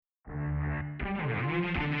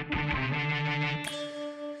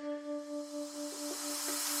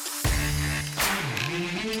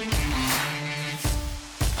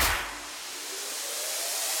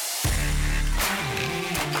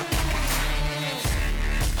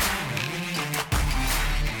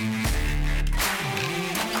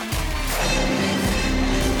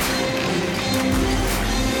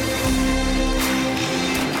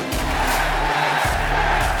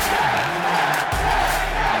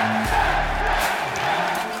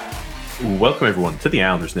welcome everyone to the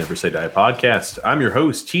Islanders Never Say Die podcast. I'm your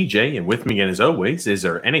host, TJ, and with me again, as always, is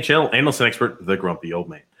our NHL analyst and expert, the Grumpy Old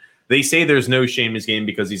Man. They say there's no shame in his game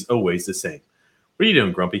because he's always the same. What are you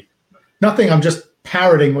doing, Grumpy? Nothing. I'm just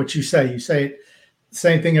parroting what you say. You say it the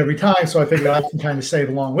same thing every time, so I figured I can kind of say it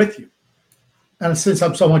along with you. And since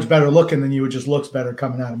I'm so much better looking than you, it just looks better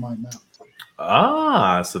coming out of my mouth.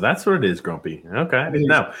 Ah, so that's what it is, Grumpy. Okay.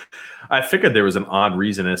 Now, I figured there was an odd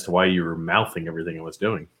reason as to why you were mouthing everything I was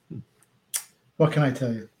doing. What can I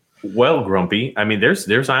tell you? Well, Grumpy, I mean,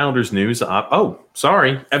 there's Islanders news.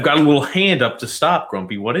 Sorry. I've got a little hand up to stop,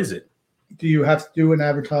 Grumpy. What is it? Do you have to do an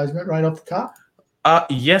advertisement right off the top?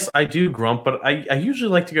 Yes, I do, Grump, but I usually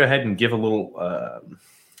like to go ahead and give a little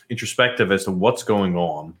introspective as to what's going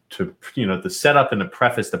on to set up and to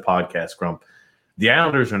preface the podcast, Grump. The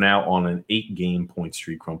Islanders are now on an 8-game point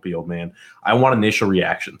streak, Grumpy Old Man. I want initial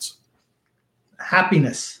reactions.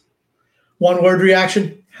 Happiness. One word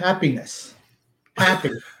reaction, happiness.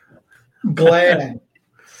 Happy. Glad.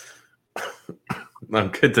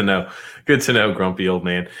 Good to know. Good to know, Grumpy Old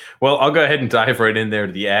Man. Well, I'll go ahead and dive right in there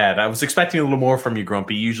to the ad. I was expecting a little more from you,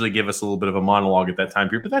 Grumpy. You usually give us a little bit of a monologue at that time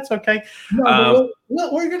period, but that's okay. No,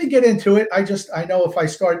 we're going to get into it. I know if I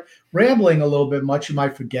start rambling a little bit much, you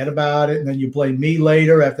might forget about it, and then you blame me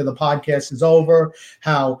later after the podcast is over.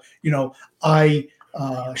 How I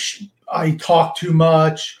talk too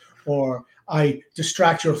much, or I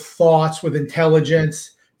distract your thoughts with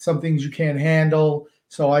intelligence. Some things you can't handle.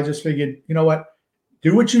 So I just figured, you know what?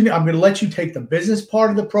 Do what you need. I'm going to let you take the business part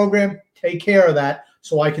of the program, take care of that,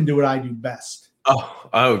 so I can do what I do best. Oh,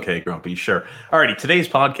 okay, Grumpy, sure. Alrighty, today's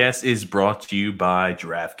podcast is brought to you by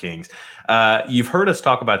DraftKings. You've heard us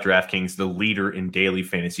talk about DraftKings, the leader in daily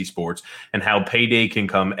fantasy sports, and how payday can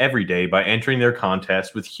come every day by entering their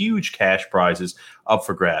contest with huge cash prizes up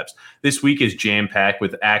for grabs. This week is jam-packed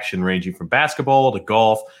with action ranging from basketball to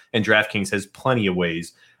golf, and DraftKings has plenty of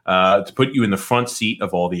ways to put you in the front seat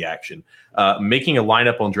of all the action. Making a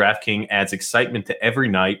lineup on DraftKings adds excitement to every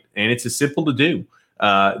night, and it's as simple to do.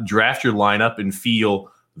 Draft your lineup and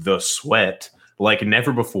feel the sweat like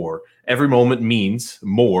never before. Every moment means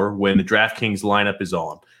more when the DraftKings lineup is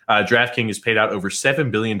on. DraftKings has paid out over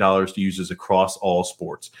 $7 billion to users across all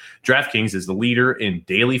sports. DraftKings is the leader in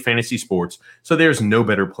daily fantasy sports, so there's no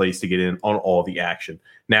better place to get in on all the action.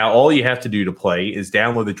 Now, all you have to do to play is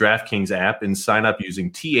download the DraftKings app and sign up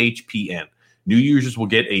using THPN. New users will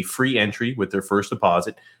get a free entry with their first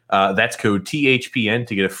deposit. That's code THPN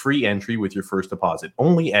to get a free entry with your first deposit,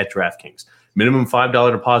 only at DraftKings. Minimum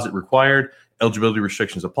 $5 deposit required. Eligibility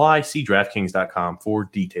restrictions apply. See DraftKings.com for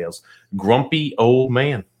details. Grumpy Old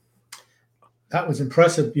Man. That was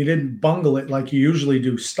impressive. You didn't bungle it like you usually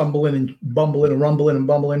do, stumbling and bumbling and rumbling and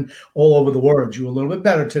bumbling all over the words. You were a little bit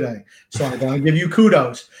better today. So I'm going to give you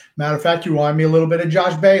kudos. Matter of fact, you remind me a little bit of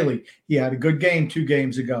Josh Bailey. He had a good game 2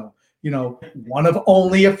 games ago. One of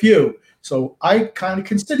only a few. So I kind of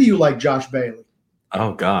consider you like Josh Bailey.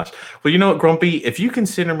 Oh, gosh. Well, you know what, Grumpy? If you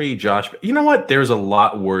consider me Josh, you know what? There's a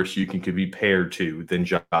lot worse you can be paired to than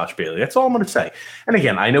Josh Bailey. That's all I'm going to say. And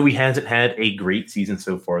again, I know he hasn't had a great season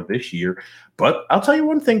so far this year, but I'll tell you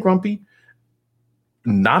one thing, Grumpy.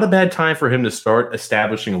 Not a bad time for him to start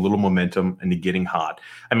establishing a little momentum and to getting hot.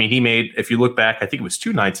 I mean, he made, if you look back, I think it was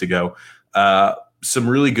 2 nights ago, some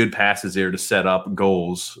really good passes there to set up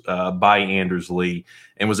goals by Anders Lee.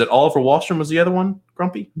 And was it Oliver Wahlstrom was the other one,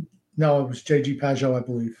 Grumpy? No, it was J.G. Pageau, I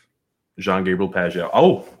believe. Jean-Gabriel Pageau.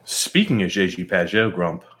 Oh, speaking of J.G. Pageau,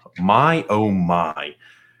 Grump, my, oh my.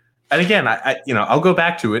 And again, I'll go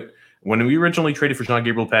back to it. When we originally traded for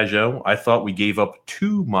Jean-Gabriel Pageau, I thought we gave up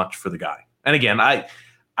too much for the guy. And again,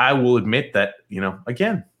 I will admit that,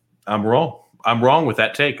 again, I'm wrong. I'm wrong with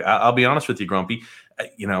that take. I'll be honest with you, Grumpy.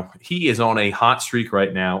 He is on a hot streak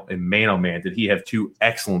right now, and man, oh man, did he have 2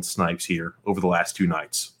 excellent snipes here over the last 2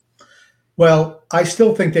 nights. Well, I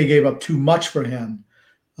still think they gave up too much for him,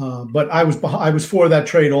 but I was for that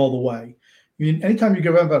trade all the way. I mean, anytime you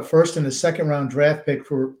give up a first and a second round draft pick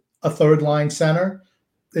for a third line center,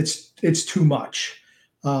 it's too much.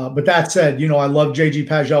 But that said, I love J.G.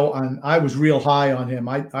 Pageau, and I was real high on him.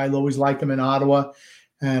 I always liked him in Ottawa,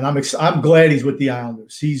 and I'm glad he's with the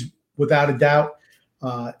Islanders. He's without a doubt.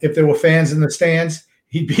 If there were fans in the stands,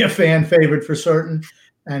 he'd be a fan favorite for certain,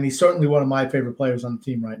 and he's certainly one of my favorite players on the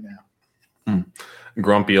team right now.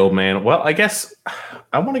 Grumpy Old Man. Well, I guess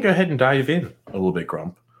I want to go ahead and dive in a little bit,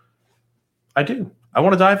 Grump. I do. I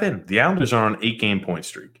want to dive in. The Islanders are on an 8-game point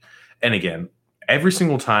streak. And again, every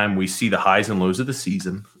single time we see the highs and lows of the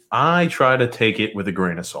season, I try to take it with a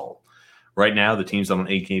grain of salt. Right now, the team's on an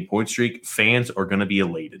 8-game point streak. Fans are going to be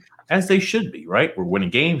elated, as they should be, right? We're winning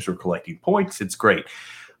games. We're collecting points. It's great.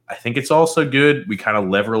 I think it's also good we kind of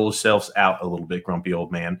level ourselves out a little bit, grumpy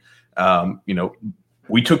old man.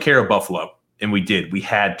 We took care of Buffalo, and we did. We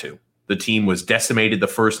had to. The team was decimated the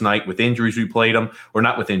first night with injuries. We played them, or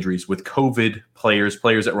not with injuries, with COVID players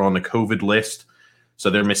that were on the COVID list. So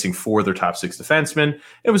they're missing 4 of their top 6 defensemen.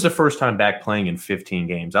 It was the first time back playing in 15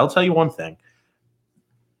 games. I'll tell you one thing.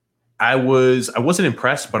 I wasn't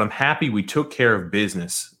impressed, but I'm happy we took care of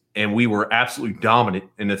business, and we were absolutely dominant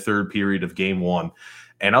in the third period of game 1.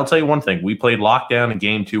 And I'll tell you one thing. We played lockdown in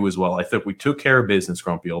game 2 as well. I think we took care of business,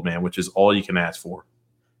 grumpy old man, which is all you can ask for.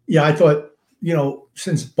 Yeah, I thought,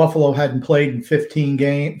 since Buffalo hadn't played in 15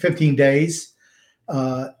 days,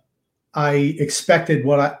 I expected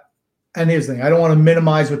and here's the thing, I don't want to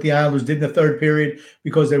minimize what the Islanders did in the third period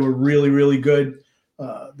because they were really, really good.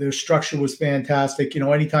 Their structure was fantastic.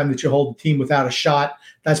 Anytime that you hold the team without a shot,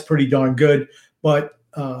 that's pretty darn good. But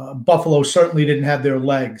Buffalo certainly didn't have their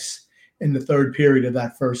legs in the third period of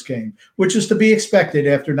that first game, which is to be expected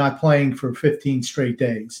after not playing for 15 straight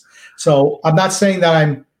days. So I'm not saying that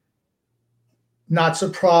I'm not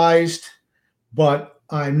surprised, but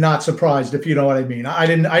I'm not surprised, if you know what I mean. I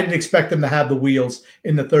didn't expect them to have the wheels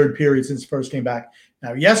in the third period since first came back.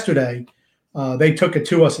 Now, yesterday, they took it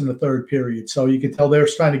to us in the third period, so you could tell they're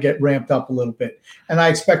trying to get ramped up a little bit, and I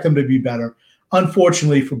expect them to be better.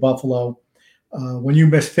 Unfortunately for Buffalo, when you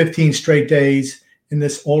miss 15 straight days in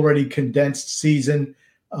this already condensed season,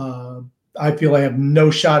 I feel I have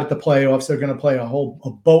no shot at the playoffs. They're going to play a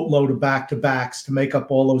boatload of back-to-backs to make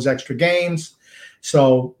up all those extra games.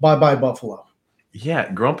 So bye-bye, Buffalo.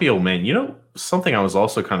 Yeah, grumpy old man. Something I was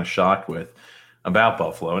also kind of shocked with about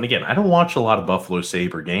Buffalo, and again, I don't watch a lot of Buffalo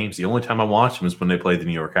Sabre games. The only time I watch them is when they play the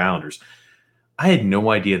New York Islanders. I had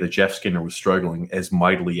no idea that Jeff Skinner was struggling as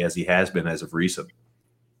mightily as he has been as of recent.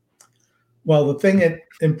 Well, the thing that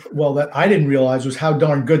I didn't realize was how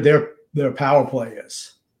darn good their power play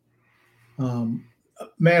is. Man,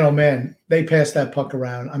 oh man, they pass that puck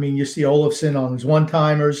around. I mean, you see Olofsson on his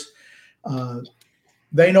one-timers.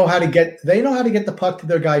 They know how to get the puck to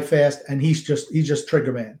their guy fast, and he's just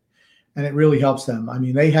trigger man, and it really helps them. I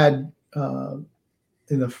mean, they had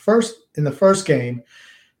in the first game,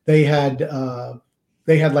 they had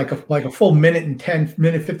like a full minute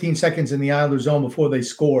 15 seconds in the Islanders zone before they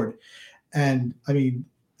scored, and I mean,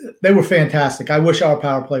 they were fantastic. I wish our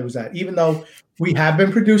power play was that. Even though we have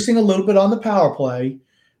been producing a little bit on the power play,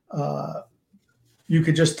 you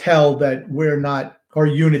could just tell that our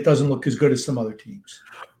unit doesn't look as good as some other teams.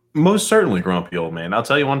 Most certainly, grumpy old man. I'll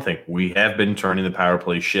tell you one thing. We have been turning the power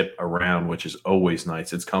play ship around, which is always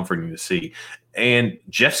nice. It's comforting to see. And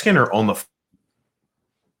Jeff Skinner on the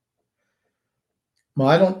Well,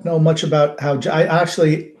 I don't know much about how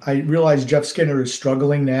I realize Jeff Skinner is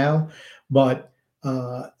struggling now, but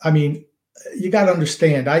I mean, you got to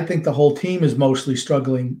understand, I think the whole team is mostly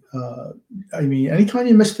struggling. I mean, anytime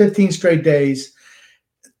you miss 15 straight days,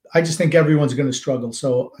 I just think everyone's going to struggle.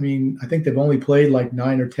 So, I mean, I think they've only played like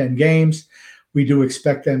 9 or 10 games. We do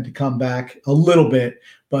expect them to come back a little bit,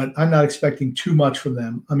 but I'm not expecting too much from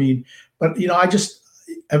them. I mean, but,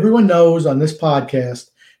 everyone knows on this podcast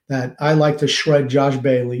that I like to shred Josh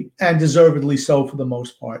Bailey, and deservedly so for the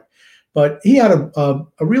most part. But he had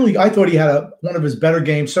I thought he had one of his better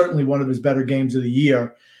games, certainly one of his better games of the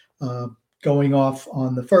year, going off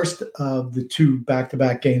on the first of the 2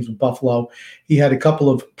 back-to-back games with Buffalo. He had a couple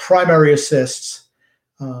of primary assists,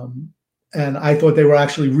 and I thought they were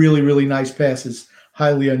actually really, really nice passes,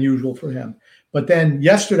 highly unusual for him. But then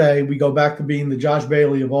yesterday, we go back to being the Josh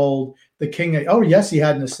Bailey of old, the king. Yes, he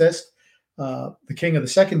had an assist, the king of the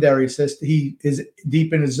secondary assist. He is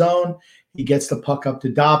deep in his zone. He gets the puck up to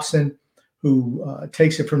Dobson, who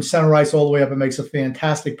takes it from center ice all the way up and makes a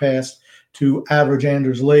fantastic pass to average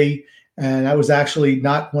Anders Lee. And that was actually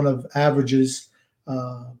not one of Average's,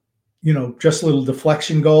 just little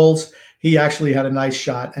deflection goals. He actually had a nice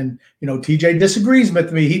shot. And, TJ disagrees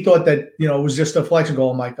with me. He thought that, it was just a deflection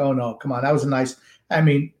goal. I'm like, oh, no, come on. That was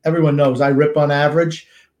everyone knows I rip on Average,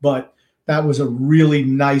 but that was a really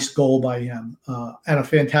nice goal by him, and a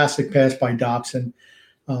fantastic pass by Dobson,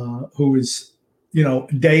 who is,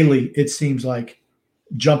 daily, it seems like,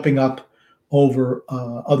 jumping up over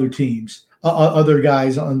other teams. Other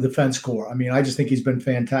guys on the defense corps. I mean, I just think he's been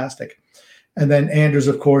fantastic. And then Anders,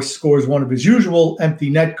 of course, scores one of his usual empty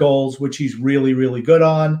net goals, which he's really, really good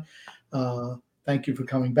on. Thank you for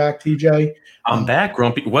coming back, TJ. I'm back,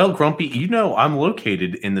 Grumpy. Well, Grumpy, I'm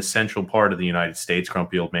located in the central part of the United States,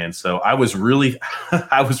 Grumpy old man. So I was really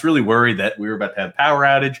worried that we were about to have power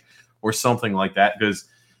outage or something like that, because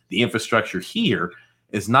the infrastructure here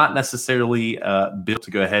is not necessarily built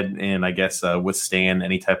to go ahead and, I guess, withstand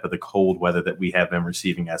any type of the cold weather that we have been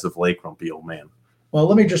receiving as of late, grumpy old man. Well,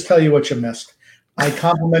 let me just tell you what you missed. I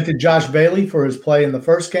complimented Josh Bailey for his play in the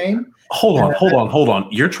first game. Hold on.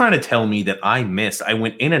 You're trying to tell me that I missed. I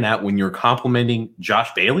went in and out when you're complimenting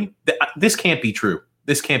Josh Bailey? This can't be true.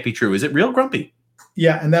 This can't be true. Is it real, Grumpy?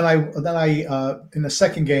 Yeah, and then I in the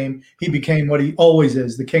second game, he became what he always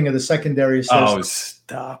is, the king of the secondary assists. Oh,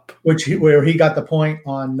 stop. Where he got the point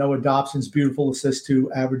on Noah Dobson's beautiful assist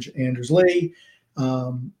to average Anders Lee.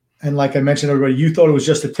 And like I mentioned, everybody, you thought it was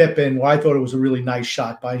just a tip in. Well, I thought it was a really nice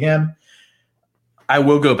shot by him. I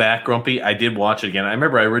will go back, Grumpy. I did watch it again. I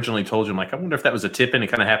remember I originally told you, I'm like, I wonder if that was a tip in. It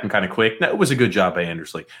kind of happened kind of quick. No, it was a good job by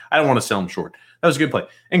Anders Lee. I don't want to sell him short. That was a good play.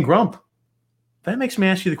 And Grump, that makes me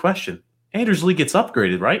ask you the question. Anders Lee gets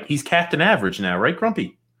upgraded, right? He's captain average now, right,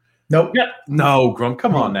 Grumpy? Nope. Yeah. No, Grump,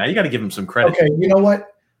 come on now. You got to give him some credit. Okay, you know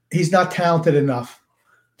what? He's not talented enough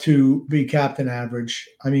to be captain average.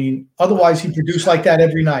 I mean, otherwise he produced like that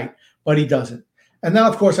every night, but he doesn't. And then,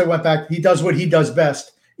 of course, I went back. He does what he does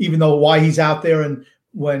best, even though why he's out there and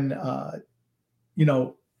when,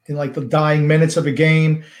 in like the dying minutes of a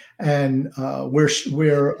game and where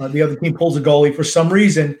the other team pulls a goalie for some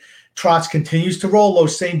reason, Trotz continues to roll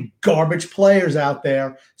those same garbage players out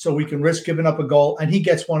there so we can risk giving up a goal. And he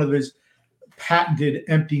gets one of his patented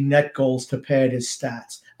empty net goals to pad his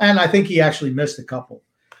stats. And I think he actually missed a couple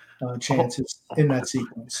chances in that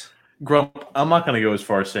sequence. Grump, I'm not going to go as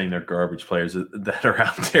far as saying they're garbage players that are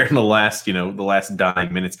out there in the last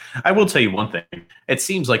dying minutes. I will tell you one thing. It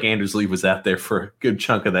seems like Anders Lee was out there for a good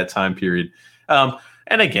chunk of that time period. And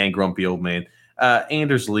again, grumpy old man.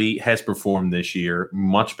 Anders Lee has performed this year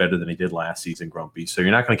much better than he did last season, Grumpy. So you're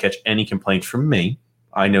not going to catch any complaints from me.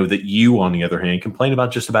 I know that you, on the other hand, complain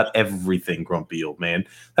about just about everything, grumpy old man.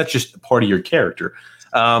 That's just part of your character.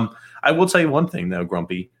 I will tell you one thing, though,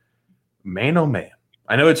 Grumpy. Man, oh, man.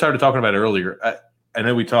 I know it's hard to talk about it earlier. I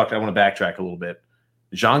know we talked. I want to backtrack a little bit.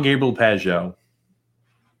 Jean-Gabriel Pageau,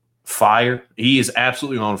 fire. He is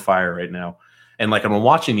absolutely on fire right now. And like I'm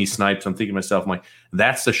watching these snipes, I'm thinking to myself, I'm like,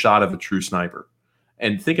 that's the shot of a true sniper.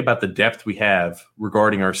 And think about the depth we have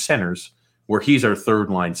regarding our centers, where he's our third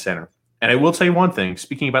line center. And I will tell you one thing,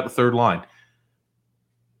 speaking about the third line,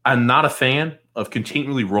 I'm not a fan of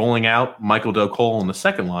continually rolling out Michael Del Cole on the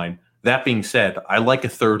second line. That being said, I like a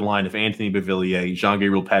third line of Anthony Beauvillier,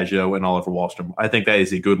 Jean-Gabriel Pageau, and Oliver Wahlstrom. I think that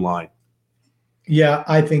is a good line. Yeah,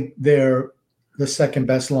 I think they're the second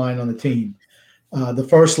best line on the team. The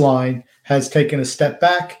first line has taken a step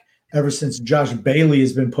back ever since Josh Bailey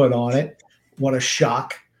has been put on it. What a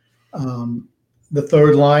shock. The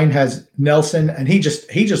third line has Nelson, and he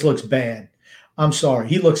just looks bad. I'm sorry.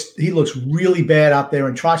 He looks really bad out there,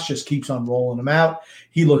 and Trotz just keeps on rolling him out.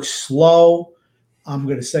 He looks slow. I'm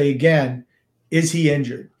going to say again, is he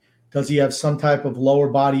injured? Does he have some type of lower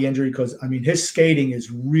body injury? Because, I mean, his skating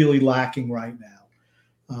is really lacking right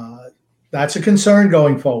now. That's a concern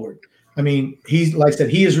going forward. I mean, like I said,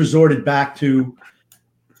 he has resorted back to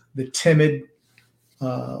the timid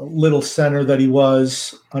little center that he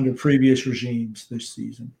was under previous regimes this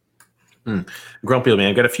season. Grumpy old man,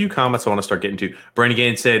 I've got a few comments I want to start getting to. Brandon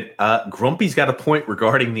Gaines said, Grumpy's got a point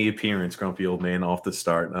regarding the appearance, grumpy old man, off the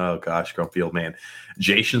start. Oh, gosh, grumpy old man.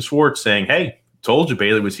 Jason Schwartz saying, hey, told you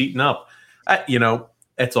Bailey was heating up.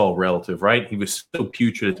 That's all relative, right? He was so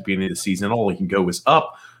putrid at the beginning of the season. All he can go is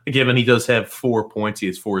up. Given he does have 4 points, he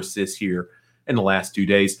has 4 assists here in the last 2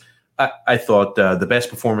 days. I thought the best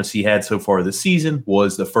performance he had so far this season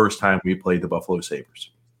was the first time we played the Buffalo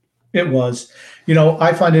Sabres. It was.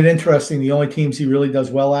 I find it interesting. The only teams he really does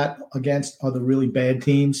well against are the really bad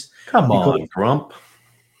teams. Come on, Grump.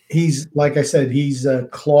 He's, like I said, he's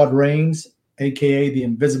Claude Rains, a.k.a. the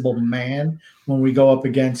Invisible Man, when we go up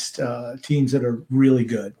against teams that are really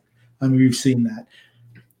good. I mean, we've seen that.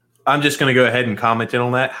 I'm just going to go ahead and comment in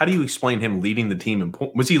on that. How do you explain him leading the team in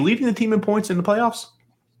points? Was he leading the team in points in the playoffs?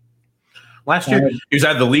 Last year, he was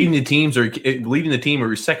either leading the team or he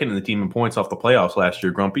was second in the team in points off the playoffs last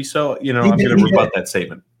year, Grumpy. So, I'm going to rebut that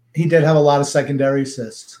statement. He did have a lot of secondary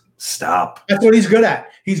assists. Stop. That's what he's good at.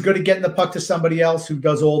 He's good at getting the puck to somebody else who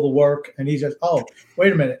does all the work. And he's just, oh,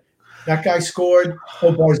 wait a minute. That guy scored.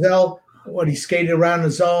 Oh, Barzell, he skated around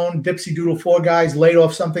the zone. Dipsy Doodle 4 guys laid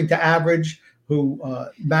off something to average, who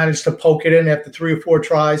managed to poke it in after 3 or 4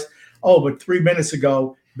 tries. Oh, but 3 minutes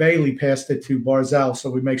ago, Bailey passed it to Barzell, so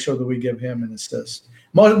we make sure that we give him an assist.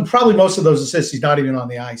 Probably most of those assists, he's not even on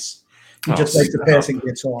the ice. He just makes the pass and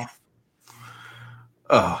gets off.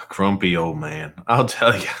 Oh, grumpy old man. I'll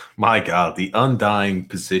tell you, my God, the undying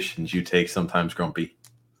positions you take sometimes, Grumpy.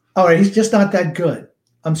 All right, he's just not that good.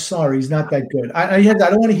 I'm sorry, he's not that good. I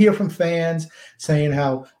don't want to hear from fans saying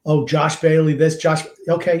how, Josh Bailey this, Josh.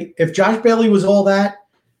 Okay, if Josh Bailey was all that,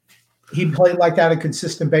 he played like that on a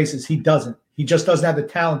consistent basis. He doesn't. He just doesn't have the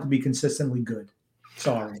talent to be consistently good.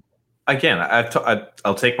 Sorry. Again,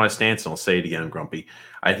 I'll take my stance and I'll say it again, Grumpy.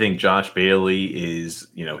 I think Josh Bailey is,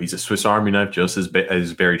 he's a Swiss Army knife, just as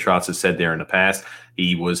Barry Trotz has said there in the past.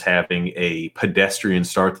 He was having a pedestrian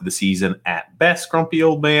start to the season at best, Grumpy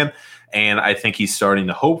old man, and I think he's starting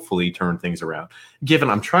to hopefully turn things around. Given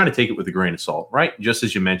I'm trying to take it with a grain of salt, right? Just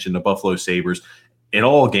as you mentioned, the Buffalo Sabres, in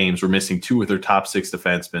all games, were missing 2 of their top 6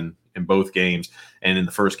 defensemen in both games. And in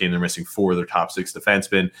the first game, they're missing 4 of their top 6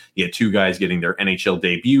 defensemen. You had 2 guys getting their NHL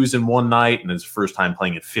debuts in one night, and it's the first time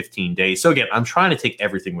playing in 15 days. So again, I'm trying to take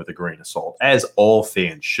everything with a grain of salt, as all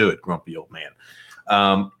fans should, grumpy old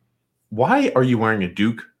man. Why are you wearing a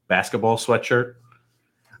Duke basketball sweatshirt?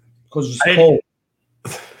 Because it's cold.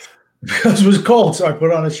 Because it was cold, so I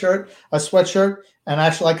put on a sweatshirt, and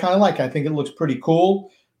actually I kind of like it. I think it looks pretty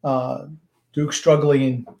cool. Duke struggling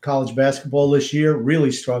in college basketball this year,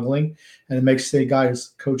 really struggling, and it makes the guy,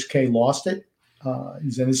 Coach K, lost it.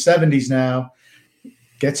 He's in his 70s now,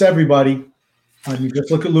 gets everybody. You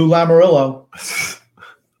just look at Lou Lamoriello.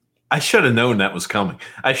 I should have known that was coming.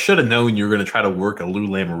 I should have known you were going to try to work a Lou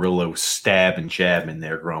Lamoriello stab and jab in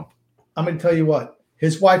there, Grump. I'm going to tell you what.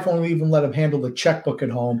 His wife won't even let him handle the checkbook at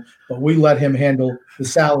home, but we let him handle the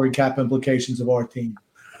salary cap implications of our team.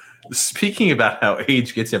 Speaking about how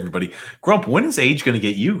age gets everybody, Grump, when is age going to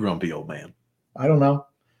get you, grumpy old man? I don't know.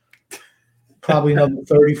 Probably another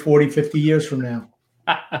 30, 40, 50 years from now.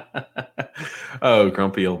 Oh,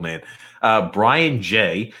 grumpy old man. Brian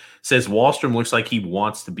J. says Wahlstrom looks like he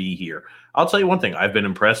wants to be here. I'll tell you one thing. I've been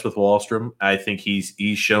impressed with Wahlstrom. I think he's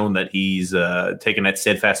shown that he's taken that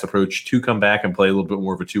steadfast approach to come back and play a little bit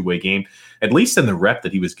more of a two-way game, at least in the rep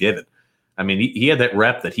that he was given. I mean, he had that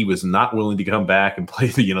rep that he was not willing to come back and play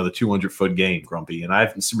the 200-foot game, Grumpy, and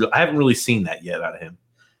I haven't really seen that yet out of him.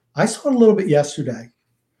 I saw it a little bit yesterday,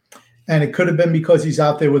 and it could have been because he's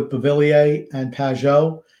out there with Beauvillier and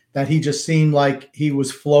Pajot that he just seemed like he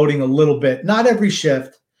was floating a little bit. Not every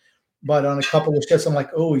shift, but on a couple of shifts, I'm like,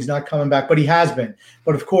 oh, he's not coming back, but he has been.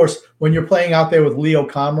 But of course, when you're playing out there with Leo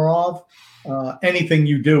Komarov, anything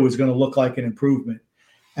you do is going to look like an improvement.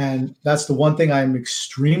 And that's the one thing I'm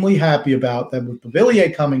extremely happy about, that with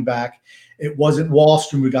Beauvillier coming back, it wasn't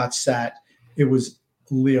Wahlstrom who got sat. It was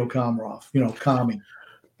Leo Komarov, Kami.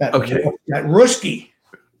 That Ruski.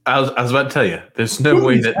 I was about to tell you, there's no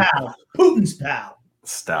way that Putin's pal.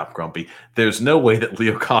 Stop, Grumpy. There's no way that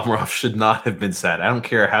Leo Komarov should not have been sat. I don't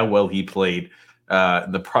care how well he played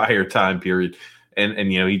in the prior time period. And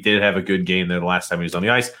he did have a good game there the last time he was on the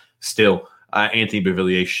ice. Still, Anthony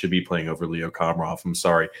Beauvillier should be playing over Leo Komarov. I'm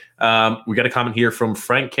sorry. We got a comment here from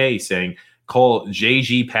Frank K saying, call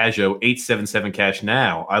JG Pajot 877 cash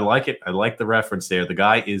now. I like it. I like the reference there. The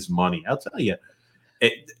guy is money. I'll tell you,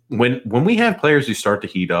 when we have players who start to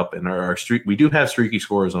heat up and our streak, we do have streaky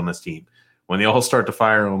scorers on this team. When they all start to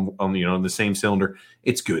fire on the same cylinder,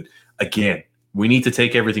 it's good. Again, we need to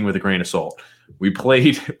take everything with a grain of salt. We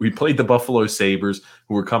played the Buffalo Sabres,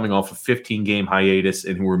 who were coming off a 15-game hiatus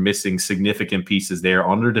and who were missing significant pieces there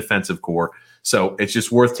on their defensive core. So it's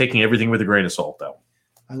just worth taking everything with a grain of salt, though.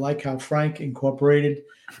 I like how Frank incorporated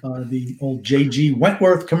the old J.G.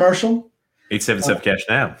 Wentworth commercial. 877 cash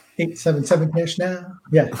now. 877 cash now.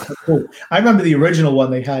 Yeah, cool. I remember the original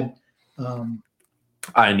one they had.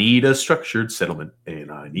 I need a structured settlement,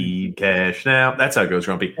 and I need cash now. That's how it goes,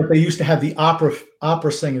 Grumpy. But they used to have the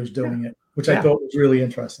opera singers doing it, which I thought was really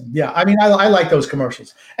interesting. Yeah, I mean, I like those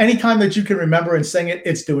commercials. Anytime that you can remember and sing it,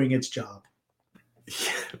 it's doing its job.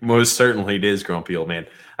 Most certainly it is, Grumpy old man.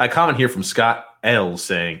 A comment here from Scott L.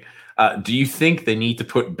 saying, do you think they need to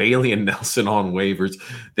put Bailey and Nelson on waivers,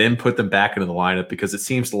 then put them back into the lineup because it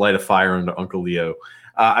seems to light a fire under Uncle Leo?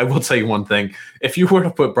 I will tell you one thing. If you were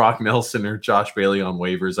to put Brock Nelson or Josh Bailey on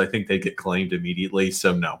waivers, I think they'd get claimed immediately.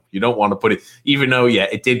 So, no, you don't want to put it, even though,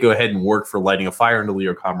 it did go ahead and work for lighting a fire into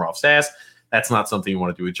Leo Komarov's ass. That's not something you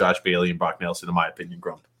want to do with Josh Bailey and Brock Nelson, in my opinion,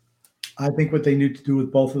 Grump. I think what they need to do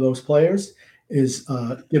with both of those players is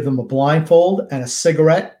give them a blindfold and a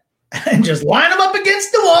cigarette and just line them up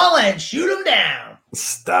against the wall and shoot them down.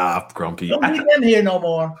 Stop, Grumpy. Don't need them here no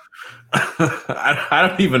more. I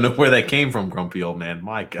don't even know where that came from, Grumpy old man.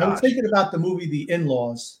 My God. I was thinking about the movie The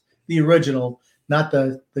In-Laws, the original, not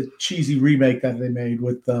the cheesy remake that they made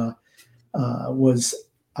with was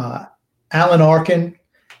Alan Arkin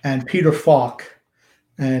and Peter Falk.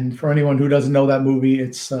 And for anyone who doesn't know that movie,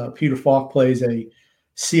 it's Peter Falk plays a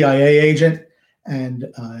CIA agent, and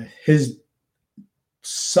his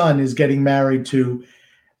son is getting married to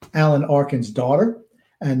Alan Arkin's daughter.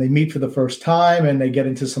 And they meet for the first time, and they get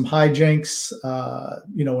into some hijinks,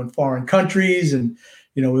 in foreign countries, and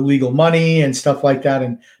illegal money and stuff like that.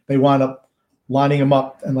 And they wound up lining him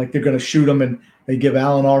up and like they're going to shoot him. And they give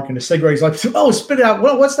Alan Arkin a cigarette. He's like, oh, spit it out.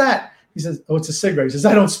 Well, what's that? He says, oh, it's a cigarette. He says,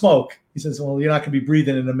 I don't smoke. He says, well, you're not going to be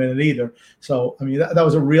breathing in a minute either. So, I mean, that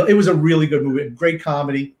was it was a really good movie. Great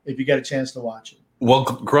comedy if you get a chance to watch it. Well,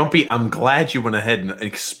 Grumpy, I'm glad you went ahead and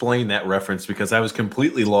explained that reference because I was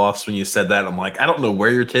completely lost when you said that. I'm like, I don't know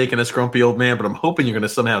where you're taking us, Grumpy Old Man, but I'm hoping you're going to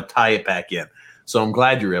somehow tie it back in. So I'm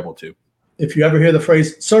glad you're able to. If you ever hear the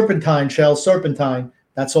phrase serpentine, shell, serpentine,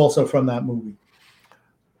 that's also from that movie.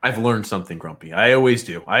 I've learned something, Grumpy. I always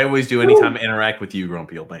do. Anytime I interact with you,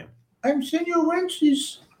 Grumpy Old Man. I'm Senor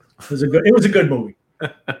Wrenches. It was a good movie.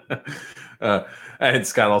 And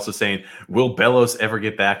Scott also saying, will Bellows ever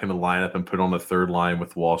get back in the lineup and put on the third line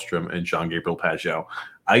with Wahlstrom and Jean-Gabriel Pageau?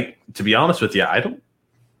 To be honest with you, I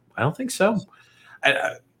don't think so.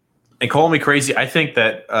 And call me crazy, I think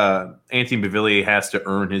that Anthony Beauvillier has to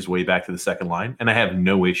earn his way back to the second line, and I have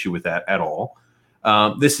no issue with that at all.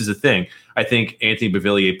 This is the thing. I think Anthony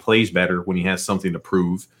Beauvillier plays better when he has something to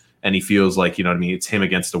prove. And he feels like, it's him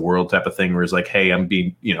against the world type of thing where he's like, hey, I'm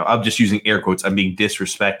being, I'm just using air quotes, I'm being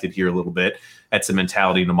disrespected here a little bit. That's the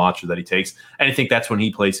mentality and the mantra that he takes. And I think that's when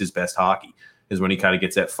he plays his best hockey, is when he kind of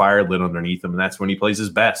gets that fire lit underneath him. And that's when he plays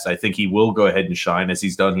his best. I think he will go ahead and shine as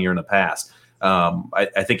he's done here in the past.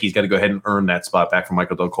 I think he's got to go ahead and earn that spot back from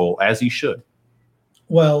Michael Del Cole, as he should.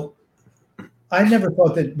 Well, I never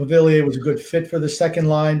thought that Beauvillier was a good fit for the second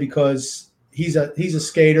line because he's a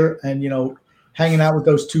skater and, hanging out with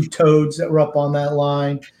those two toads that were up on that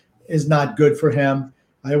line is not good for him.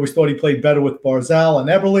 I always thought he played better with Barzal and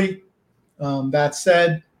Eberle. That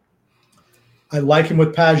said, I like him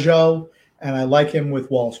with Pageau, and I like him with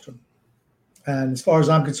Wahlstrom. And as far as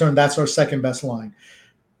I'm concerned, that's our second best line.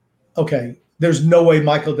 Okay, there's no way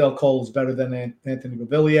Michael Del Cole is better than Anthony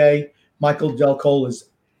Beauvillier. Michael Del Cole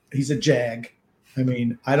he's a jag. I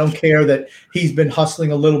mean, I don't care that he's been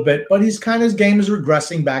hustling a little bit, but his game is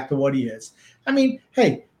regressing back to what he is. I mean,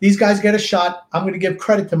 hey, these guys get a shot. I'm going to give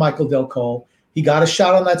credit to Michael Del Cole. He got a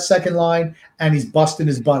shot on that second line, and he's busting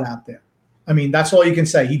his butt out there. I mean, that's all you can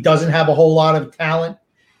say. He doesn't have a whole lot of talent.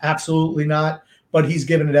 Absolutely not. But he's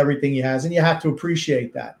given it everything he has, and you have to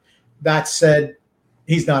appreciate that. That said,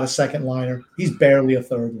 he's not a second liner. He's barely a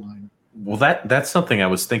third liner. Well, that's something I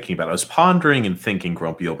was thinking about. I was pondering and thinking,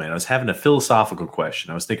 Grumpy Old Man. I was having a philosophical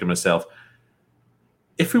question. I was thinking to myself,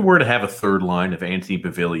 if we were to have a third line of Anthony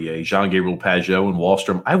Beauvillier, Jean-Gabriel Pageau, and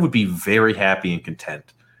Wahlstrom, I would be very happy and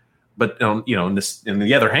content. But on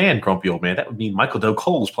the other hand, Grumpy Old Man, that would mean Michael Del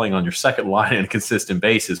Cole is playing on your second line on a consistent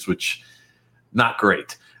basis, which not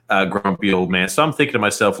great, Grumpy Old Man. So I'm thinking to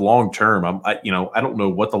myself, long term, I don't know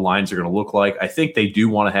what the lines are going to look like. I think they do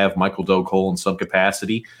want to have Michael Del Cole in some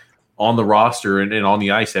capacity on the roster and on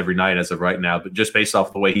the ice every night as of right now, but just based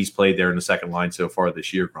off the way he's played there in the second line so far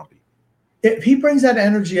this year, Grumpy. If he brings that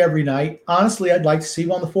energy every night, honestly, I'd like to see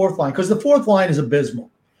him on the fourth line because the fourth line is abysmal.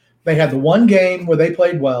 They had the one game where they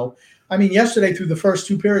played well. I mean, yesterday through the first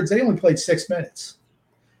two periods, they only played 6 minutes.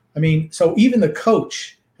 I mean, so even the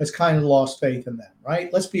coach has kind of lost faith in them,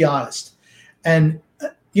 right? Let's be honest. And,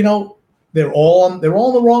 they're all on the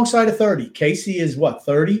wrong side of 30. Casey is what,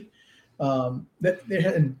 30?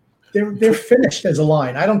 They're finished as a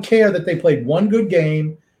line. I don't care that they played one good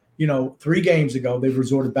game, 3 games ago. They've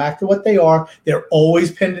resorted back to what they are. They're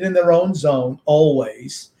always pinned in their own zone,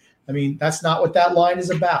 always. I mean, that's not what that line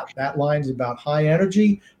is about. That line is about high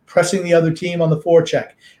energy, pressing the other team on the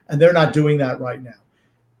forecheck, and they're not doing that right now.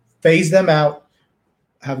 Phase them out,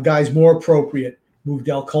 have guys more appropriate, move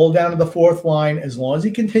Del Cole down to the fourth line as long as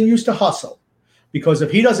he continues to hustle. Because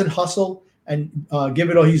if he doesn't hustle and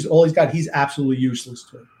give it all he's got, he's absolutely useless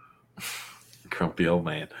too. Grumpy Old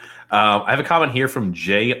Man. I have a comment here from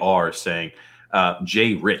JR saying,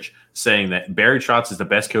 Jay Rich, saying that Barry Trotz is the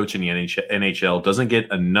best coach in the NHL, doesn't get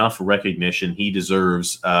enough recognition he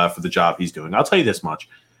deserves for the job he's doing. I'll tell you this much.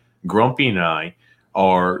 Grumpy and I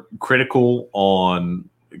are critical on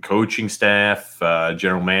coaching staff,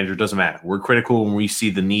 general manager, doesn't matter. We're critical when we see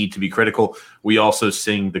the need to be critical. We also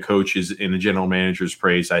sing the coaches and the general manager's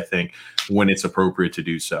praise, I think, when it's appropriate to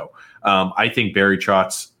do so. I think Barry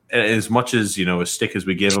Trotz, as much as, a stick as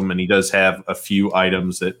we give him, and he does have a few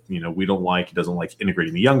items that, we don't like. He doesn't like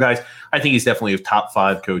integrating the young guys. I think he's definitely a top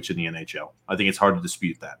 5 coach in the NHL. I think it's hard to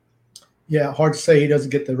dispute that. Yeah, hard to say he doesn't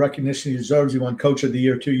get the recognition he deserves. He won Coach of the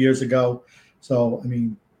Year 2 years ago. So, I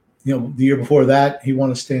mean, the year before that, he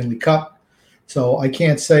won a Stanley Cup. So I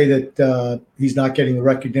can't say that he's not getting the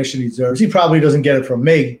recognition he deserves. He probably doesn't get it from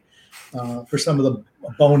me for some of the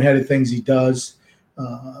boneheaded things he does.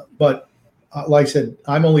 But like I said,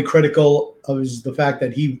 I'm only critical of the fact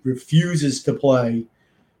that he refuses to play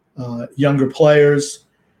younger players,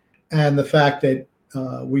 and the fact that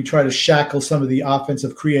we try to shackle some of the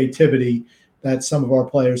offensive creativity that some of our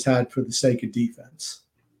players had for the sake of defense.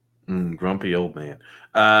 Grumpy old man.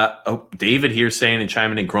 David here saying and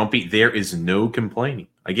chiming in, Grumpy, there is no complaining.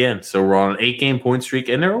 Again, so we're on an 8-game point streak,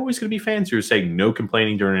 and there are always going to be fans who are saying no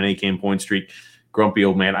complaining during an 8-game point streak. Grumpy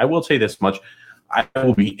old man. I will say this much. I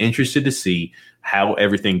will be interested to see how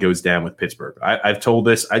everything goes down with Pittsburgh. I've told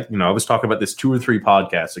this. I was talking about this 2 or 3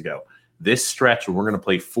 podcasts ago. This stretch where we're going to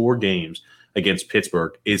play 4 games against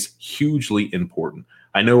Pittsburgh is hugely important.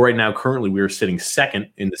 I know right now, currently, we are sitting second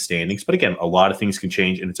in the standings. But again, a lot of things can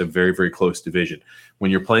change, and it's a very, very close division.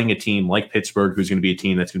 When you're playing a team like Pittsburgh, who's going to be a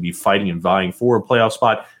team that's going to be fighting and vying for a playoff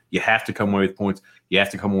spot, you have to come away with points. You have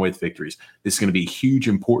to come away with victories. This is going to be a huge,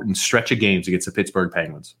 important stretch of games against the Pittsburgh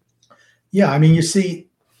Penguins. Yeah, I mean, you see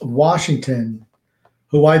Washington,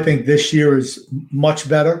 who I think this year is much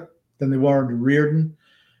better than they were under Reardon.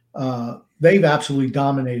 They've absolutely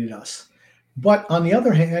dominated us. But on the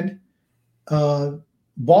other hand,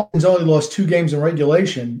 Boston's only lost 2 games in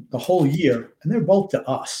regulation the whole year, and they're both to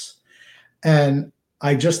us. And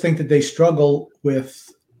I just think that they struggle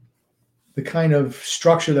with the kind of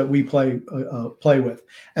structure that we play with.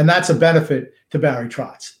 And that's a benefit to Barry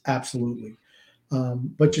Trotz, absolutely.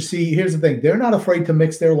 But you see, here's the thing. They're not afraid to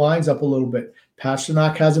mix their lines up a little bit.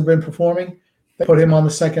 Pasternak hasn't been performing. They put him on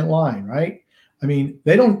the second line, right? I mean,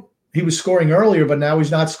 he was scoring earlier, but now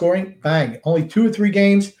he's not scoring. Bang. Only 2 or 3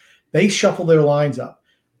 games, they shuffle their lines up.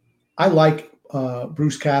 I like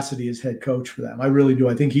Bruce Cassidy as head coach for them. I really do.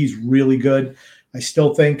 I think he's really good. I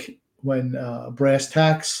still think when brass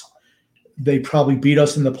tacks, they probably beat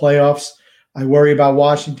us in the playoffs. I worry about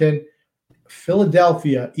Washington.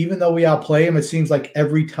 Philadelphia, even though we outplay them, it seems like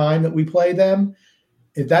every time that we play them,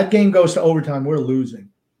 if that game goes to overtime, we're losing.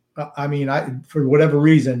 I mean, for whatever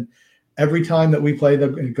reason, every time that we play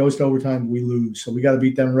them and it goes to overtime, we lose. So we got to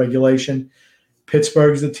beat them in regulation.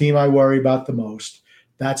 Pittsburgh's the team I worry about the most.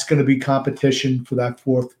 That's going to be competition for that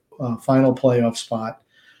 4th final playoff spot.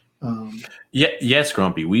 Yes,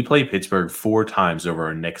 Grumpy. We play Pittsburgh 4 times over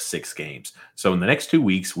our next 6 games. So in the next 2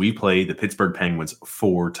 weeks, we play the Pittsburgh Penguins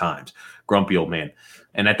 4 times. Grumpy old man.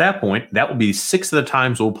 And at that point, that will be 6 of the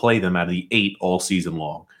times we'll play them out of the 8 all season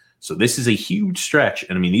long. So this is a huge stretch.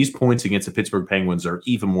 And I mean, these points against the Pittsburgh Penguins are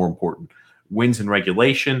even more important. Wins in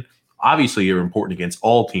regulation, obviously, are important against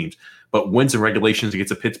all teams. But wins and regulations against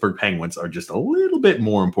the Pittsburgh Penguins are just a little bit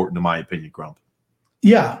more important, in my opinion, Grump.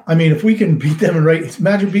 Yeah, I mean, if we can beat them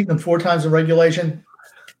imagine beating them 4 times in regulation.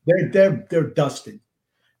 They're dusted.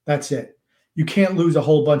 That's it. You can't lose a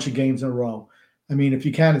whole bunch of games in a row. I mean, if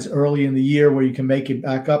you can, it's early in the year where you can make it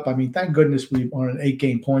back up. I mean, thank goodness we're on an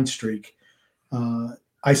 8-game point streak.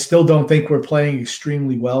 I still don't think we're playing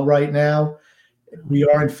extremely well right now. We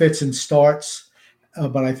are in fits and starts.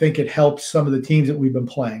 But I think it helps some of the teams that we've been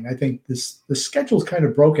playing. I think the schedule's kind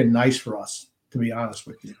of broken nice for us, to be honest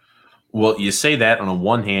with you. Well, you say that on a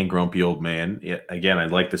one hand, grumpy old man. Again,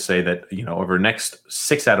 I'd like to say that, over the next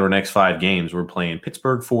 6 out of our next 5 games, we're playing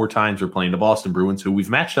Pittsburgh 4 times. We're playing the Boston Bruins, who we've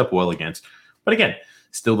matched up well against. But again,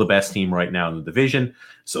 still the best team right now in the division.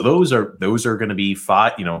 So those are going to be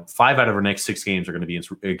 5 out of our next 6 games are going to be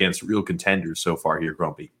against real contenders so far here,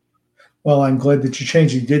 Grumpy. Well, I'm glad that you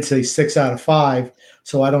changed. You did say 6 out of 5,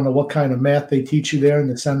 so I don't know what kind of math they teach you there in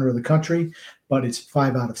the center of the country, but it's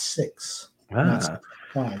 5 out of 6. Not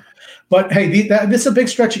 5. But hey, this is a big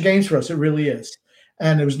stretch of games for us. It really is.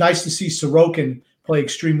 And it was nice to see Sorokin play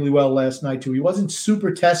extremely well last night too. He wasn't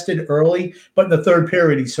super tested early, but in the 3rd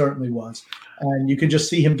period he certainly was. And you can just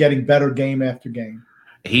see him getting better game after game.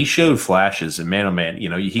 He showed flashes, and man, oh man,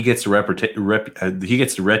 he gets the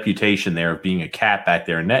reputation there of being a cat back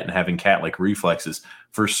there in net and having cat-like reflexes.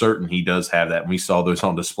 For certain, he does have that. And we saw those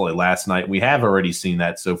on display last night. We have already seen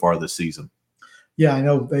that so far this season. Yeah, I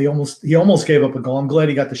know he almost gave up a goal. I'm glad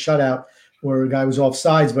he got the shutout where a guy was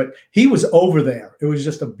offsides, but he was over there. It was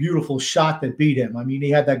just a beautiful shot that beat him. I mean,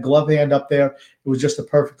 he had that glove hand up there. It was just a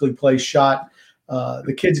perfectly placed shot.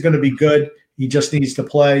 The kid's going to be good. He just needs to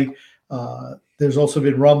play. There's also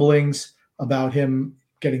been rumblings about him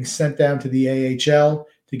getting sent down to the AHL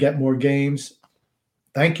to get more games.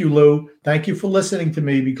 Thank you, Lou. Thank you for listening to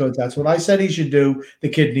me, because that's what I said he should do. The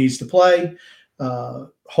kid needs to play.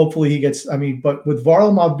 Hopefully he gets – but with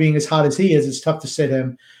Varlamov being as hot as he is, it's tough to sit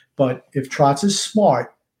him. But if Trotz is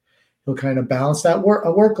smart, he'll kind of balance that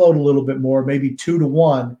workload a little bit more, maybe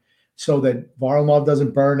 2-1, so that Varlamov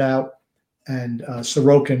doesn't burn out and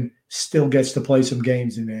Sorokin still gets to play some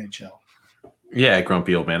games in the NHL. Yeah,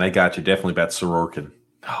 grumpy old man. I got you. Definitely about Sorokin.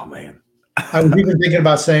 Oh, man. I was even thinking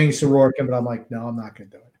about saying Sorokin, but I'm like, no, I'm not going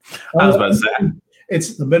to do it. I was about to say.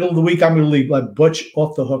 It's the middle of the week. I'm going to let Butch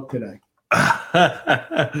off the hook today.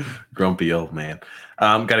 Grumpy old man.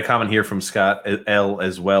 Got a comment here from Scott L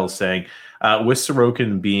as well saying, with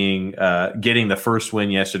Sorokin getting the first win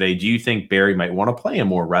yesterday, do you think Barry might want to play him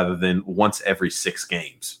more rather than once every 6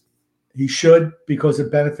 games? He should, because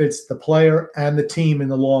it benefits the player and the team in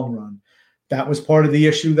the long run. That was part of the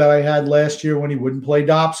issue that I had last year when he wouldn't play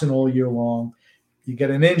Dobson all year long. You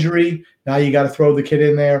get an injury, now you got to throw the kid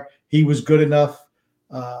in there. He was good enough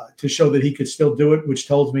to show that he could still do it, which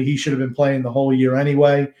tells me he should have been playing the whole year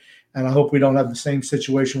anyway. And I hope we don't have the same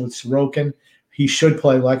situation with Sorokin. He should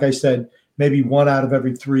play, like I said, maybe 1 out of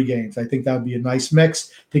every 3 games. I think that would be a nice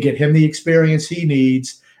mix to get him the experience he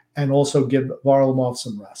needs and also give Varlamov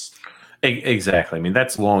some rest. Exactly. I mean,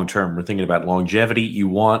 that's long-term. We're thinking about longevity. You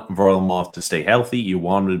want Varlamov to stay healthy. You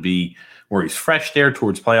want him to be where he's fresh there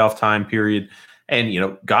towards playoff time period.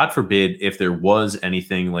 And, God forbid if there was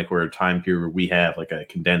anything like where a time period where we have like a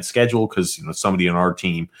condensed schedule because, somebody on our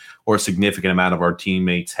team or a significant amount of our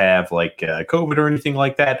teammates have like COVID or anything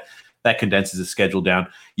like that, that condenses the schedule down.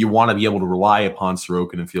 You want to be able to rely upon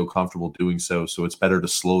Sorokin and feel comfortable doing so. So it's better to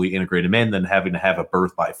slowly integrate him in than having to have a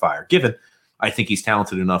birth by fire. Given I think he's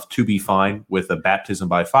talented enough to be fine with a baptism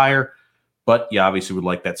by fire, but you obviously would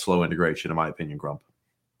like that slow integration, in my opinion, Grump.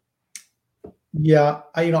 Yeah,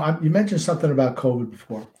 you mentioned something about COVID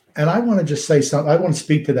before, and I want to just say something. I want to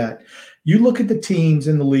speak to that. You look at the teams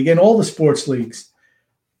in the league, and all the sports leagues,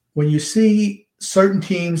 when you see certain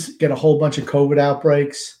teams get a whole bunch of COVID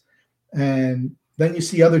outbreaks, and then you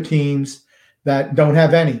see other teams that don't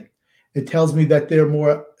have any, it tells me that they're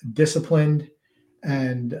more disciplined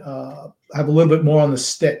and have a little bit more on the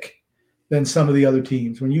stick than some of the other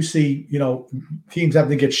teams. When you see, teams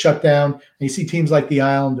having to get shut down, and you see teams like the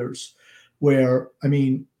Islanders, where,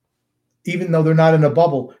 even though they're not in a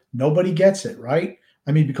bubble, nobody gets it, right?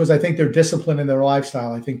 Because I think their discipline in their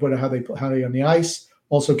lifestyle, I think how they on the ice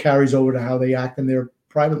also carries over to how they act in their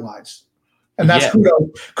private lives. And that's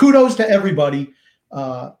kudos to everybody,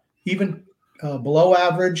 even below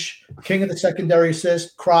average, king of the secondary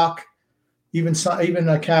assist, Croc, even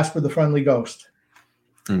Casper the Friendly Ghost.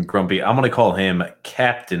 Grumpy, I'm going to call him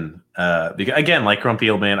captain. Because, again, like Grumpy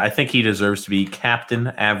Old Man, I think he deserves to be captain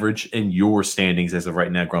average in your standings as of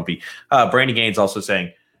right now, Grumpy. Brandon Gaines also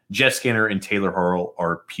saying Jeff Skinner and Taylor Hall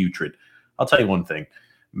are putrid. I'll tell you one thing.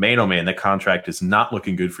 Man, oh man, that contract is not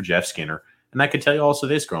looking good for Jeff Skinner. And I could tell you also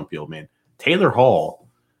this, Grumpy Old Man. Taylor Hall,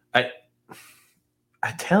 I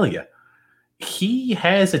tell you, he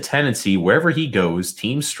has a tendency, wherever he goes,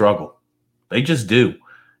 teams struggle. They just do.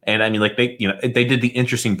 And they did the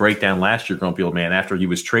interesting breakdown last year, Grumpy Old Man, after he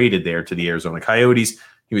was traded there to the Arizona Coyotes.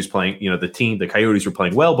 He was playing, the Coyotes were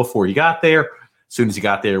playing well before he got there. As soon as he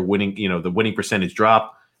got there, the winning percentage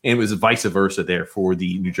dropped. And it was vice versa there for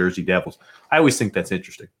the New Jersey Devils. I always think that's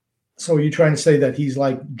interesting. So are you trying to say that he's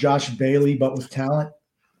like Josh Bailey, but with talent?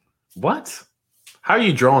 What? How are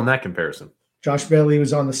you drawing that comparison? Josh Bailey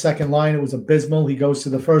was on the second line. It was abysmal. He goes to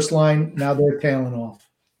the first line. Now they're tailing off.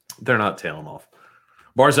 They're not tailing off.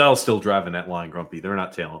 Barzal's still driving that line, Grumpy. They're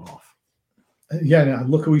not tailing off. Yeah, now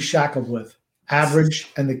look who he's shackled with.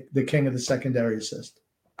 Average and the king of the secondary assist.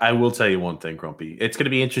 I will tell you one thing, Grumpy. It's going to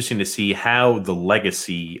be interesting to see how the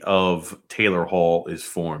legacy of Taylor Hall is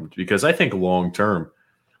formed, because I think long term,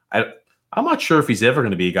 I'm not sure if he's ever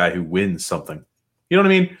going to be a guy who wins something. You know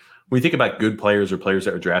what I mean? When you think about good players or players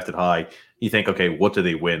that are drafted high, you think, okay, what do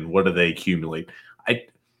they win? What do they accumulate?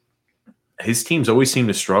 His teams always seem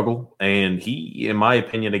to struggle, and he, in my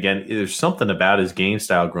opinion, again, there's something about his game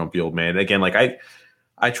style, Grumpy Old Man. Again,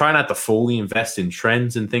 I try not to fully invest in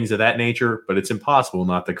trends and things of that nature, but it's impossible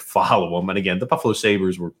not to follow them. And again, the Buffalo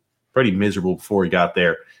Sabres were pretty miserable before he got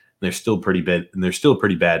there. And they're still pretty bad, and they're still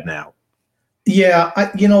pretty bad now.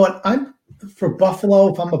 Yeah, you know what? I'm for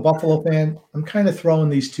Buffalo. If I'm a Buffalo fan, I'm kind of throwing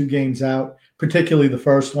these 2 games out, particularly the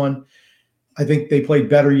first one. I think they played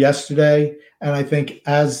better yesterday, and I think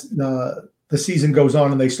as the season goes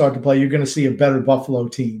on and they start to play, you're going to see a better Buffalo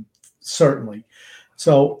team, certainly.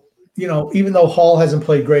 So, even though Hall hasn't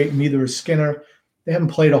played great, neither has Skinner, they haven't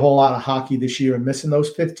played a whole lot of hockey this year, and missing those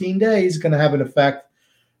 15 days is going to have an effect.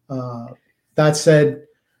 That said,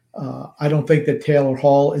 I don't think that Taylor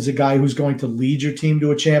Hall is a guy who's going to lead your team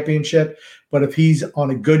to a championship, but if he's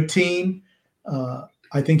on a good team,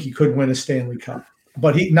 I think he could win a Stanley Cup.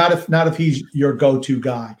 But not if he's your go-to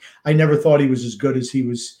guy. I never thought he was as good as he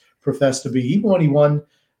was professed to be. Even when he won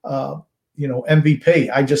MVP,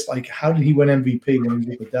 I just how did he win MVP when he was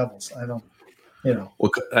with the Devils? I don't,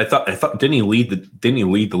 Well, I thought didn't he lead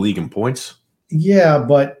the league in points? Yeah,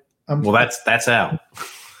 but that's out.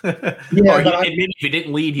 Yeah, Maybe if he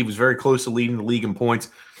didn't lead, he was very close to leading the league in points.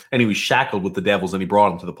 and he was shackled with the Devils, and he brought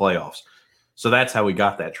them to the playoffs. So that's how he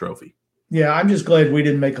got that trophy. Yeah, I'm just glad we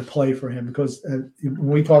didn't make a play for him because when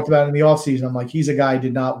we talked about it in the offseason, I'm like, he's a guy I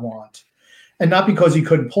did not want. And not because he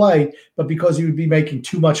couldn't play, but because he would be making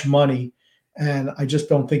too much money. And I just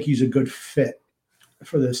don't think he's a good fit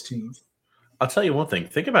for this team. I'll tell you one thing.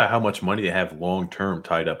 Think about how much money they have long-term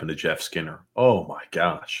tied up into Jeff Skinner. Oh, my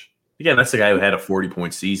gosh. Again, that's the guy who had a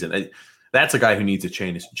 40-point season. That's a guy who needs a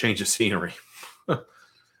change of scenery.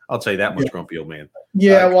 I'll tell you that much, grumpy old man.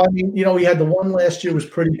 Yeah, well, I mean, he had the one last year was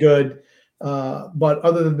pretty good. But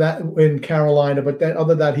other than that, in Carolina, other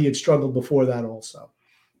than that, he had struggled before that also.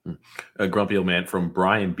 A grumpy old man from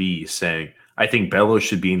Brian B saying, I think Bellows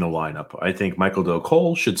should be in the lineup. I think Michael Del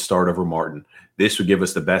Cole should start over Martin. This would give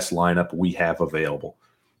us the best lineup we have available.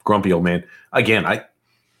 Grumpy old man. Again, I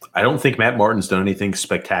don't think Matt Martin's done anything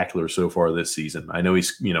spectacular so far this season. I know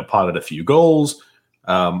he's potted a few goals.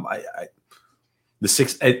 In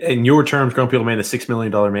your terms, grumpy old man, the $6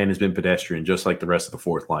 million man has been pedestrian, just like the rest of the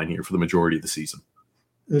fourth line here for the majority of the season.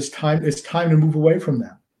 It's time to move away from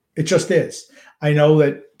them. It just is. I know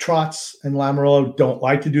that Trotz and Lamoriello don't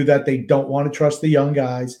like to do that. They don't want to trust the young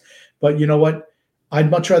guys. But you know what? I'd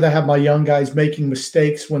much rather have my young guys making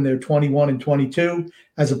mistakes when they're 21 and 22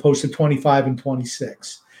 as opposed to 25 and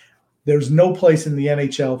 26. There's no place in the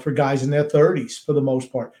NHL for guys in their 30s for the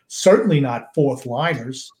most part. Certainly not fourth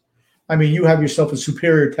liners. I mean, you have yourself a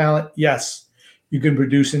superior talent. Yes, you can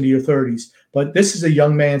produce into your 30s. But this is a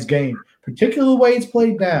young man's game, particularly the way it's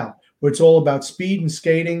played now, where it's all about speed and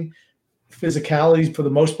skating. Physicality, for the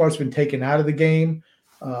most part, has been taken out of the game.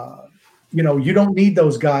 You don't need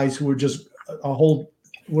those guys who are just how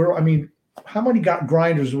many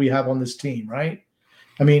grinders do we have on this team, right?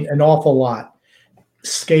 I mean, an awful lot.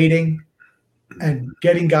 Skating and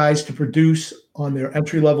getting guys to produce on their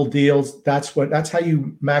entry-level deals, that's how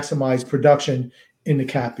you maximize production in the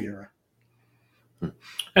cap era.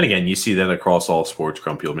 And again, you see that across all sports,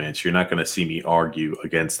 grumpy old man. So you're not going to see me argue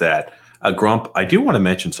against that. Grump, I do want to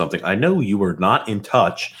mention something. I know you are not in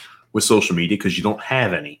touch with social media because you don't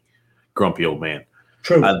have any, grumpy old man.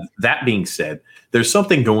 True. That being said, there's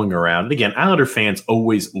something going around. And again, Islander fans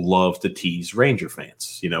always love to tease Ranger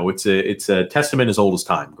fans. It's a testament as old as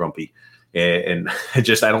time, grumpy. And I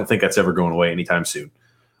don't think that's ever going away anytime soon.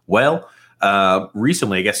 Well,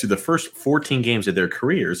 recently, I guess through the first 14 games of their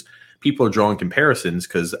careers, people are drawing comparisons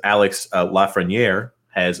because Alex Lafreniere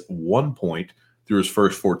has 1 point through his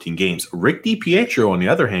first 14 games. Rick DiPietro, on the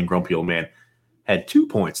other hand, grumpy old man, had 2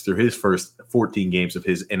 points through his first 14 games of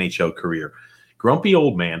his NHL career. Grumpy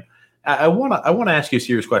old man, I want to ask you a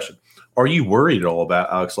serious question. Are you worried at all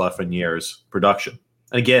about Alex Lafreniere's production?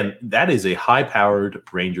 And again, that is a high-powered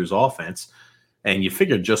Rangers offense, and you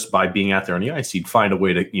figure just by being out there on the ice, he'd find a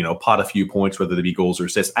way to pot a few points, whether they be goals or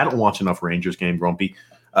assists. I don't watch enough Rangers game, grumpy.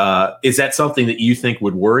 Is that something that you think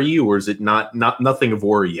would worry you, or is it not nothing of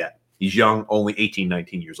worry yet? He's young, only 18,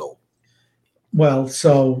 19 years old. Well,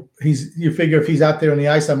 so you figure if he's out there on the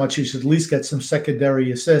ice that much, he should at least get some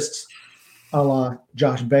secondary assists, a la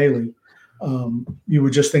Josh Bailey. You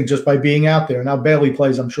would just think just by being out there. Now, Bailey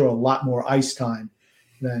plays, I'm sure, a lot more ice time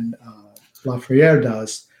than Lafreniere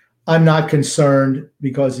does. I'm not concerned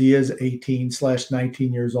because he is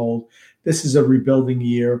 18/19 years old. This is a rebuilding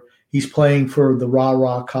year. He's playing for the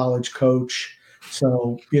rah-rah college coach.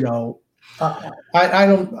 So, I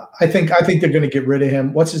think they're going to get rid of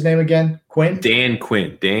him. What's his name again? Quinn? Dan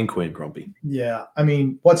Quinn, grumpy. Yeah. I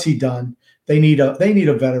mean, what's he done? They need a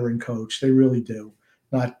veteran coach. They really do.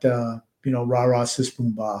 Not rah-rah sis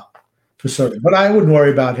boom bah for certain. But I wouldn't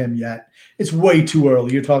worry about him yet. It's way too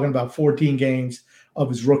early. You're talking about 14 games of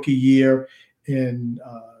his rookie year, and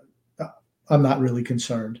I'm not really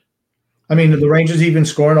concerned. I mean, are the Rangers even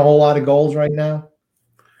scoring a whole lot of goals right now?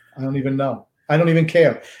 I don't even know. I don't even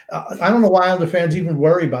care. I don't know why Islander fans even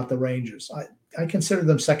worry about the Rangers. I consider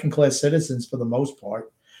them second-class citizens for the most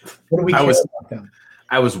part. What do we care about them?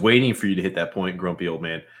 I was waiting for you to hit that point, grumpy old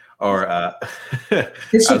man. Or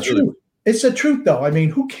it's the truth. It's the truth, though. I mean,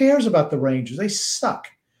 who cares about the Rangers? They suck.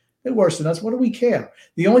 They're worse than us. What do we care?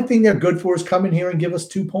 The only thing they're good for is come in here and give us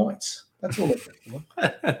 2 points. That's what we're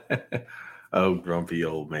good for. Oh, grumpy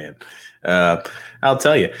old man. I'll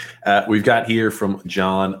tell you, we've got here from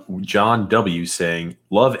John W. saying,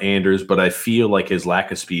 love Anders, but I feel like his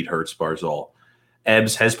lack of speed hurts Barzal.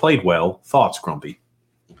 Ebbs has played well. Thoughts, grumpy?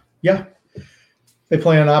 Yeah. They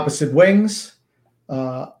play on opposite wings.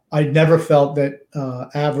 I never felt that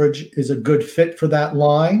Average is a good fit for that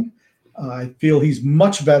line. I feel he's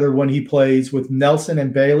much better when he plays with Nelson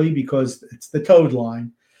and Bailey because it's the toad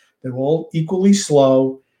line. They're all equally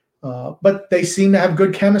slow. But they seem to have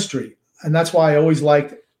good chemistry. And that's why I always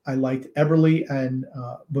liked I liked Eberle and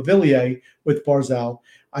Beauvillier with Barzal.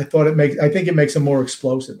 I think it makes them more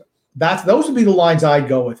explosive. Those would be the lines I'd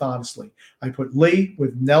go with, honestly. I put Lee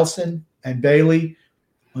with Nelson and Bailey.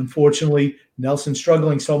 Unfortunately, Nelson's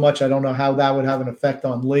struggling so much. I don't know how that would have an effect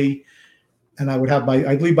on Lee. And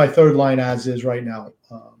I'd leave my third line as is right now.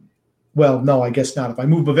 Well, no, I guess not. If I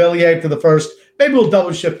move Beauvillier to the first, maybe we'll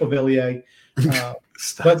double shift Beauvillier.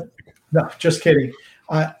 But no, just kidding.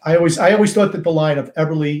 I always thought that the line of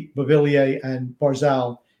Eberle, Beauvillier, and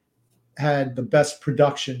Barzal had the best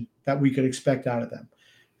production that we could expect out of them.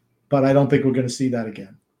 But I don't think we're going to see that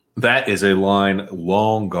again. That is a line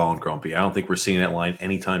long gone, Grumpy. I don't think we're seeing that line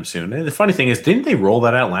anytime soon. And the funny thing is, didn't they roll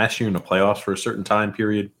that out last year in the playoffs for a certain time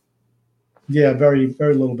period? Yeah, very,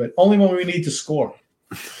 very little bit. Only when we need to score.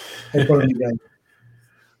 They put them together.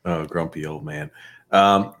 Oh, grumpy old man.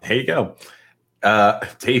 Here you go.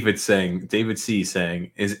 David C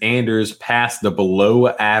saying, is Anders past the below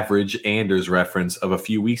average Anders reference of a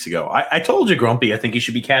few weeks ago? I told you, Grumpy, I think he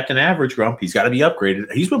should be captain average, Grump. He's got to be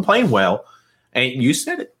upgraded. He's been playing well. And you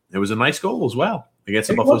said it. It was a nice goal as well against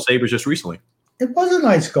the Buffalo Sabres just recently. It was a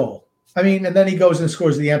nice goal. I mean, and then he goes and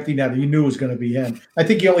scores the empty net. You knew it was going to be him. I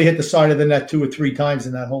think he only hit the side of the net 2 or 3 times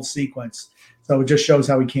in that whole sequence. So it just shows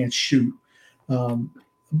how he can't shoot.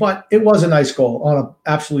 But it was a nice goal on an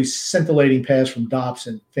absolutely scintillating pass from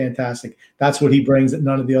Dobson. Fantastic. That's what he brings that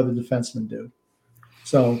none of the other defensemen do.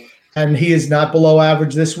 So, and he is not below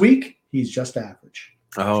average this week. He's just average.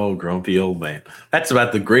 Oh, grumpy old man. That's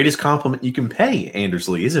about the greatest compliment you can pay Anders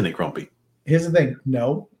Lee, isn't it, Grumpy? Here's the thing.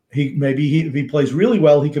 No, if he plays really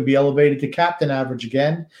well, he could be elevated to captain average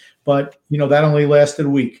again. But, that only lasted a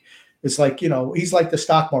week. It's like, he's like the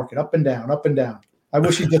stock market, up and down, up and down. I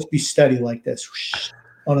wish he'd just be steady like this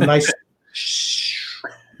on a nice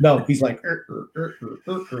 – no, he's like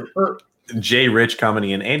Jay Rich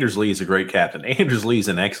commenting in, Anders Lee is a great captain. Anders Lee is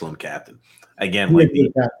an excellent captain. Again,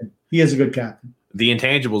 he is a good captain. The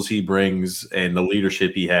intangibles he brings and the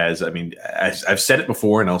leadership he has, I mean, I've said it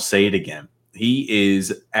before and I'll say it again. He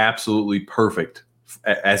is absolutely perfect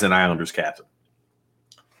as an Islanders captain.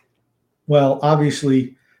 Well,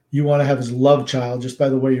 obviously, you want to have his love child just by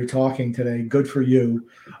the way you're talking today. Good for you.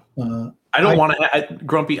 I don't want to –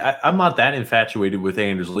 Grumpy, I'm not that infatuated with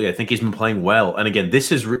Anders Lee. I think he's been playing well. And again,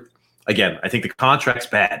 this is again, I think the contract's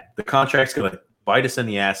bad. The contract's going to bite us in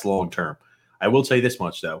the ass long term. I will say this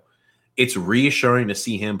much, though. It's reassuring to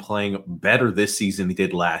see him playing better this season than he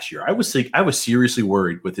did last year. I was seriously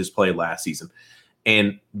worried with his play last season.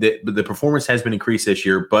 And the performance has been increased this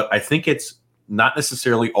year, but I think it's not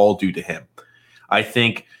necessarily all due to him. I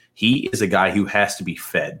think he is a guy who has to be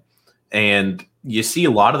fed. And you see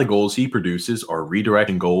a lot of the goals he produces are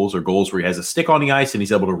redirecting goals or goals where he has a stick on the ice and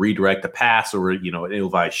he's able to redirect a pass or an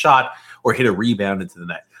ill-advised shot or hit a rebound into the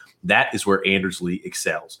net. That is where Anders Lee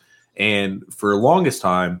excels. And for the longest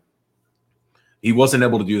time, he wasn't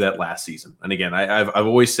able to do that last season. And again, I've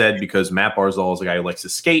always said, because Matt Barzal is a guy who likes to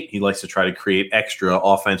skate, he likes to try to create extra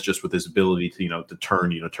offense just with his ability to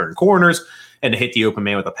turn corners and to hit the open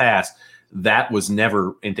man with a pass. That was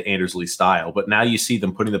never into Anders Lee's style. But now you see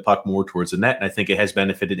them putting the puck more towards the net, and I think it has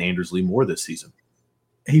benefited Anders Lee more this season.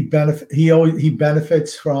 He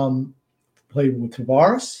benefits from playing with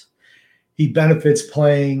Tavares. He benefits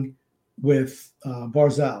playing with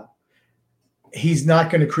Barzal. He's not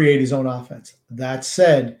going to create his own offense. That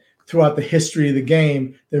said, throughout the history of the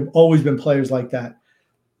game, there have always been players like that.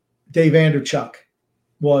 Dave Anderchuk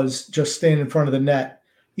was just standing in front of the net.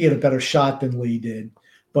 He had a better shot than Lee did,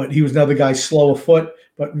 but he was another guy slow of foot,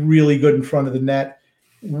 but really good in front of the net.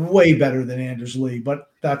 Way better than Anders Lee,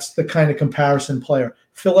 but that's the kind of comparison player.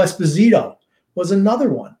 Phil Esposito was another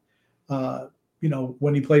one.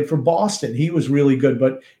 When he played for Boston, he was really good,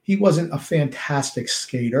 but he wasn't a fantastic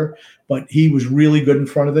skater, but he was really good in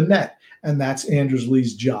front of the net. And that's Anders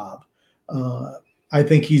Lee's job. I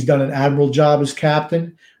think he's done an admirable job as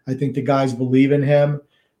captain. I think the guys believe in him.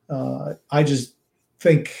 I just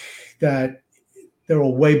think that there are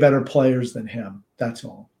way better players than him. That's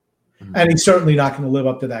all. Mm-hmm. And he's certainly not going to live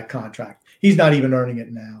up to that contract. He's not even earning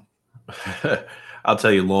it now. I'll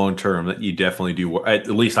tell you, long term, that you definitely do. At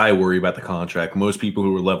least I worry about the contract. Most people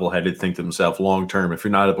who are level-headed think to themselves, long term, if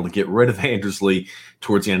you're not able to get rid of Anders Lee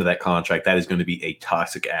towards the end of that contract, that is going to be a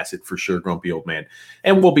toxic asset for sure, grumpy old man.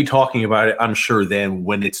 And we'll be talking about it, I'm sure, then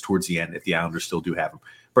when it's towards the end, if the Islanders still do have him.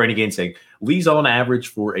 Brandon again saying Lee's on average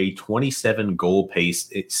for a 27 goal pace.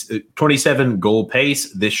 It's 27 goal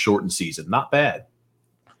pace this shortened season. Not bad.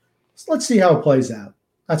 So let's see how it plays out.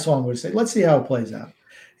 That's all I'm going to say. Let's see how it plays out.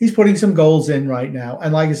 He's putting some goals in right now.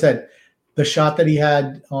 And like I said, the shot that he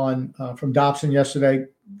had on from Dobson yesterday,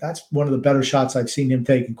 that's one of the better shots I've seen him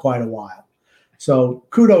take in quite a while. So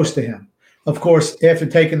kudos to him. Of course, after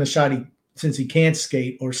taking the shot, since he can't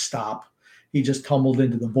skate or stop, he just tumbled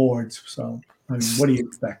into the boards. So, I mean, what do you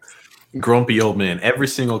expect? Grumpy old man. Every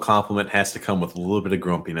single compliment has to come with a little bit of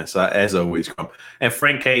grumpiness, as always. And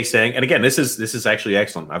Frank K saying, and again, this is actually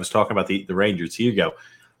excellent. I was talking about the Rangers. Here you go.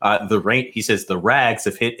 He says the Rags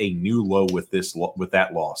have hit a new low with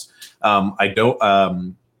that loss. I don't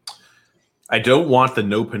want the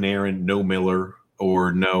no Panarin, no Miller,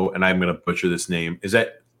 or no, and I'm going to butcher this name. Is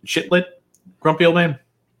that Chitlet, Grumpy old man?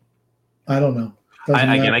 I don't know.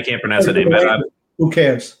 I can't pronounce that name. Who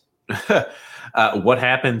cares? What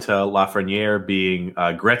happened to Lafreniere being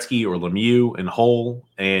Gretzky or Lemieux and Hull,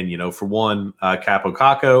 and for one, Capo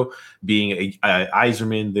Caco being a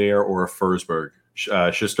Yzerman there or a Forsberg.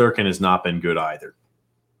 Shesterkin has not been good either.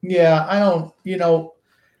 Yeah, I don't.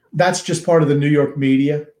 That's just part of the New York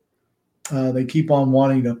media. They keep on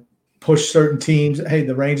wanting to push certain teams. Hey,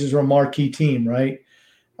 the Rangers are a marquee team, right?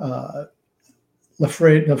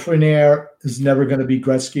 Lafreniere is never going to be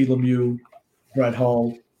Gretzky, Lemieux, Brett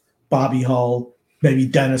Hull, Bobby Hull, maybe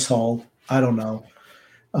Dennis Hull. I don't know.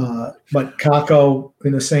 But Kako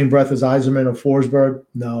in the same breath as Yzerman or Forsberg,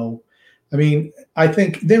 no. I mean, I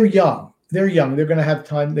think they're young. They're young. They're going to have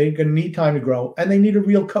time. They're going to need time to grow, and they need a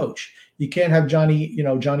real coach. You can't have Johnny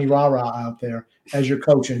Rah-Rah out there as your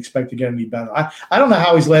coach and expect to get him to be better. I don't know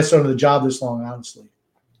how he's lasted on the job this long, honestly.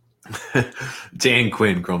 Dan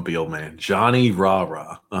Quinn, grumpy old man. Johnny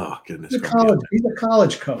Rah-Rah. Oh, goodness. He's a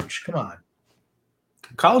college coach. Come on.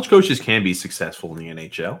 College coaches can be successful in the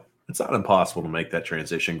NHL. It's not impossible to make that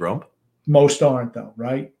transition, Grump. Most aren't, though,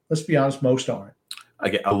 right? Let's be honest, most aren't.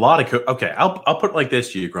 Okay, a lot of okay. I'll put it like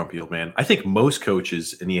this to you, grumpy old man. I think most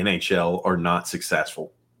coaches in the NHL are not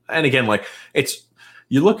successful. And again,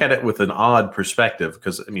 you look at it with an odd perspective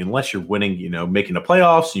because unless you're winning, making the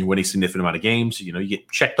playoffs, and you're winning a significant amount of games, you get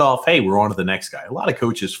checked off. Hey, we're on to the next guy. A lot of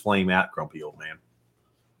coaches flame out, grumpy old man.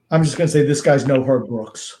 I'm just going to say this guy's no Herb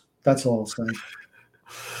Brooks. That's all I'll say.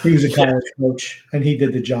 He was a college coach, and he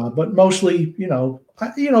did the job. But mostly,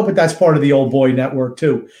 but that's part of the old boy network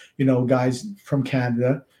too. Guys from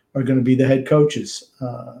Canada are going to be the head coaches.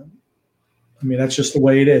 That's just the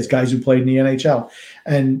way it is. Guys who played in the NHL.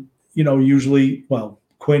 And, usually,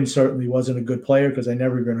 Quinn certainly wasn't a good player because I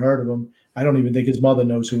never even heard of him. I don't even think his mother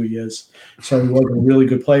knows who he is. So he wasn't a really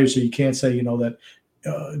good player. So you can't say, that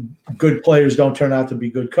good players don't turn out to be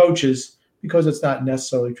good coaches because it's not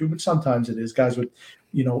necessarily true. But sometimes it is. Guys with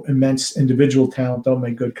immense individual talent don't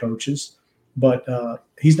make good coaches, but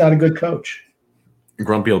he's not a good coach.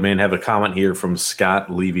 Grumpy old man have a comment here from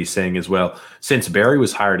Scott Levy saying as well, since Barry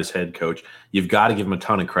was hired as head coach, you've got to give him a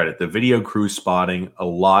ton of credit. The video crew spotting a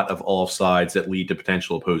lot of offsides that lead to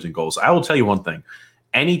potential opposing goals. I will tell you one thing.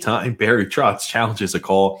 Anytime Barry Trotz challenges a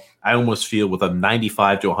call, I almost feel with a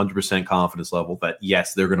 95 to 100% confidence level that,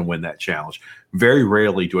 yes, they're going to win that challenge. Very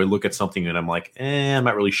rarely do I look at something and I'm like, I'm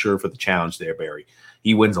not really sure for the challenge there, Barry.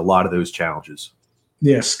 He wins a lot of those challenges.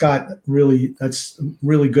 Yeah, Scott, that's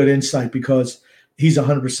really good insight because he's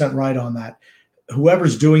 100% right on that.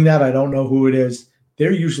 Whoever's doing that, I don't know who it is,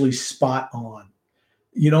 they're usually spot on.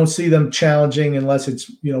 You don't see them challenging unless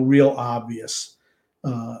it's, real obvious.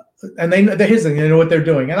 And here's the thing, they know what they're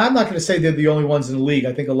doing. And I'm not going to say they're the only ones in the league.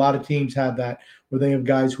 I think a lot of teams have that where they have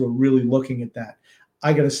guys who are really looking at that.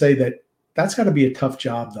 I got to say that's got to be a tough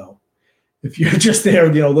job, though. If you're just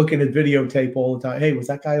there, looking at videotape all the time, hey, was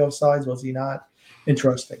that guy offsides? Was he not?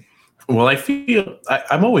 Interesting. Well, I feel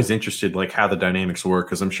I'm always interested, how the dynamics work,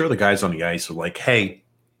 because I'm sure the guys on the ice are like, hey,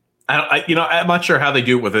 I'm not sure how they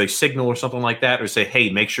do it, whether they signal or something like that, or say, hey,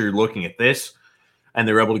 make sure you're looking at this, and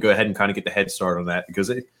they're able to go ahead and kind of get the head start on that because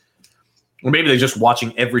or maybe they're just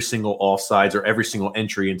watching every single offsides or every single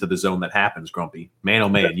entry into the zone that happens. Grumpy, man, oh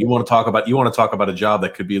man, you want to talk about a job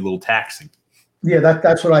that could be a little taxing. Yeah,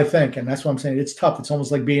 that's what I think, and that's what I'm saying. It's tough. It's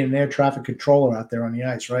almost like being an air traffic controller out there on the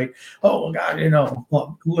ice, right? Oh God,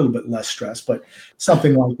 a little bit less stress, but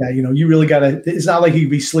something like that. You really got to. It's not like he'd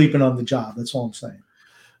be sleeping on the job. That's all I'm saying.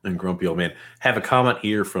 And grumpy old man have a comment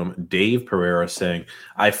here from Dave Pereira saying,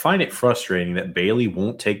 "I find it frustrating that Bailey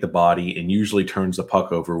won't take the body and usually turns the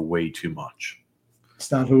puck over way too much." It's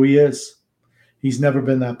not who he is. He's never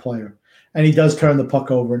been that player. And he does turn the puck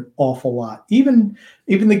over an awful lot. Even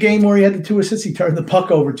the game where he had the 2 assists, he turned the puck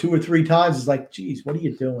over 2 or 3 times. It's like, geez, what are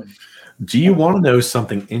you doing? Do you want to know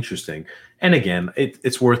something interesting? And again,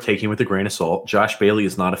 it's worth taking with a grain of salt. Josh Bailey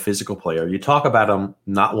is not a physical player. You talk about him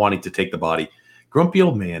not wanting to take the body. Grumpy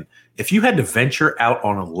old man, if you had to venture out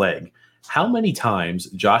on a leg, how many times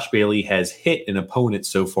Josh Bailey has hit an opponent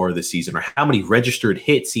so far this season, or how many registered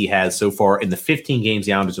hits he has so far in the 15 games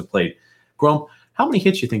the Islanders have played? Grump, how many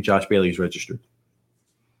hits do you think Josh Bailey has registered?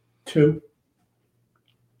 2.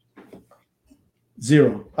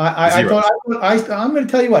 Zero. I Zero. thought I'm going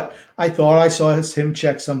to tell you what. I thought I saw him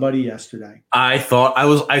check somebody yesterday. I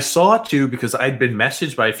saw it too because I'd been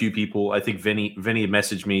messaged by a few people. I think Vinny had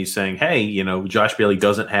messaged me saying, "Hey, Josh Bailey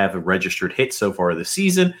doesn't have a registered hit so far this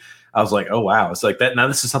season." I was like, "Oh wow!" It's like that. Now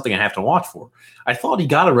this is something I have to watch for. I thought he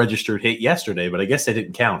got a registered hit yesterday, but I guess they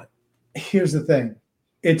didn't count it. Here's the thing: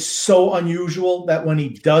 it's so unusual that when he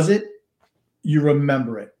does it, you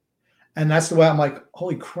remember it, and that's the way I'm like,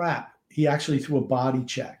 "Holy crap!" He actually threw a body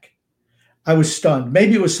check. I was stunned.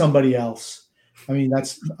 Maybe it was somebody else. I mean,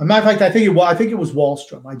 that's a matter of fact. I think it was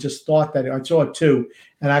Wahlstrom. I just thought that I saw it too,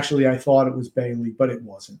 and actually, I thought it was Bailey, but it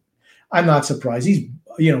wasn't. I'm not surprised. He's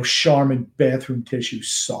Charmin bathroom tissue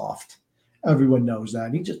soft. Everyone knows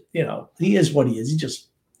that. He just he is what he is. He just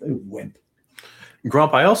a wimp.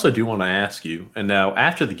 Grump, I also do want to ask you, and now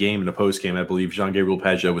after the game and the post game, I believe Jean-Gabriel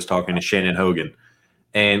Pageau was talking to Shannon Hogan,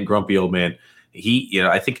 and Grumpy Old Man. He,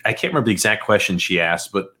 I can't remember the exact question she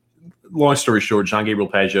asked, but long story short, Jean-Gabriel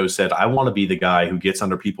Pageau said, "I want to be the guy who gets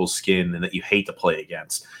under people's skin and that you hate to play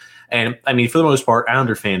against." And I mean, for the most part,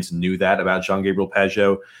 Islander fans knew that about Jean-Gabriel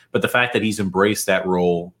Pageau, but the fact that he's embraced that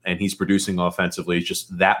role and he's producing offensively is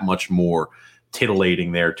just that much more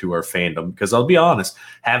titillating there to our fandom. Because I'll be honest,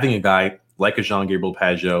 having a guy like a Jean-Gabriel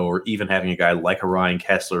Pageau or even having a guy like a Ryan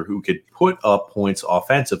Kesler who could put up points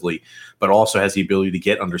offensively, but also has the ability to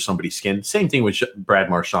get under somebody's skin. Same thing with Brad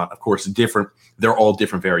Marchand. Of course, different. They're all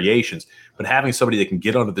different variations. But having somebody that can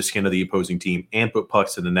get under the skin of the opposing team and put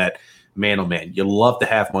pucks in the net, man, oh man, you love to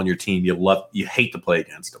have him on your team. You hate to play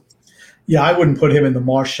against him. Yeah, I wouldn't put him in the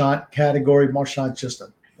Marchand category. Marchand's just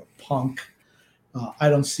a punk. I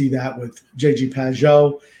don't see that with JG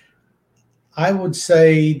Pageau. I would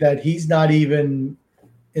say that he's not even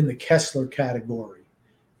in the Kesler category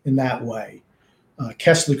in that way.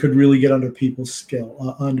 Kesler could really get under people's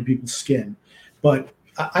skin, but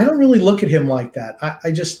I don't really look at him like that.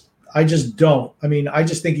 I just don't. I mean, I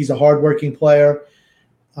just think he's a hardworking player.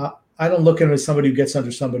 I don't look at him as somebody who gets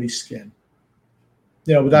under somebody's skin.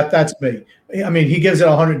 That's me. I mean, he gives it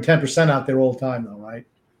 110% out there all the time, though, right?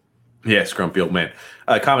 Yes, Grumpy Old Man.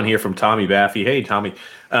 Comment here from Tommy Baffy. Hey, Tommy.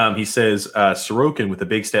 He says, Sorokin with a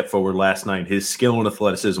big step forward last night. His skill and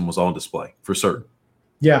athleticism was on display, for certain.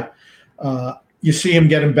 Yeah. You see him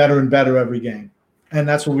getting better and better every game, and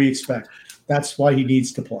that's what we expect. That's why he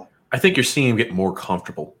needs to play. I think you're seeing him get more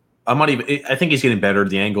comfortable. I think he's getting better.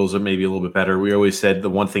 The angles are maybe a little bit better. We always said the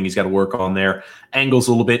one thing he's got to work on there, angles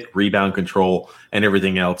a little bit, rebound control, and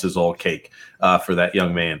everything else is all cake for that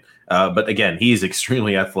young man. But again, he's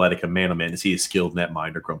extremely athletic and man, oh man, is he a skilled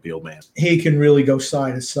netminder, Grumpy Old Man. He can really go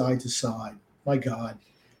side to side. My God.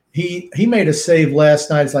 He made a save last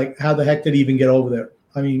night. It's like, how the heck did he even get over there?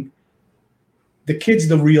 I mean, the kid's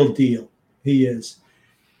the real deal. He is.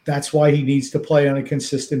 That's why he needs to play on a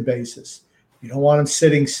consistent basis. You don't want him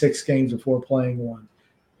sitting 6 games before playing one.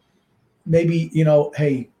 Maybe,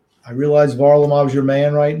 hey, I realize Varlamov's your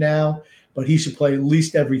man right now, but he should play at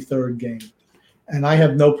least every third game. And I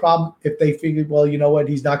have no problem if they figure, well, you know what,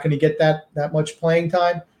 he's not going to get that much playing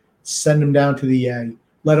time, send him down to the A.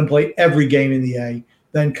 Let him play every game in the A,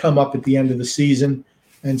 then come up at the end of the season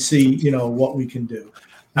and see, what we can do.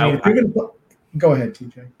 I mean, if you're going to go ahead,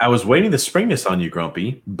 TJ. I was waiting to spring this on you,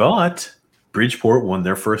 Grumpy, but Bridgeport won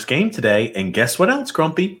their first game today, and guess what else,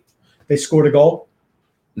 Grumpy? They scored a goal?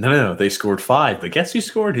 No, they scored 5, but guess who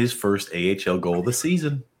scored his first AHL goal of the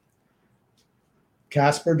season?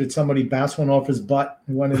 Casper, did somebody bounce one off his butt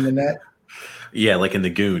and went in the net? Yeah, like in the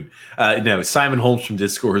Goon. No, Simon Holmstrom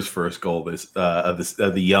did score his first goal of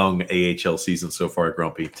the young AHL season so far,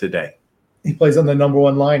 Grumpy, today. He plays on the number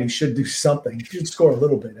 1 line. He should do something. He should score a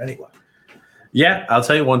little bit anyway. Yeah, I'll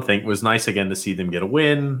tell you one thing. It was nice again to see them get a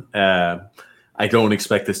win. I don't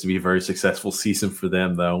expect this to be a very successful season for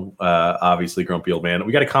them, though. Obviously, Grumpy Old Man.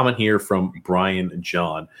 We got a comment here from Brian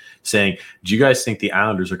John saying, do you guys think the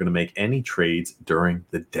Islanders are going to make any trades during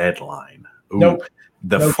the deadline? Ooh, nope.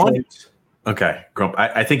 No trades. Okay, Grump,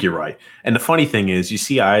 I think you're right. And the funny thing is, you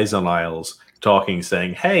see Eyes on Isles talking,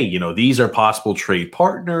 saying, hey, these are possible trade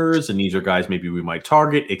partners, and these are guys maybe we might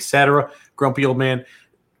target, etc. Grumpy Old Man,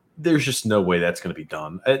 there's just no way that's going to be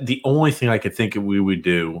done. The only thing I could think we would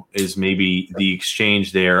do is maybe the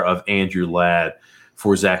exchange there of Andrew Ladd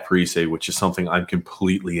for Zach Parise, which is something I'm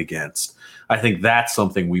completely against. I think that's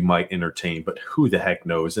something we might entertain, but who the heck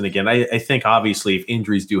knows? And again, I think obviously if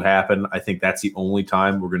injuries do happen, I think that's the only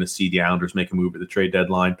time we're going to see the Islanders make a move at the trade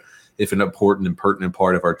deadline. If an important and pertinent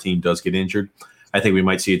part of our team does get injured, I think we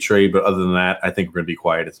might see a trade. But other than that, I think we're going to be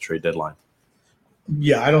quiet at the trade deadline.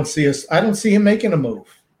 Yeah, I don't see him making a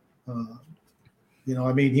move.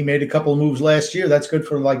 He made a couple of moves last year. That's good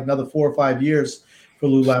for like another 4 or 5 years for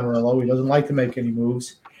Lou Lamoriello. He doesn't like to make any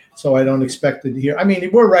moves, so I don't expect it here. I mean,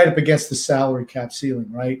 we're right up against the salary cap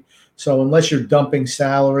ceiling, right? So unless you're dumping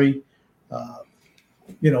salary,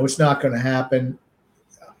 it's not going to happen.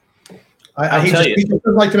 He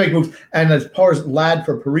doesn't like to make moves. And as far as Ladd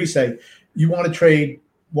for Parise, you want to trade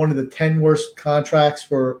one of the 10 worst contracts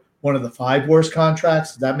for one of the 5 worst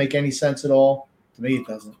contracts? Does that make any sense at all? To me, it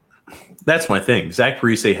doesn't. That's my thing. Zach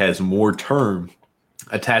Parise has more term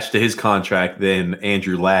attached to his contract than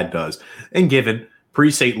Andrew Ladd does. And given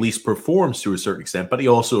Parise at least performs to a certain extent, but he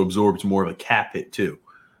also absorbs more of a cap hit too.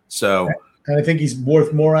 So, and I think he's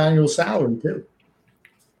worth more annual salary too.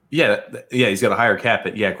 Yeah, he's got a higher cap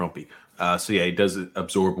hit. Yeah, Grumpy. He does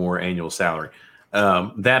absorb more annual salary.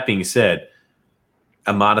 That being said,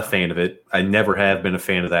 I'm not a fan of it. I never have been a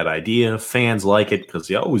fan of that idea. Fans like it because,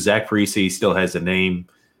 Zach Parise still has a name.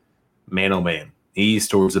 Man, oh man, he's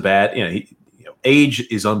towards the bat. Age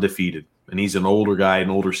is undefeated, and he's an older guy, an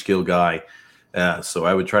older skill guy. So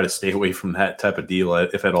I would try to stay away from that type of deal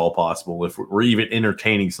if at all possible, if we're even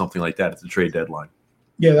entertaining something like that at the trade deadline.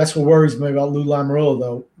 Yeah, that's what worries me about Lou Lamoriello,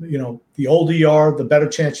 though. The older you are, the better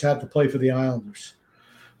chance you have to play for the Islanders.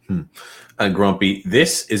 Grumpy,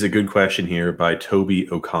 this is a good question here by Toby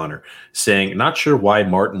O'Connor, saying, not sure why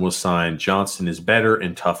Martin was signed. Johnston is better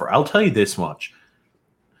and tougher. I'll tell you this much.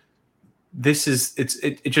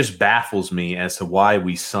 It just baffles me as to why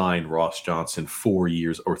we signed Ross Johnston 4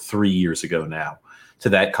 years or 3 years ago now to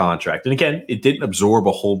that contract. And again, it didn't absorb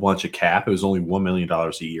a whole bunch of cap. It was only $1 million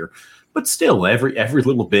a year. But still, every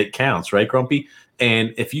little bit counts, right, Grumpy?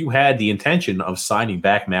 And if you had the intention of signing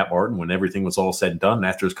back Matt Martin when everything was all said and done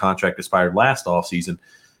after his contract expired last offseason,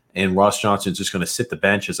 and Ross Johnston's just going to sit the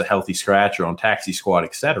bench as a healthy scratcher on taxi squad,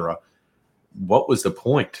 etc., what was the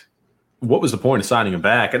point? What was the point of signing him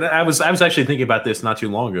back? And I was actually thinking about this not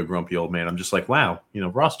too long ago, Grumpy old man. I'm just like, wow,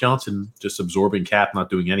 Ross Johnston just absorbing cap, not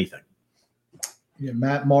doing anything. Yeah,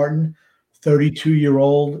 Matt Martin,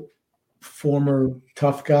 32-year-old, former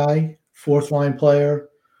tough guy, 4th-line player.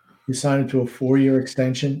 You sign him to a 4-year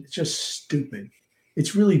extension. It's just stupid.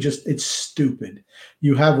 It's really it's stupid.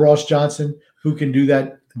 You have Ross Johnston who can do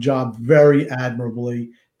that job very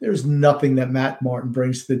admirably. There's nothing that Matt Martin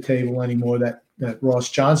brings to the table anymore that Ross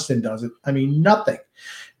Johnston does it. I mean, nothing.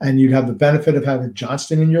 And you'd have the benefit of having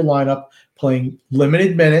Johnston in your lineup playing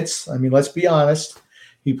limited minutes. I mean, let's be honest.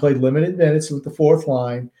 He played limited minutes with the 4th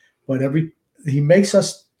line, but he makes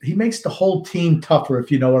the whole team tougher,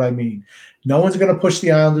 if you know what I mean. No one's going to push the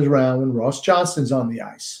Islanders around when Ross Johnston's on the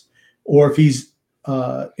ice or if he's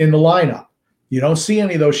in the lineup. You don't see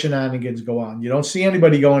any of those shenanigans go on. You don't see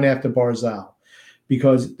anybody going after Barzal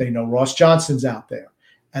because they know Ross Johnston's out there.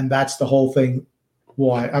 And that's the whole thing.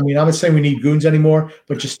 Why? I mean, I'm not saying we need goons anymore,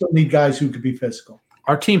 but you still need guys who could be physical.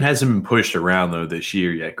 Our team hasn't been pushed around, though, this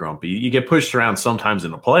year yet, Grumpy. You get pushed around sometimes in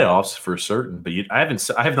the playoffs for certain, but I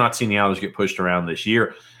have not seen the Islanders get pushed around this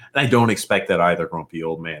year. And I don't expect that either, Grumpy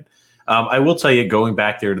old man. I will tell you, going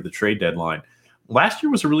back there to the trade deadline, last year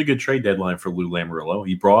was a really good trade deadline for Lou Lamoriello.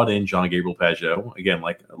 He brought in Jean-Gabriel Pageau. Again,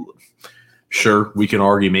 sure, we can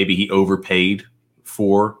argue maybe he overpaid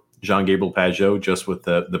for Jean-Gabriel Pageau just with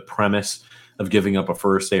the premise of giving up a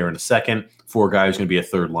first and a second for a guy who's going to be a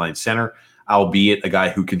third-line center, albeit a guy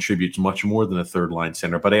who contributes much more than a third-line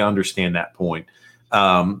center. But I understand that point.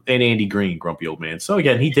 And Andy Green, Grumpy old man. So,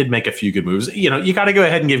 again, he did make a few good moves. You got to go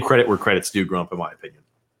ahead and give credit where credit's due, Grump, in my opinion.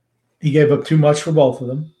 He gave up too much for both of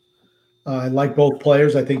them. I like both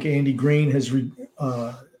players. I think Andy Green, his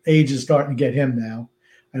age is starting to get him now.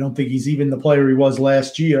 I don't think he's even the player he was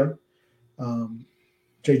last year.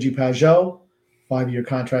 J.G. Pageau, 5-year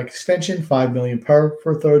contract extension, $5 million per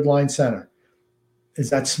for a third-line center. Is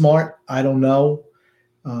that smart? I don't know.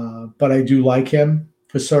 But I do like him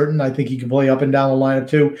for certain. I think he can play up and down the lineup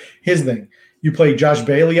too. Here's the thing. You play Josh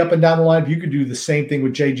Bailey up and down the lineup, you could do the same thing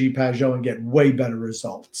with J.G. Pageau and get way better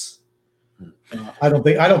results. I don't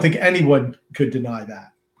think anyone could deny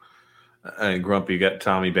that. And Grumpy, you got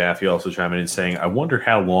Tommy Baffy also chiming in saying, I wonder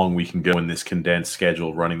how long we can go in this condensed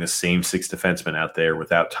schedule running the same 6 defensemen out there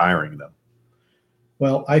without tiring them.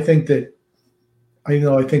 Well, I think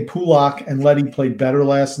Pulock and Leddy played better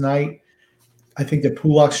last night. I think that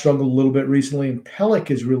Pulock struggled a little bit recently, and Pelech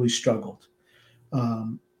has really struggled.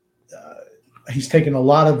 He's taken a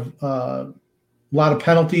lot of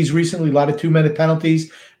penalties recently, a lot of 2-minute penalties.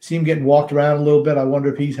 See him getting walked around a little bit. I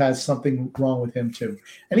wonder if he has something wrong with him too.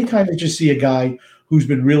 Anytime that you see a guy who's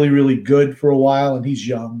been really, really good for a while, and he's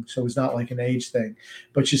young, so it's not like an age thing,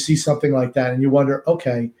 but you see something like that and you wonder,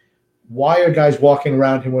 okay, why are guys walking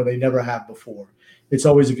around him where they never have before? It's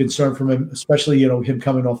always a concern from him, especially, him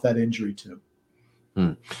coming off that injury too.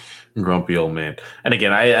 Grumpy old man. And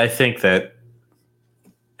again, I think that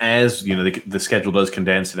as the schedule does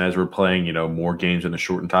condense, and as we're playing more games in a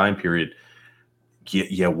shortened time period,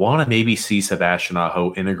 you want to maybe see Sebastian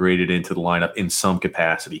Aho integrated into the lineup in some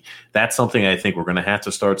capacity. That's something I think we're going to have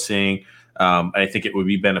to start seeing. I think it would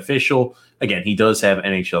be beneficial. Again, he does have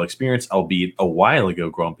NHL experience, albeit a while ago,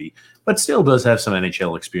 Grumpy, but still does have some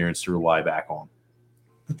NHL experience to rely back on.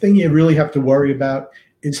 The thing you really have to worry about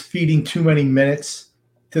is feeding too many minutes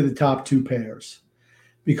to the top two pairs.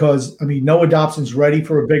 Because, Noah Dobson's ready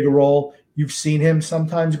for a bigger role. You've seen him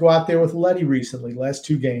sometimes go out there with Leddy recently. Last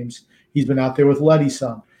 2 games, he's been out there with Leddy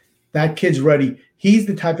some. That kid's ready. He's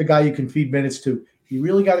the type of guy you can feed minutes to. You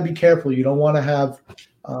really got to be careful. You don't want to have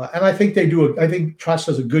and I think they do. I think Trotz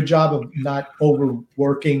does a good job of not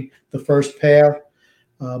overworking the first pair,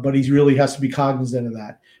 but he really has to be cognizant of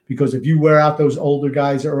that. Because if you wear out those older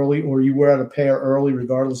guys early, or you wear out a pair early,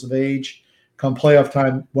 regardless of age, come playoff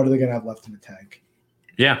time, what are they going to have left in the tank?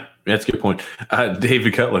 Yeah, that's a good point.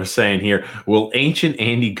 David Cutler saying here, will ancient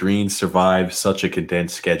Andy Green survive such a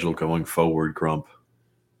condensed schedule going forward, Grump?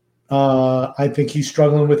 I think he's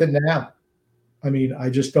struggling with it now. I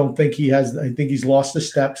just don't think he has. I think he's lost a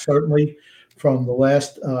step, certainly from the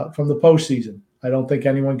postseason. I don't think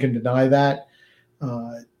anyone can deny that.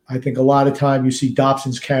 I think a lot of time you see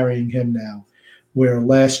Dobson's carrying him now, where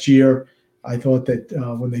last year I thought that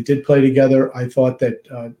when they did play together, I thought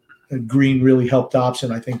that Green really helped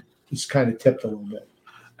Dobson. I think he's kind of tipped a little bit.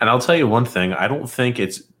 And I'll tell you one thing. I don't think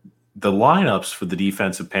it's the lineups for the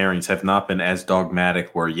defensive pairings have not been as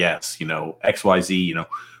dogmatic where, yes, XYZ,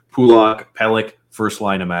 Pulock, Pelech, first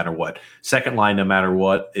line no matter what. Second line no matter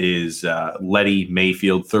what is Leddy,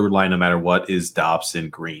 Mayfield. Third line no matter what is Dobson,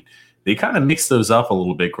 Green. They kind of mix those up a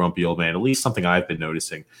little bit, Grumpy Old Man, at least something I've been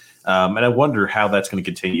noticing. And I wonder how that's going to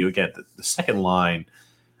continue. Again, the second line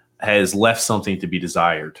has left something to be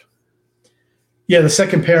desired. Yeah, the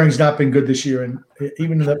second pairing's not been good this year. And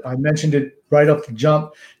even though I mentioned it right off the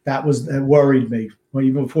jump, that worried me. Well,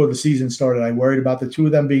 even before the season started, I worried about the two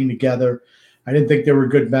of them being together. I didn't think they were a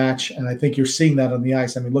good match, and I think you're seeing that on the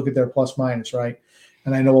ice. Look at their plus-minus, right?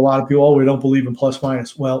 And I know a lot of people, we don't believe in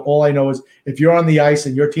plus-minus. Well, all I know is if you're on the ice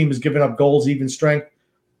and your team is giving up goals, even strength,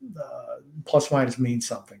 plus-minus means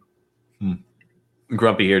something.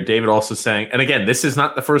 Grumpy here. David also saying, and again, this is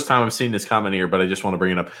not the first time I've seen this comment here, but I just want to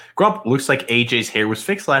bring it up. Grump, looks like AJ's hair was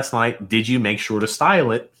fixed last night. Did you make sure to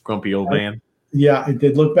style it, Grumpy Old Man? Yeah, it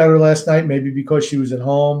did look better last night, maybe because she was at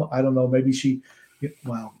home. I don't know. Maybe she –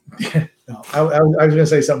 well, no, I was going to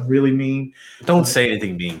say something really mean. Don't say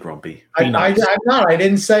anything mean, Grumpy. I'm not. I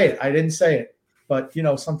didn't say it. But,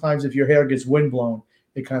 sometimes if your hair gets windblown,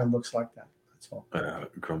 it kind of looks like that. That's all.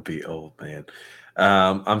 Grumpy Old Man.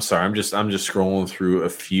 I'm sorry. I'm just scrolling through a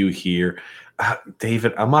few here.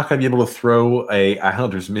 David, I'm not going to be able to throw a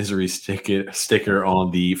Islanders misery sticker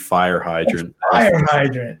on the fire hydrant.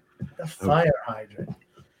 The fire hydrant.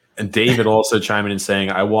 And David also chiming in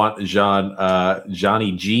saying, I want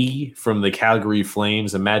Johnny G from the Calgary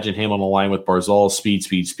Flames. Imagine him on the line with Barzal,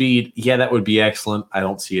 speed. Yeah, that would be excellent. I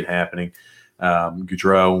don't see it happening.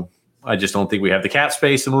 Gaudreau, I just don't think we have the cap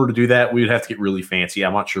space in order to do that. We would have to get really fancy.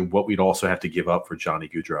 I'm not sure what we'd also have to give up for Johnny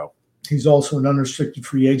Gaudreau. He's also an unrestricted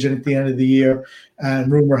free agent at the end of the year,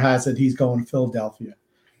 and rumor has it he's going to Philadelphia.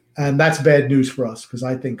 And that's bad news for us because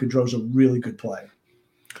I think Gaudreau's a really good player.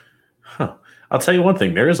 Huh. I'll tell you one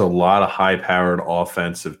thing. There is a lot of high-powered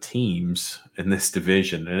offensive teams in this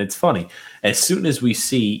division, and it's funny. As soon as we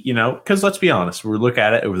see, because let's be honest, we look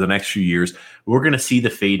at it over the next few years, we're going to see the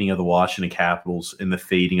fading of the Washington Capitals and the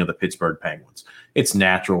fading of the Pittsburgh Penguins. It's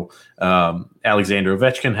natural. Alexander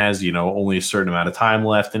Ovechkin has, only a certain amount of time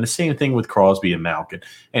left, and the same thing with Crosby and Malkin.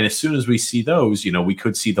 And as soon as we see those, we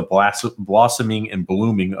could see the blossoming and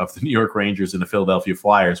blooming of the New York Rangers and the Philadelphia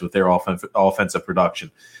Flyers with their offensive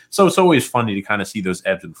production. So it's always funny to kind of see those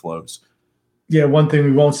ebbs and flows. Yeah, one thing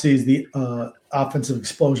we won't see is the offensive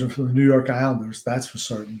explosion from the New York Islanders. That's for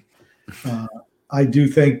certain. I do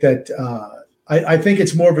think that I think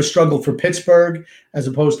it's more of a struggle for Pittsburgh as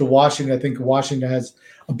opposed to Washington. I think Washington has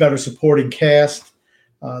a better supporting cast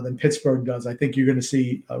than Pittsburgh does. I think you're going to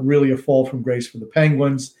see really a fall from grace for the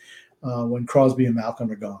Penguins when Crosby and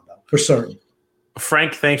Malcolm are gone, though, for certain.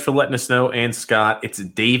 Frank, thanks for letting us know. And Scott, it's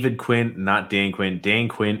David Quinn, not Dan Quinn. Dan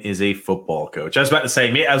Quinn is a football coach. I was about to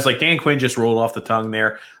say, I was like, Dan Quinn just rolled off the tongue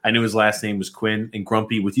there. I knew his last name was Quinn. And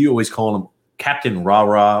Grumpy, with you always calling him Captain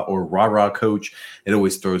Rah-Rah or Rah-Rah Coach, it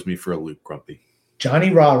always throws me for a loop, Grumpy.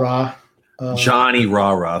 Johnny Rah-Rah. Johnny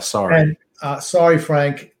Rah-Rah, sorry. And, sorry,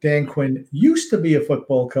 Frank. Dan Quinn used to be a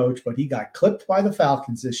football coach, but he got clipped by the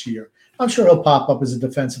Falcons this year. I'm sure he'll pop up as a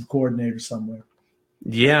defensive coordinator somewhere.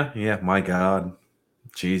 Yeah, my God.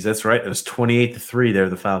 Jeez, that's right. It was 28-3 there,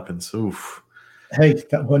 the Falcons. Oof. Hey,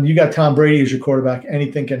 when you got Tom Brady as your quarterback,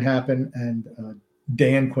 anything can happen. And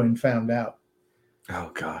Dan Quinn found out.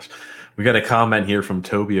 Oh gosh, we got a comment here from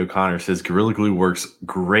Toby O'Connor. Says Gorilla Glue works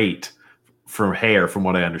great for hair, from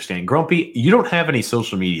what I understand. Grumpy, you don't have any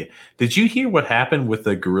social media. Did you hear what happened with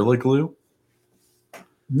the Gorilla Glue?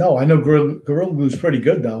 No, I know Gorilla Glue is pretty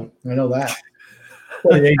good though. I know that.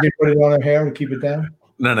 Well, they just put it on her hair to keep it down.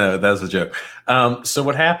 No, that was a joke. So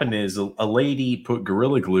what happened is a lady put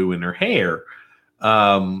Gorilla Glue in her hair,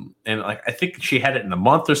 and like I think she had it in a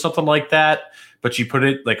month or something like that. But she put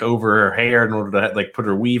it like over her hair in order to like put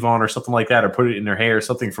her weave on or something like that, or put it in her hair,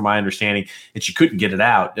 something from my understanding, and she couldn't get it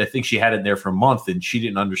out. I think she had it there for a month, and she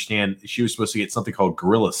didn't understand. She was supposed to get something called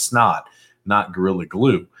Gorilla Snot, not Gorilla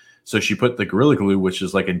Glue. So she put the Gorilla Glue, which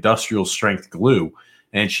is like industrial strength glue,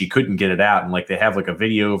 and she couldn't get it out. And like they have like a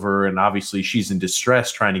video of her, and obviously she's in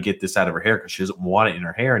distress trying to get this out of her hair because she doesn't want it in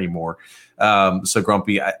her hair anymore. So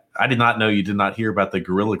Grumpy, I did not know you did not hear about the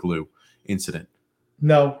Gorilla Glue incident.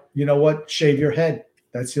 No, you know what? Shave your head.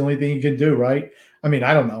 That's the only thing you can do, right? I mean,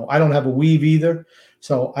 I don't know. I don't have a weave either,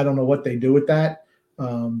 so I don't know what they do with that.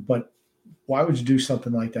 But why would you do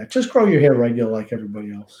something like that? Just grow your hair regular like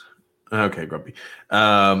everybody else. Okay, Grumpy.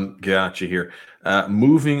 Gotcha here.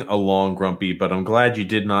 Moving along, Grumpy, but I'm glad you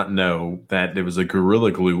did not know that there was a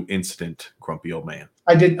Gorilla Glue incident, Grumpy old man.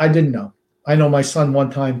 I didn't know. I know my son one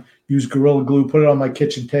time used Gorilla Glue, put it on my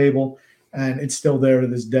kitchen table, and it's still there to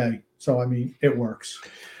this day. So, I mean, it works.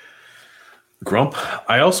 Grump,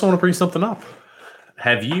 I also want to bring something up.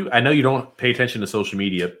 I know you don't pay attention to social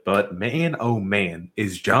media, but man, oh man,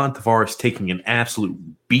 is John Tavares taking an absolute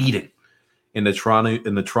beating in the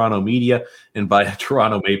Toronto media and by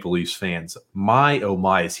Toronto Maple Leafs fans. My, oh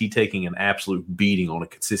my, is he taking an absolute beating on a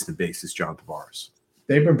consistent basis, John Tavares.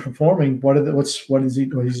 They've been performing. What is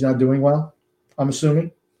he? He's not doing well, I'm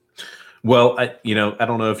assuming. Well, I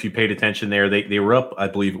don't know if you paid attention there. They were up, I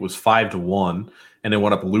believe it was 5-1, and they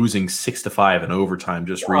wound up losing 6-5 in overtime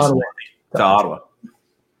just recently to Ottawa.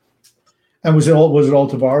 And was it all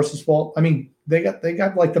Tavares' fault? I mean, they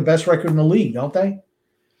got like the best record in the league, don't they?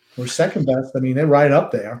 Or second best. I mean, they're right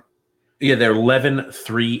up there. Yeah, they're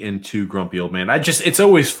 11-3-2, Grumpy old man. It's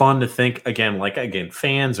always fun to think again,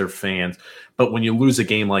 fans are fans, but when you lose a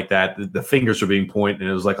game like that, the fingers are being pointed,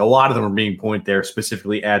 and it was like a lot of them are being pointed there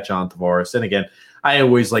specifically at John Tavares. And again, I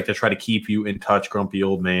always like to try to keep you in touch, Grumpy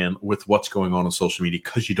old man, with what's going on social media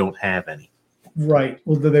because you don't have any. Right.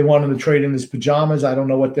 Well, do they want him to trade in his pajamas? I don't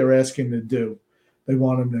know what they're asking him to do. They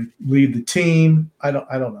want him to leave the team. I don't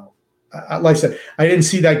know. Like I said, I didn't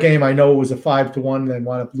see that game. I know it was a 5-1. They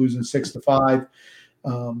wound up losing 6-5.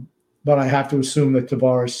 But I have to assume that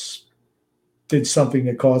Tavares did something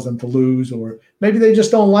that caused them to lose, or maybe they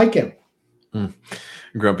just don't like him.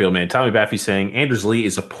 Grumpy old man. Tommy Baffy saying Anders Lee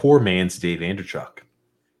is a poor man's Dave Andreychuk.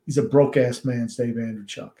 He's a broke-ass man's Dave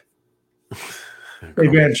Andreychuk.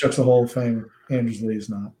 Dave Andreychuk's a Hall of Famer. Anders Lee is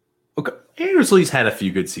not. Okay. Anders Lee's had a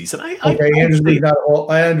few good seasons. Anders Lee's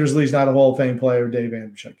not a Hall of Fame player. Dave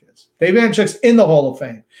Andreychuk is. Dave Andreychuk's in the Hall of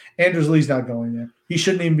Fame. Anders Lee's not going there. He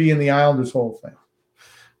shouldn't even be in the Islanders Hall of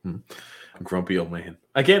Fame. Grumpy old man.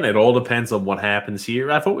 Again, it all depends on what happens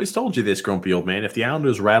here. I've always told you this, Grumpy old man. If the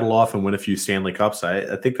Islanders rattle off and win a few Stanley Cups,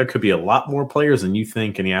 I think there could be a lot more players than you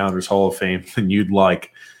think in the Islanders Hall of Fame than you'd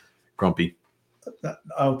like, Grumpy.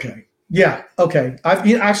 Okay. Yeah. Okay.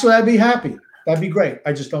 I'd be happy. That'd be great.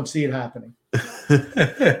 I just don't see it happening.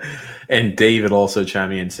 And David also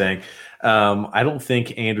chiming in saying, I don't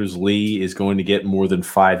think Anders Lee is going to get more than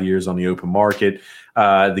 5 years on the open market.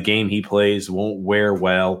 The game he plays won't wear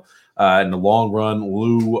well. In the long run,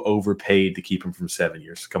 Lou overpaid to keep him from 7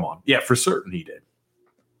 years. Come on. Yeah, for certain he did.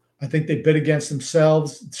 I think they bid against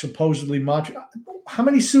themselves. Supposedly, Montreal. How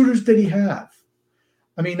many suitors did he have?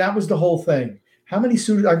 I mean, that was the whole thing. How many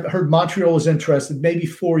suitors? I heard Montreal was interested, maybe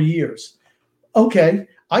 4 years. Okay,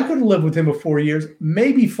 I could live with him for 4 years,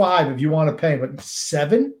 maybe 5 if you want to pay him, but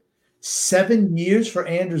 7? 7 years for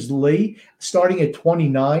Anders Lee, starting at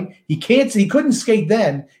 29. He couldn't skate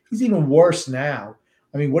then. He's even worse now.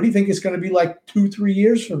 I mean, what do you think it's going to be like 2-3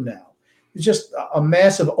 years from now? It's just a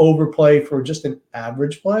massive overplay for just an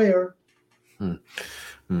average player.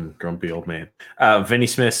 Grumpy old man. Vinny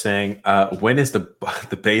Smith saying, when is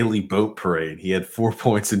the Bailey boat parade? He had 4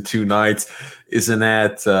 points in 2 nights. Isn't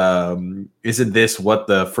this what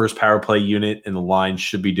the first power play unit in the line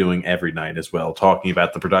should be doing every night as well? Talking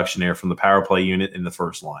about the production there from the power play unit in the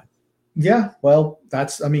first line. Yeah, well,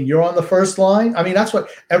 you're on the first line. I mean, that's what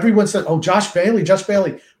everyone said. Oh, Josh Bailey.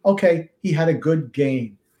 Okay, he had a good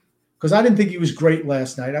game. Because I didn't think he was great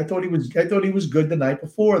last night. I thought he was good the night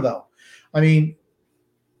before, though. I mean,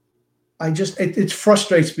 it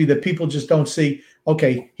frustrates me that people just don't see,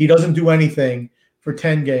 okay, he doesn't do anything, for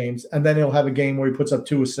 10 games, and then he'll have a game where he puts up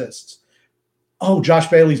 2 assists. Oh, Josh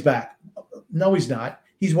Bailey's back. No, he's not.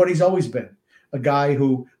 He's what he's always been, a guy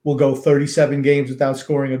who will go 37 games without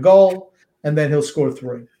scoring a goal, and then he'll score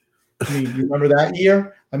 3. I mean, you remember that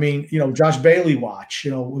year? I mean, Josh Bailey watch.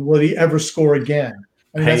 Will he ever score again?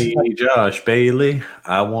 I mean, hey, Josh Bailey,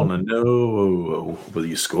 I want to know, will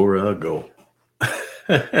you score a goal?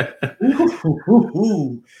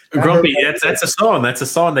 Grumpy, that's a song. That's a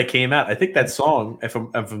song that came out. I think that song, if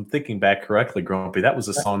I'm thinking back correctly, Grumpy, that was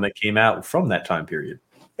a song that came out from that time period.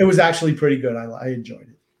 It was actually pretty good. I enjoyed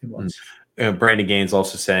it. It was. Brandon Gaines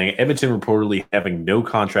also saying Edmonton reportedly having no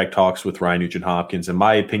contract talks with Ryan Nugent-Hopkins. In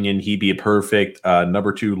my opinion, he'd be a perfect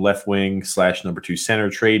number 2 left wing / number 2 center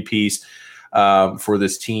trade piece for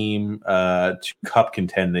this team to cup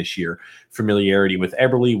contend this year. Familiarity with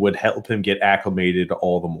Eberle would help him get acclimated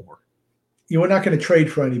all the more. We're not going to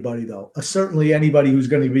trade for anybody, though. Certainly anybody who's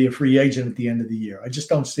going to be a free agent at the end of the year. I just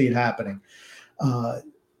don't see it happening.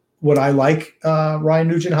 Would I like Ryan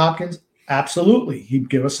Nugent-Hopkins? Absolutely. He'd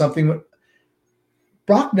give us something.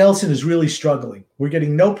 Brock Nelson is really struggling. We're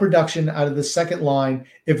getting no production out of the second line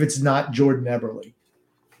if it's not Jordan Eberle.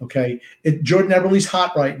 Okay. Jordan Eberle's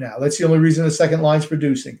hot right now. That's the only reason the second line's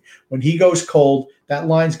producing. When he goes cold, that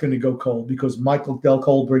line's going to go cold because Michael Del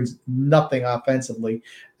Cole brings nothing offensively,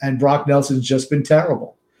 and Brock Nelson's just been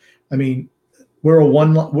terrible. I mean, we're a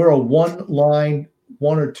one line,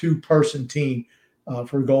 1 or 2 person team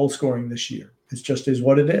for goal scoring this year. It just is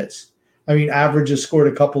what it is. I mean, Average has scored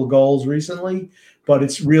a couple of goals recently, but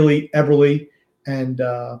it's really Eberle and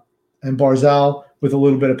Barzal with a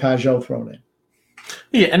little bit of Pajot thrown in.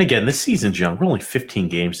 Yeah, and again, this season's young. We're only 15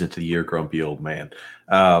 games into the year, grumpy old man.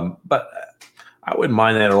 But I wouldn't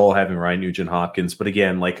mind that at all, having Ryan Nugent-Hopkins. But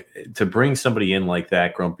again, like, to bring somebody in like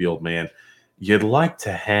that, grumpy old man, you'd like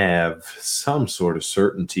to have some sort of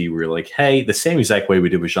certainty where you're like, hey, the same exact way we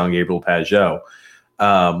did with Jean-Gabriel Pajot,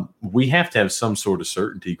 we have to have some sort of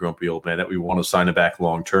certainty, grumpy old man, that we want to sign it back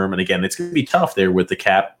long term. And again, it's going to be tough there with the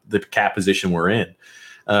cap position we're in.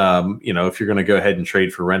 If you're going to go ahead and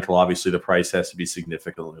trade for rental, obviously the price has to be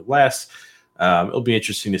significantly less. It'll be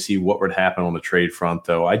interesting to see what would happen on the trade front,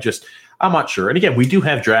 though. I'm not sure. And again, we do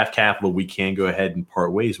have draft capital we can go ahead and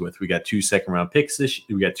part ways with. We got 2 second-round picks this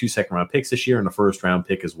year and a first-round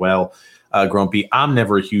pick as well. Grumpy, I'm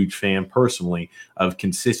never a huge fan personally of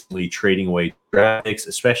consistently trading away draft picks,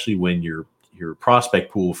 especially when your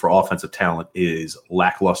prospect pool for offensive talent is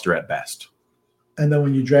lackluster at best. And then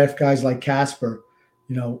when you draft guys like Casper,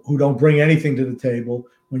 who don't bring anything to the table,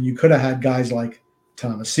 when you could have had guys like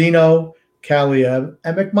Tomasino, Kaliev,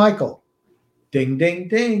 and McMichael. Ding, ding,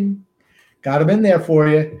 ding. Got them in there for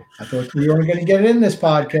you. I thought we weren't going to get it in this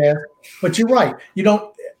podcast. But you're right.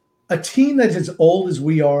 A team that's as old as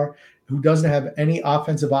we are, who doesn't have any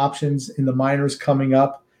offensive options in the minors coming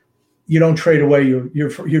up, you don't trade away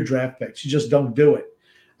your draft picks. You just don't do it.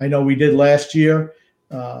 I know we did last year.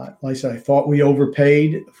 Like I said, I thought we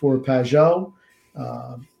overpaid for Pajot.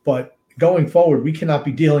 But going forward, we cannot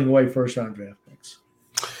be dealing away first-round draft picks.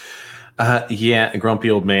 Yeah,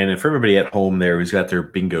 grumpy old man. And for everybody at home there who's got their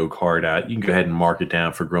bingo card out, you can go ahead and mark it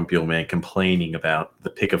down for grumpy old man complaining about the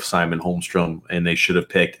pick of Simon Holmstrom, and they should have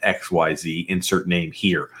picked XYZ, insert name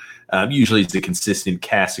here. Usually it's the consistent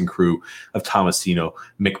cast and crew of Tomasino,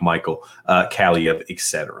 McMichael, Kaliev,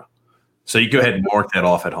 etc. So you go ahead and mark that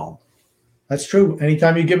off at home. That's true.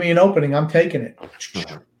 Anytime you give me an opening, I'm taking it.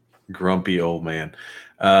 Grumpy old man.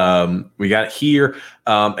 We got here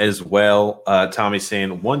as well. Tommy's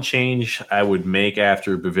saying one change I would make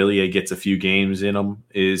after Beauvillier gets a few games in him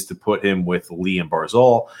is to put him with Lee and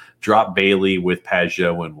Barzal, drop Bailey with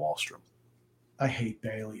Pajot and Wahlstrom. I hate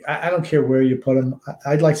Bailey. I don't care where you put him.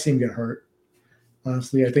 I'd like to see him get hurt.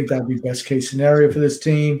 Honestly, I think that would be best case scenario for this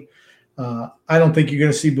team. I don't think you're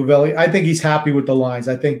going to see Beauvillier. I think he's happy with the lines.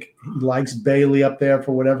 I think he likes Bailey up there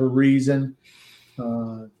for whatever reason.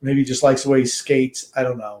 Maybe he just likes the way he skates. I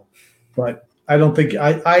don't know. But I don't think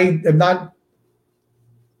I am not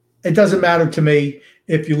 – it doesn't matter to me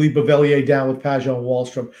if you leave Beauvillier down with Pajot and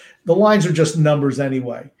Wahlstrom. The lines are just numbers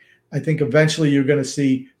anyway. I think eventually you're going to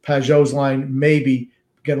see Pajot's line maybe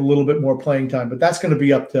get a little bit more playing time, but that's going to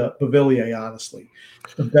be up to Beauvillier, honestly.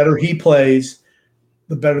 The better he plays,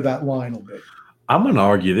 the better that line will be. I'm going to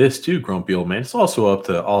argue this too, grumpy old man. It's also up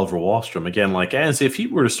to Oliver Wahlstrom. Again, like as if he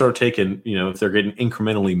were to start taking, if they're getting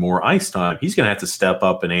incrementally more ice time, he's going to have to step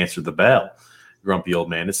up and answer the bell, grumpy old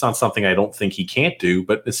man. It's not something I don't think he can't do,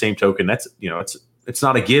 but the same token, that's, it's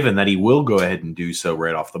not a given that he will go ahead and do so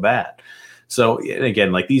right off the bat. So and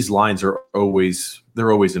again, like these lines are always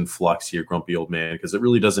in flux here, grumpy old man, because it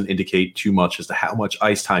really doesn't indicate too much as to how much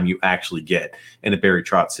ice time you actually get in a Barry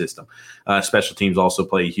Trotz system. Special teams also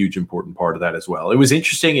play a huge important part of that as well. It was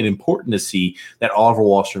interesting and important to see that Oliver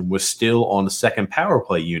Wahlstrom was still on the second power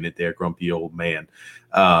play unit there, grumpy old man,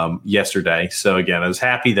 yesterday. So again, I was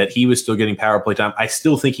happy that he was still getting power play time. I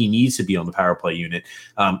still think he needs to be on the power play unit.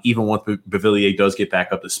 Even once Beauvillier does get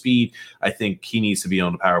back up to speed, I think he needs to be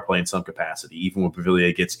on the power play in some capacity, even when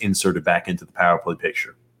Beauvillier gets inserted back into the power play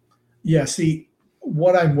picture. Yeah, see,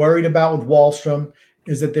 what I'm worried about with Wahlstrom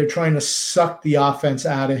is that they're trying to suck the offense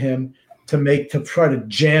out of him to try to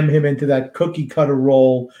jam him into that cookie cutter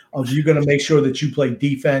role of you're going to make sure that you play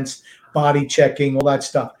defense, body checking, all that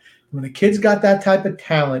stuff. When a kid's got that type of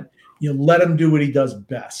talent, you let him do what he does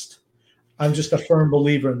best. I'm just a firm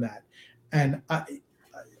believer in that. And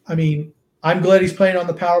I mean, I'm glad he's playing on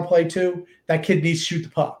the power play too. That kid needs to shoot the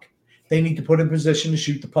puck. They need to put him in position to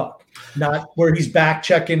shoot the puck, not where he's back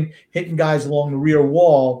checking, hitting guys along the rear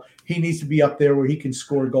wall. He needs to be up there where he can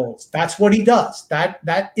score goals. That's what he does.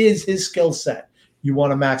 That is his skill set. You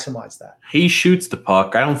want to maximize that. He shoots the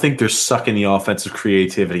puck. I don't think they're sucking the offensive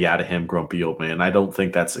creativity out of him, grumpy old man. I don't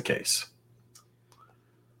think that's the case.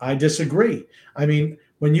 I disagree. I mean,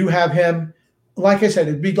 when you have him, like I said,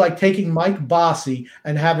 it'd be like taking Mike Bossy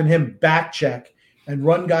and having him back check and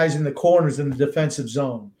run guys in the corners in the defensive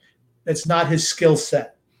zone. That's not his skill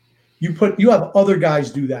set. You have other guys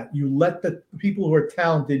do that. You let the people who are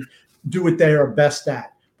talented do what they are best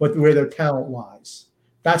at, but where their talent lies.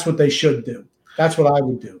 That's what they should do. That's what I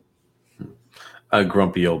would do. A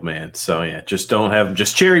grumpy old man. So yeah, just don't have him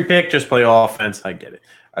just cherry pick, just play offense. I get it.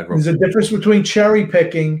 There's a difference between cherry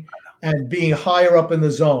picking and being higher up in the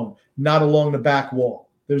zone, not along the back wall.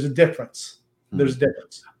 There's a difference. There's a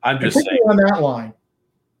difference. I'm just saying on that line.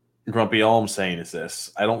 Grumpy, all I'm saying is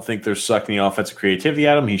this. I don't think they're sucking the offensive creativity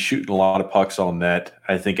at him. He's shooting a lot of pucks on net.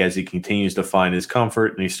 I think as he continues to find his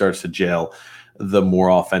comfort and he starts to gel, the more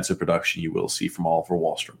offensive production you will see from Oliver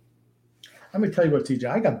Wahlstrom. Let me tell you what, TJ,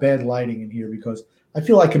 I got bad lighting in here because I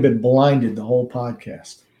feel like I've been blinded the whole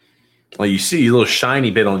podcast. Well, you see a little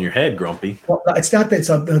shiny bit on your head, Grumpy. Well, it's not that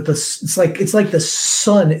it's like the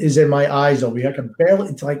sun is in my eyes over here. I can barely.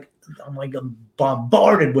 It's like I'm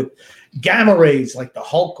bombarded with gamma rays, like the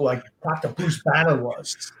Hulk, like Dr. Bruce Banner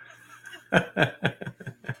was.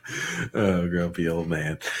 Oh, grumpy old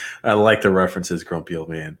man. I like the references, grumpy old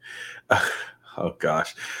man. Oh,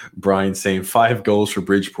 gosh. Brian saying 5 goals for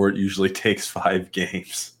Bridgeport usually takes 5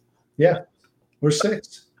 games. Yeah, we're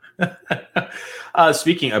 6.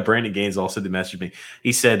 Speaking of Brandon Gaines, also did message me.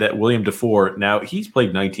 He said that William DeFore, now he's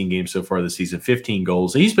played 19 games so far this season, 15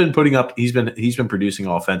 goals. He's been producing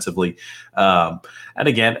offensively. And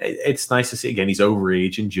again, it's nice to see. Again, he's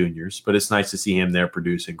overage in juniors, but it's nice to see him there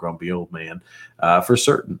producing, grumpy old man, for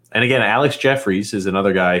certain. And again, Alex Jeffries is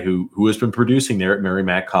another guy who has been producing there at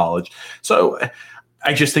Merrimack College. So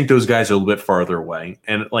I just think those guys are a little bit farther away.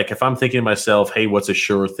 And like, if I'm thinking to myself, hey, what's a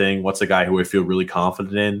sure thing? What's a guy who I feel really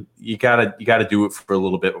confident in? You gotta do it for a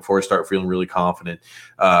little bit before I start feeling really confident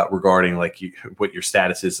regarding what your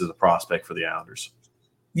status is as a prospect for the Islanders.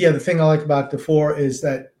 Yeah, the thing I like about DeFore is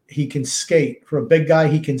that he can skate. For a big guy,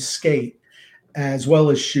 he can skate as well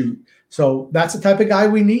as shoot. So that's the type of guy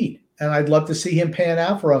we need. And I'd love to see him pan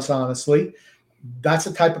out for us, honestly. That's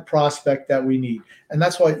the type of prospect that we need. And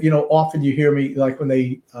that's why, often you hear me, like when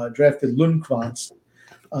they drafted Lundqvist,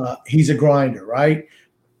 he's a grinder, right?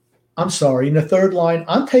 I'm sorry. In the third line,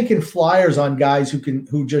 I'm taking flyers on guys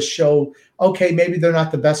who just show, okay, maybe they're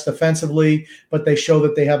not the best offensively, but they show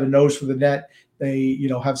that they have a nose for the net. They,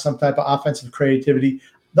 have some type of offensive creativity.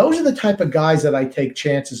 Those are the type of guys that I take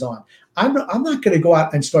chances on. I'm not going to go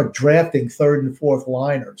out and start drafting third and fourth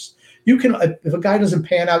liners. You can, if a guy doesn't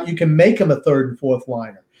pan out, you can make him a third and fourth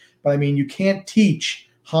liner. But I mean, you can't teach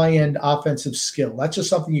high-end offensive skill. That's just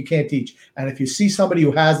something you can't teach. And if you see somebody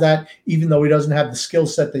who has that, even though he doesn't have the skill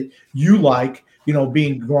set that you like,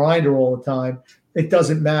 being grinder all the time, it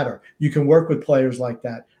doesn't matter. You can work with players like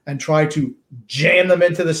that and try to jam them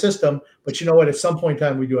into the system. But you know what? At some point in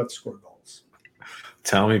time, we do have to score goals.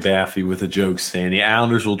 Tommy Baffy with a joke saying the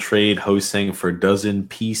Islanders will trade Ho-Sang for a dozen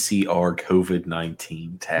PCR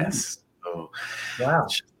COVID-19 tests. Oh, wow.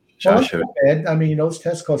 Josh, I mean, those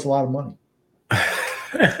tests cost a lot of money.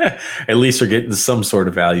 At least they're getting some sort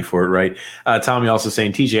of value for it, right? Tommy also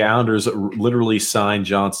saying TJ Islanders literally signed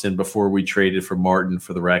Johnston before we traded for Martin,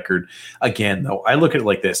 for the record. Again, though, I look at it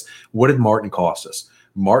like this. What did Martin cost us?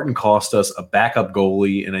 Martin cost us a backup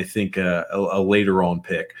goalie and I think a later on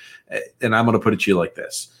pick. And I'm going to put it to you like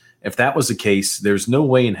this. If that was the case, there's no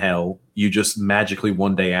way in hell you just magically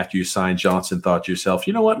one day after you signed Johnson thought to yourself,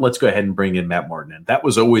 you know what, let's go ahead and bring in Matt Martin in. That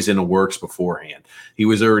was always in the works beforehand. He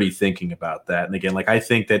was already thinking about that. And again, like I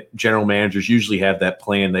think that general managers usually have that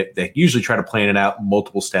plan. They usually try to plan it out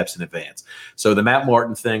multiple steps in advance. So the Matt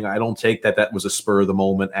Martin thing, I don't take that was a spur of the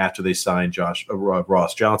moment after they signed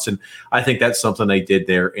Ross Johnson. I think that's something they did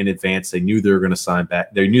there in advance. They knew they were going to sign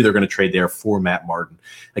back. They knew they were going to trade there for Matt Martin.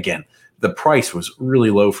 Again, the price was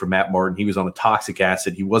really low for Matt Martin. He was on a toxic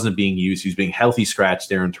acid. He wasn't being used. He was being healthy scratched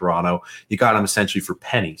there in Toronto. You got him essentially for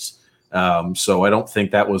pennies. So I don't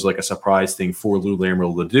think that was like a surprise thing for Lou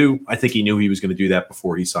Lamoriello to do. I think he knew he was going to do that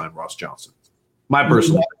before he signed Ross Johnson. My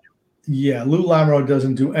personal opinion. Yeah, Lou Lamoriello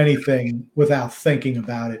doesn't do anything without thinking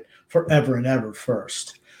about it forever and ever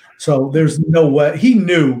first. So there's no way. He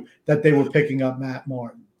knew that they were picking up Matt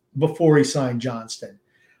Martin before he signed Johnston.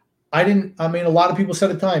 I mean, a lot of people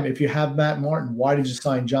said at the time, if you have Matt Martin, why did you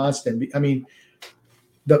sign Johnston? I mean,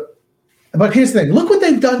 but here's the thing. Look what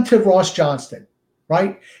they've done to Ross Johnston,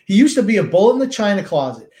 right? He used to be a bull in the china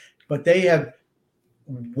closet, but they have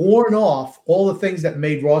worn off all the things that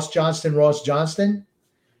made Ross Johnston,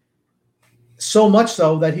 so much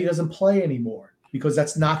so that he doesn't play anymore because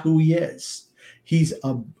that's not who he is. He's,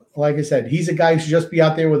 like I said, he's a guy who should just be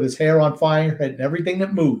out there with his hair on fire and everything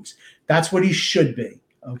that moves. That's what he should be.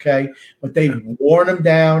 Okay, but they've worn him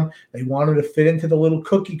down. They want him to fit into the little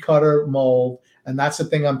cookie cutter mold, and that's the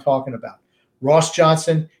thing I'm talking about. Ross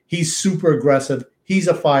Johnson, he's super aggressive. He's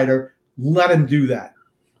a fighter. Let him do that.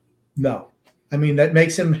 No, I mean that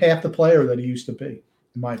makes him half the player that he used to be.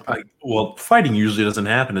 In my opinion. Well, fighting usually doesn't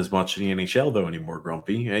happen as much in the NHL though anymore,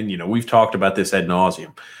 Grumpy. And we've talked about this ad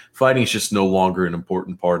nauseum. Fighting is just no longer an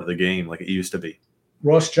important part of the game like it used to be.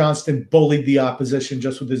 Ross Johnston bullied the opposition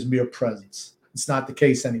just with his mere presence. It's not the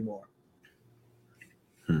case anymore.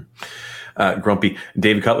 Grumpy.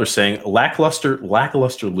 David Cutler saying lackluster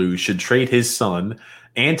Lou should trade his son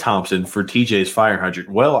and Thompson for TJ's fire hydrant.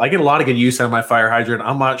 Well, I get a lot of good use out of my fire hydrant.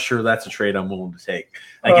 I'm not sure that's a trade I'm willing to take.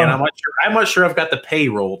 Again, I'm not sure I've got the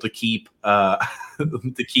payroll to keep Chris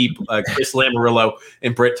Lamoriello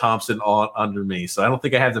and Britt Thompson under me. So I don't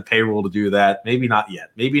think I have the payroll to do that. Maybe not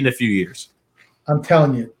yet. Maybe in a few years. I'm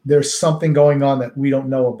telling you, there's something going on that we don't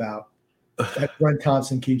know about. That Brent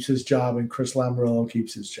Thompson keeps his job and Chris Lamoriello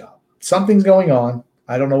keeps his job. Something's going on.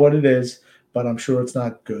 I don't know what it is, but I'm sure it's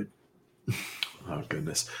not good. Oh,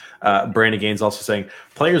 goodness. Brandon Gaines also saying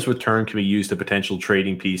players with turn can be used to potential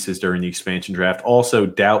trading pieces during the expansion draft. Also,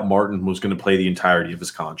 doubt Martin was going to play the entirety of his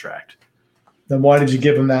contract. Then why did you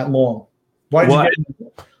give him that long?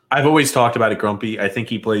 I've always talked about it, Grumpy. I think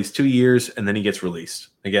he plays 2 years and then he gets released.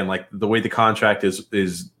 Again, like the way the contract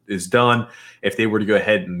is done, if they were to go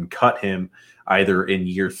ahead and cut him either in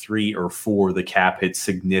year 3 or 4, the cap hits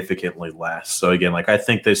significantly less. So again, like I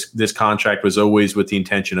think this contract was always with the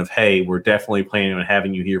intention of, hey, we're definitely planning on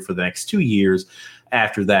having you here for the next 2 years.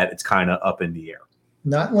 After that, it's kind of up in the air.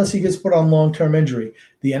 Not unless he gets put on long-term injury.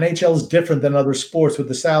 The NHL is different than other sports with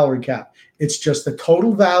the salary cap. It's just the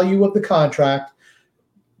total value of the contract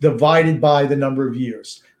divided by the number of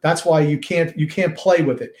years. That's why you can't play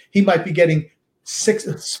with it. He might be getting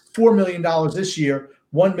 $4 million this year,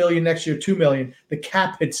 $1 million next year, $2 million. The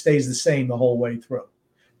cap hit stays the same the whole way through.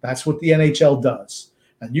 That's what the NHL does.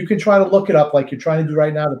 And you can try to look it up like you're trying to do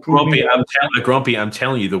right now to prove Grumpy, I'm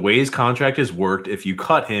telling you, the way his contract has worked, if you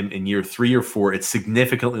cut him in year 3 or 4, it's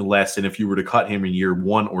significantly less than if you were to cut him in year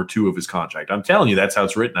 1 or 2 of his contract. I'm telling you, that's how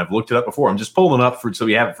it's written. I've looked it up before. I'm just pulling it up so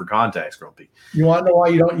we have it for context, Grumpy. You want to know why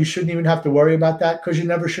you shouldn't even have to worry about that? Because you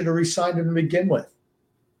never should have re-signed him to begin with.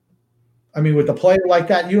 I mean, with a player like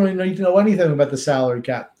that, you don't even need to know anything about the salary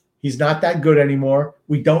cap. He's not that good anymore.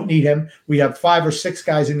 We don't need him. We have 5 or 6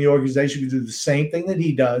 guys in the organization who do the same thing that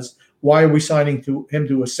he does. Why are we signing him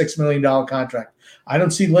to a $6 million contract? I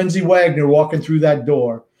don't see Lindsey Wagner walking through that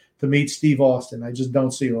door to meet Steve Austin. I just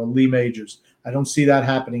don't see it, or Lee Majors. I don't see that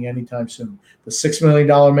happening anytime soon. The $6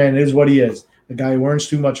 million man is what he is, the guy who earns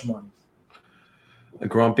too much money.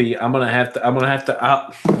 Grumpy, I'll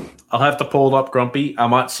have to pull it up, Grumpy. I'm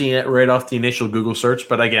not seeing it right off the initial Google search,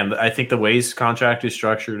 but again, I think the way his contract is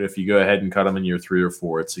structured, if you go ahead and cut him in year 3 or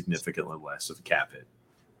 4, it's significantly less of a cap hit.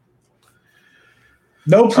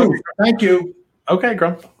 No proof. Okay. Thank you. Okay,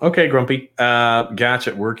 Grumpy.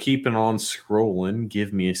 Gotcha. We're keeping on scrolling.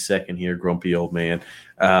 Give me a second here, Grumpy old man.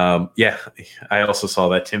 Yeah, I also saw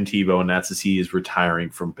that Tim Tebow announced he is retiring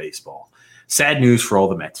from baseball. Sad news for all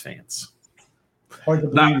the Mets fans. Hard to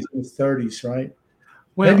believe he's in his 30s, right?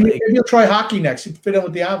 Well, maybe he'll try hockey next. He'd fit in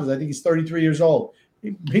with the Islanders. I think he's 33 years old.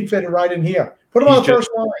 He'd fit it right in here. Put him on the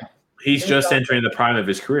first line. He's just entering the prime of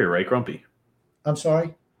his career, right, Grumpy? I'm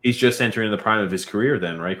sorry? He's just entering the prime of his career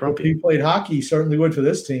then, right, Grumpy? If he played hockey, he certainly would for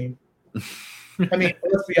this team. I mean,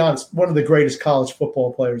 let's be honest, one of the greatest college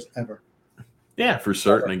football players ever. Yeah, for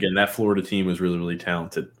certain. Again, that Florida team was really, really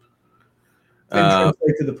talented. Didn't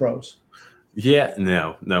translate to the pros. Yeah,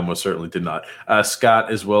 no, most certainly did not.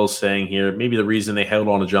 Scott as well saying here, maybe the reason they held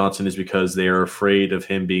on to Johnson is because they are afraid of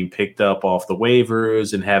him being picked up off the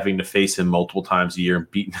waivers and having to face him multiple times a year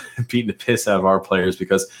and beating the piss out of our players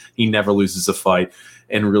because he never loses a fight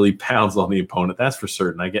and really pounds on the opponent. That's for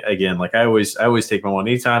certain. I always take my one.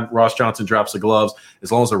 Anytime Ross Johnson drops the gloves,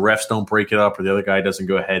 as long as the refs don't break it up or the other guy doesn't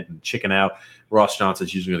go ahead and chicken out, Ross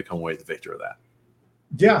Johnson's usually going to come away the victor of that.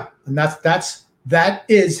 Yeah, and that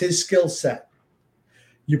is his skill set.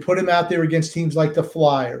 You put him out there against teams like the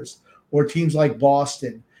Flyers or teams like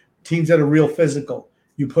Boston, teams that are real physical.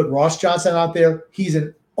 You put Ross Johnson out there, he's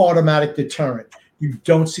an automatic deterrent. You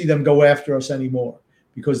don't see them go after us anymore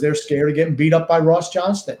because they're scared of getting beat up by Ross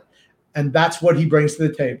Johnston. And that's what he brings to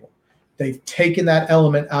the table. They've taken that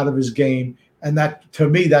element out of his game, and that, to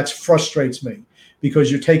me, that frustrates me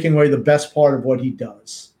because you're taking away the best part of what he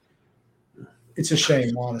does. It's a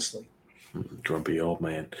shame, honestly. Grumpy old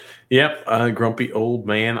man. Yep, grumpy old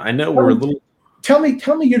man. I know we're a little. Tell me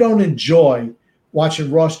you don't enjoy watching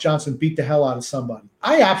Ross Johnson beat the hell out of somebody.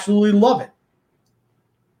 I absolutely love it.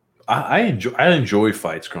 I enjoy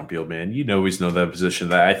fights, grumpy old man. You always know that position.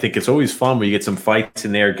 That I think it's always fun when you get some fights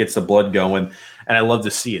in there, gets the blood going, and I love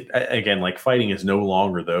to see it. Again, like fighting is no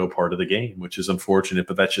longer though part of the game, which is unfortunate,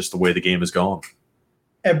 but that's just the way the game has gone.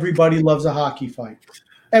 Everybody loves a hockey fight.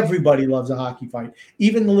 Everybody loves a hockey fight.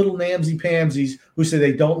 Even the little namsy-pamsies who say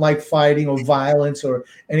they don't like fighting or violence or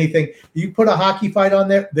anything. You put a hockey fight on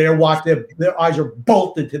there, their eyes are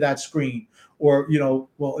bolted to that screen. Or,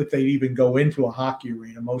 well, if they even go into a hockey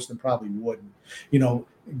arena, most of them probably wouldn't,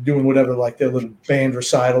 doing whatever, like their little band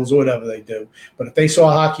recitals or whatever they do. But if they saw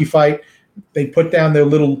a hockey fight, they put down their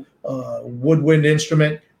little woodwind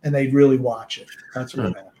instrument and they'd really watch it. That's what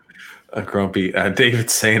happened. Grumpy.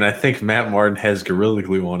 David's saying, I think Matt Martin has Gorilla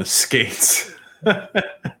Glue on his skates.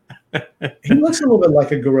 He looks a little bit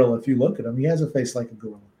like a gorilla if you look at him. He has a face like a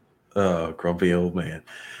gorilla. Oh, grumpy old man.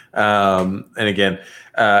 And again,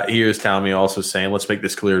 here's Tommy also saying, let's make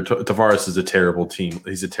this clear. Tavares is a terrible team.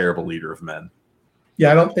 He's a terrible leader of men.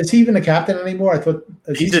 Yeah, is he even a captain anymore? I thought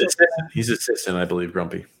he's assistant, I believe,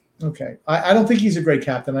 Grumpy. Okay. I don't think he's a great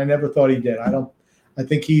captain. I never thought he did. I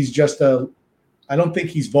think he's just I don't think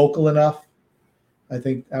he's vocal enough. I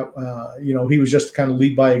think, he was just kind of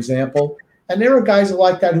lead by example. And there are guys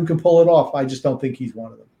like that who can pull it off. I just don't think he's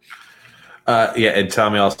one of them. And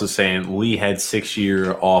Tommy also saying Lee had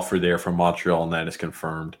 6-year offer there from Montreal, and that is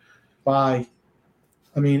confirmed. Bye.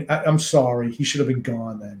 I mean, I'm sorry. He should have been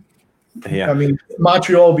gone then. Yeah. I mean,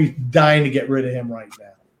 Montreal will be dying to get rid of him right now.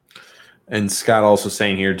 And Scott also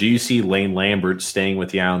saying here, do you see Lane Lambert staying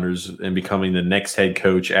with the Islanders and becoming the next head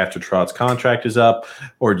coach after Trout's contract is up?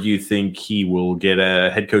 Or do you think he will get a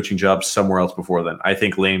head coaching job somewhere else before then? I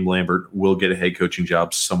think Lane Lambert will get a head coaching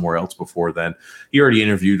job somewhere else before then. He already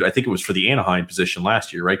interviewed, I think it was for the Anaheim position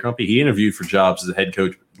last year, right, Grumpy? He interviewed for jobs as a head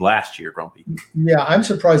coach last year, Grumpy. Yeah, I'm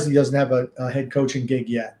surprised he doesn't have a head coaching gig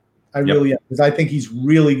yet. I really am, because I think he's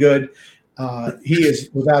really good. He is,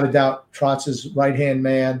 without a doubt, Trotz's right-hand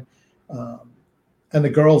man. And the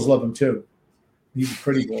girls love him too. He's a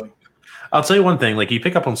pretty boy. I'll tell you one thing, like you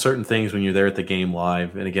pick up on certain things when you're there at the game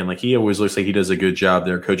live. And again, like he always looks like he does a good job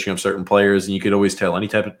there coaching up certain players. And you could always tell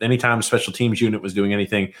anytime special teams unit was doing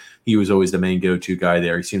anything, he was always the main go-to guy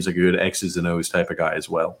there. He seems like a good X's and O's type of guy as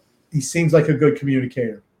well. He seems like a good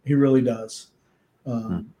communicator. He really does.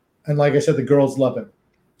 And like I said, the girls love him.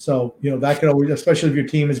 So, that could always, especially if your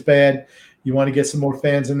team is bad, you want to get some more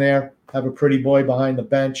fans in there, have a pretty boy behind the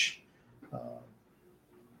bench.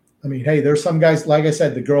 I mean, hey, there's some guys, like I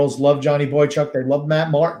said, the girls love Johnny Boychuk. They love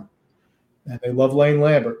Matt Martin. And they love Lane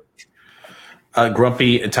Lambert.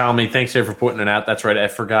 Grumpy and Tommy, thanks there for putting it out. That's right.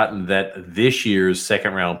 I've forgotten that this year's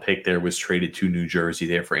second-round pick there was traded to New Jersey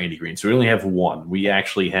there for Andy Green. So we only have one. We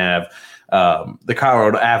actually have the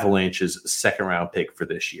Colorado Avalanche's second-round pick for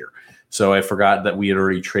this year. So I forgot that we had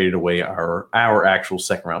already traded away our actual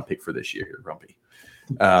second-round pick for this year here, Grumpy.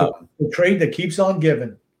 The trade that keeps on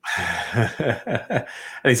giving. And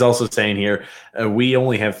he's also saying here, we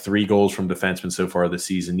only have 3 goals from defensemen so far this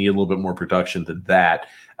season. Need a little bit more production than that.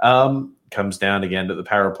 Comes down again to the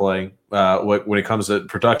power play. When it comes to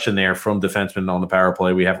production there from defensemen on the power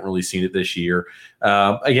play, we haven't really seen it this year.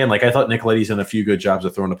 Again, like I thought Nicoletti's done a few good jobs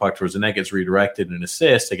of throwing the puck towards the net, gets redirected and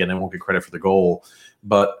assist. Again, I won't get credit for the goal.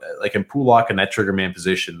 But like in Pulak in that trigger man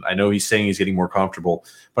position, I know he's saying he's getting more comfortable,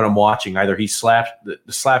 but I'm watching either he slapped the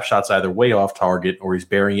slap shot's either way off target or he's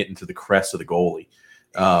burying it into the crest of the goalie.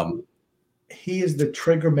 He is the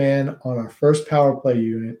trigger man on our first power play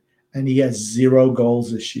unit, and he has 0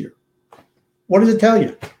 goals this year. What does it tell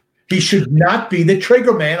you? He should not be the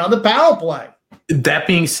trigger man on the power play. That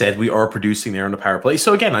being said, we are producing there on the power play.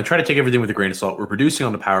 So again, I try to take everything with a grain of salt. We're producing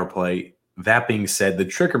on the power play. That being said, the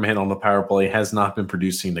trigger man on the power play has not been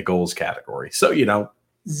producing the goals category. So,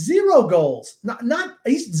 0 goals.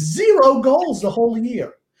 He's 0 goals the whole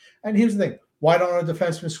year. And here's the thing. Why don't our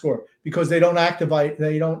defensemen score? Because they don't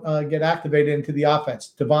get activated into the offense.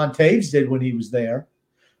 Devon Taves did when he was there,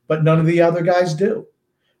 but none of the other guys do.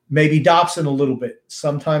 Maybe Dobson a little bit,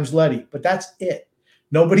 sometimes Letty, but that's it.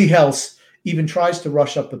 Nobody else even tries to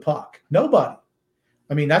rush up the puck. Nobody.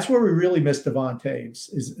 I mean, that's where we really missed Devon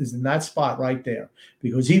Taves, is in that spot right there,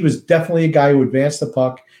 because he was definitely a guy who advanced the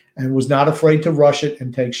puck and was not afraid to rush it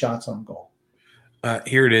and take shots on goal.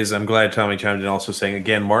 Here it is. I'm glad Tommy chimed in also saying,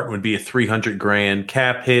 again, Martin would be a $300,000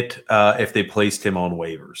 cap hit if they placed him on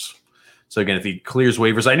waivers. So, again, if he clears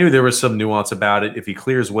waivers, I knew there was some nuance about it. If he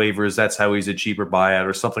clears waivers, that's how he's a cheaper buyout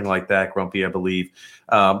or something like that, Grumpy, I believe.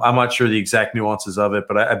 I'm not sure the exact nuances of it,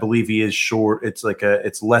 but I believe he is short. It's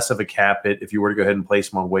it's less of a cap hit if you were to go ahead and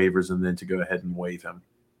place him on waivers and then to go ahead and waive him.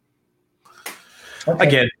 Okay.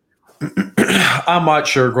 Again, I'm not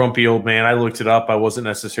sure, Grumpy Old Man. I looked it up. I wasn't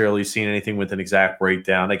necessarily seeing anything with an exact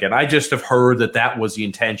breakdown. Again, I just have heard that was the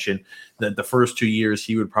intention, that the first 2 years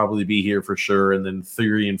he would probably be here for sure, and then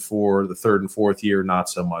 3 and 4, the third and fourth year, not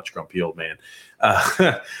so much, Grumpy Old Man.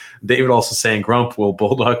 David also saying, Grump, will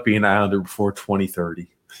Bulldog be an Islander before 2030?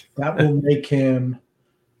 That will make him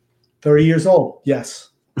 30 years old, yes.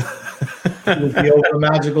 He will be over a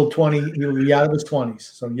magical 20. He will be out of his 20s,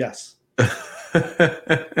 so yes.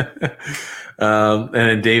 And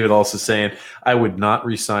then David also saying, I would not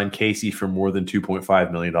re-sign Casey for more than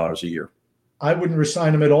 $2.5 million a year. I wouldn't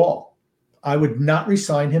re-sign him at all. I would not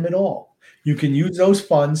re-sign him at all. You can use those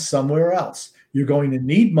funds somewhere else. You're going to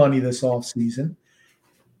need money this offseason.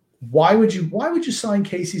 Why would you sign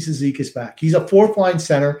Casey Cizikas back? He's a fourth-line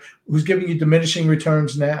center who's giving you diminishing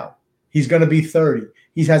returns now. He's going to be 30.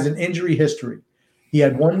 He has an injury history. He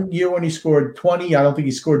had 1 year when he scored 20. I don't think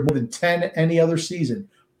he scored more than 10 any other season.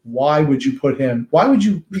 Why would you put him? Why would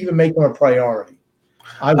you even make him a priority?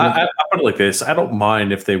 I put it like this. I don't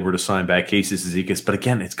mind if they were to sign back Casey Cizikas, but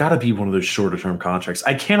again, it's got to be one of those shorter-term contracts.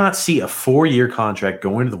 I cannot see a 4-year contract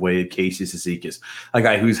going to the way of Casey Cizikas, a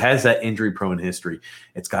guy who has that injury-prone history.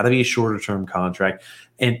 It's got to be a shorter-term contract.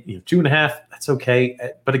 And 2.5, that's okay.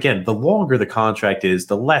 But again, the longer the contract is,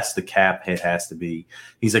 the less the cap hit has to be.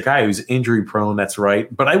 He's a guy who's injury-prone, that's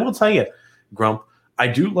right. But I will tell you, Grump, I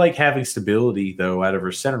do like having stability, though, out of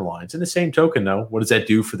her center lines. In the same token, though, what does that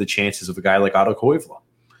do for the chances of a guy like Otto Koivula?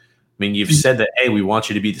 I mean, you've said that, hey, we want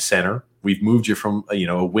you to be the center. We've moved you from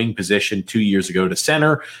a wing position 2 years ago to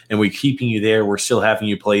center, and we're keeping you there. We're still having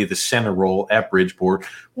you play the center role at Bridgeport.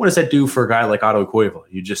 What does that do for a guy like Otto Koivula?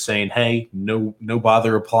 You're just saying, hey, no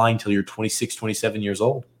bother applying till you're 26, 27 years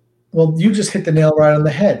old. Well, you just hit the nail right on the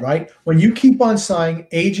head, right? When you keep on signing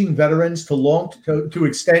aging veterans to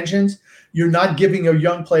extensions, you're not giving your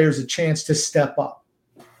young players a chance to step up.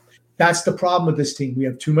 That's the problem with this team. We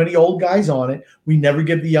have too many old guys on it. We never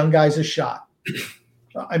give the young guys a shot.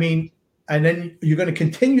 I mean, and then you're going to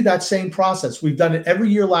continue that same process. We've done it every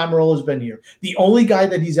year Lamoriello has been here. The only guy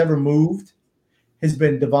that he's ever moved has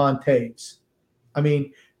been Devon Taves. I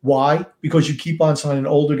mean, why? Because you keep on signing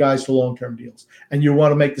older guys to long-term deals. And you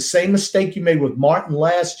want to make the same mistake you made with Martin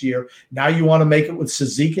last year. Now you want to make it with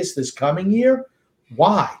Cizikas this coming year?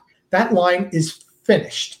 Why? That line is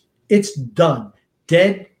finished. It's done.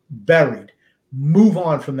 Dead, buried. Move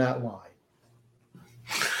on from that line.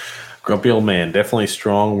 Grumpy Old Man. Definitely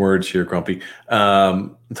strong words here, Grumpy.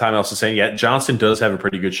 Time also saying, yeah, Johnson does have a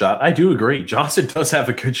pretty good shot. I do agree. Johnson does have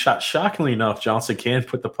a good shot. Shockingly enough, Johnson can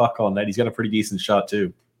put the puck on net. He's got a pretty decent shot,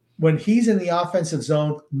 too. When he's in the offensive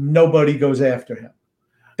zone, nobody goes after him.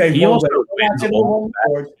 He also wins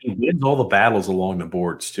all the battles along the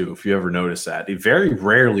boards, too, if you ever notice that. Very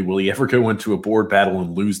rarely will he ever go into a board battle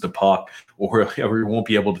and lose the puck, or he won't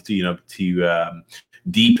be able to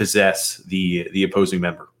depossess the opposing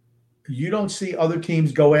member. You don't see other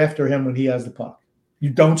teams go after him when he has the puck. You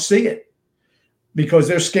don't see it because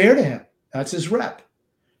they're scared of him. That's his rep.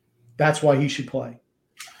 That's why he should play.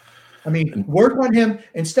 I mean, work on him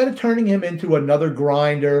instead of turning him into another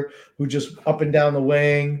grinder who just up and down the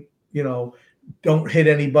wing, don't hit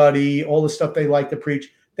anybody, all the stuff they like to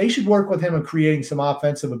preach. They should work with him on creating some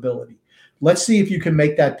offensive ability. Let's see if you can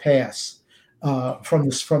make that pass from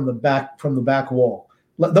the back wall.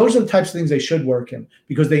 Those are the types of things they should work in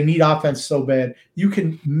because they need offense so bad. You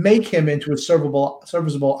can make him into a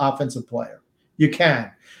serviceable offensive player. You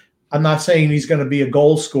can. I'm not saying he's going to be a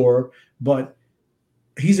goal scorer, but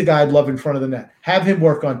he's a guy I'd love in front of the net. Have him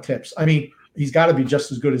work on tips. I mean, he's got to be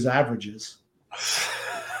just as good as average is.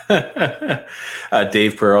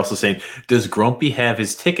 Dave Kerr also saying, does Grumpy have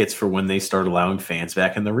his tickets for when they start allowing fans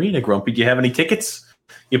back in the arena? Grumpy, do you have any tickets?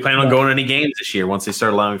 You plan on going to any games this year once they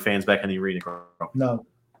start allowing fans back in the arena? Grumpy?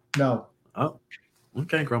 No. Oh,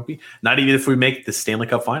 okay, Grumpy. Not even if we make the Stanley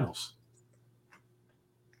Cup Finals.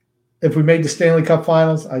 If we made the Stanley Cup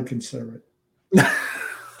Finals, I'd consider it.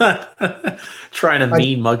 Trying to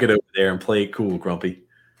mean mug it over there and play it cool, Grumpy.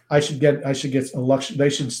 I should get a luxury. They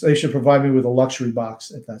should provide me with a luxury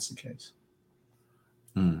box if that's the case.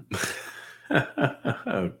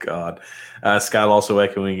 Oh God. Scott also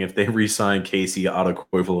echoing, if they re-sign Casey, Otto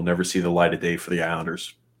Koivula will never see the light of day for the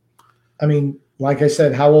Islanders. I mean, like I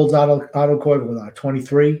said, how old's Otto Koivula?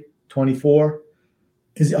 23, 24?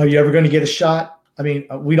 Are you ever going to get a shot? I mean,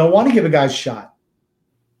 we don't want to give a guy a shot.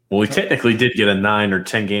 Well, he technically did get a 9 or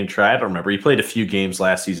 10 game try. I don't remember. He played a few games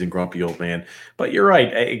last season, grumpy old man. But you're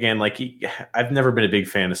right. Again, I've never been a big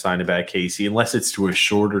fan of signing back Casey unless it's to a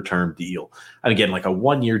shorter term deal. And again, like a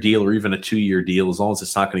 1-year deal or even a 2-year deal, as long as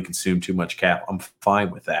it's not going to consume too much cap, I'm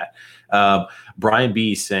fine with that. Brian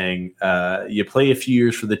B saying, you play a few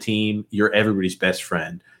years for the team, you're everybody's best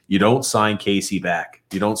friend. You don't sign Casey back.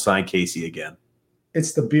 You don't sign Casey again.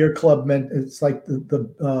 It's the beer club. It's like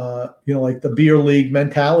the beer league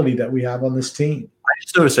mentality that we have on this team. I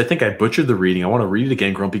just noticed, I think I butchered the reading. I want to read it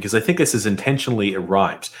again, Grumpy, because I think this is intentionally, it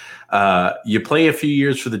rhymes. You play a few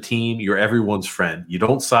years for the team, you're everyone's friend. You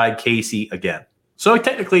don't side Casey again. So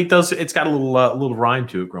technically, it's got a little rhyme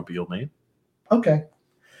to it, grumpy old man. Okay.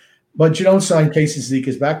 But you don't sign Casey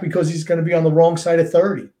Zizekas back because he's going to be on the wrong side of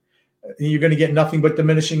 30. You're going to get nothing but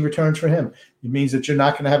diminishing returns for him. It means that you're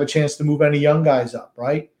not going to have a chance to move any young guys up,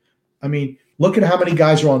 right? I mean, look at how many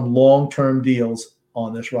guys are on long-term deals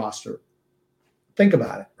on this roster. Think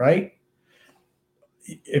about it, right?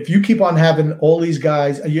 If you keep on having all these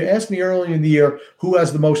guys, you asked me earlier in the year who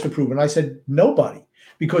has the most improvement. I said nobody,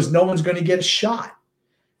 because no one's going to get a shot.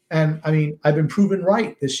 And, I mean, I've been proven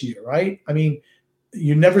right this year, right? I mean,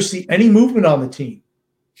 you never see any movement on the team.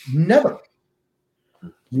 Never.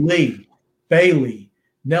 Lee, Bailey,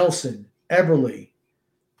 Nelson, Everly.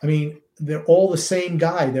 I mean, they're all the same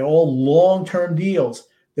guy. They're all long-term deals.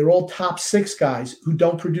 They're all top 6 guys who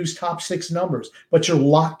don't produce top 6 numbers, but you're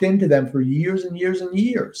locked into them for years and years and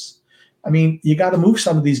years. I mean, you got to move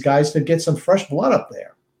some of these guys to get some fresh blood up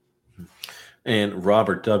there. And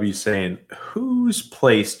Robert W. saying, whose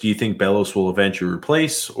place do you think Bellows will eventually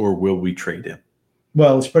replace, or will we trade him?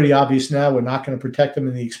 Well, it's pretty obvious now we're not going to protect him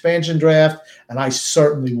in the expansion draft, and I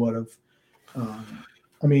certainly would have.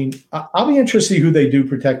 I mean, I'll be interested to see who they do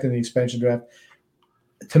protect in the expansion draft.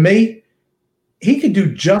 To me, he could do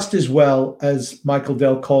just as well as Michael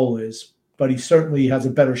Del Cole is, but he certainly has a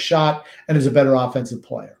better shot and is a better offensive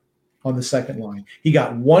player on the second line. He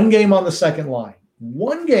got 1 game on the second line,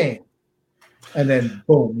 1 game, and then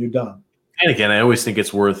boom, you're done. And again, I always think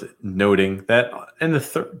it's worth noting that in the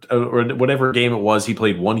third or whatever game it was, he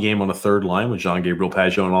played 1 game on the third line with Jean-Gabriel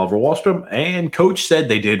Pageau and Oliver Wahlstrom, and coach said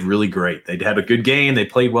they did really great. They had a good game. They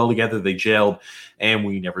played well together. They gelled, and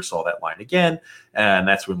we never saw that line again. And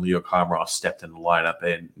that's when Leo Komarov stepped in the lineup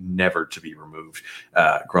and never to be removed.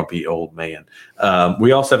 Grumpy old man.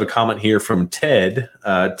 We also have a comment here from Ted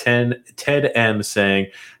M saying,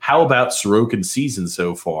 how about Sorokin's season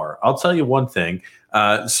so far? I'll tell you one thing.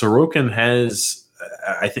 Sorokin has,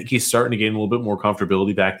 I think he's starting to gain a little bit more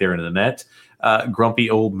comfortability back there in the net. Grumpy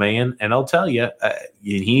old man. And I'll tell you,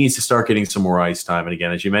 he needs to start getting some more ice time. And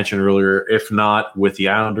again, as you mentioned earlier, if not with the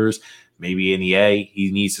Islanders, maybe in the A,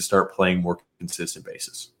 he needs to start playing more consistent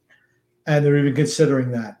basis. And they're even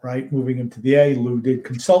considering that, right? Moving him to the A. Lou did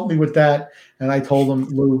consult me with that. And I told him,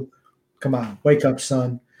 Lou, come on, wake up,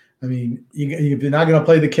 son. I mean, you're not going to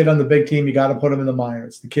play the kid on the big team. You got to put him in the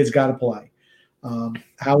minors. The kid's got to play.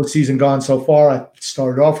 How his season gone so far? I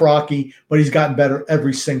started off rocky, but he's gotten better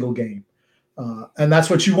every single game. And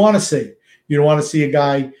that's what you want to see. You don't want to see a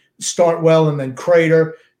guy start well and then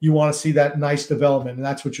crater. You want to see that nice development, and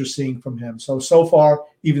that's what you're seeing from him. So far,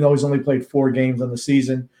 even though he's only played 4 games on the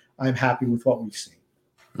season, I'm happy with what we've seen.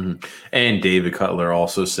 Mm-hmm. And David Cutler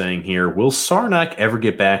also saying here, will Sarnak ever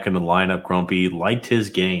get back in the lineup, Grumpy? Liked his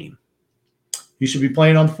game. He should be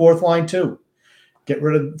playing on 4th line too. Get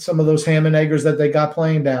rid of some of those ham and eggers that they got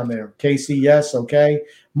playing down there. Casey, yes, okay.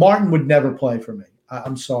 Martin would never play for me.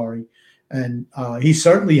 I'm sorry. And he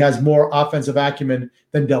certainly has more offensive acumen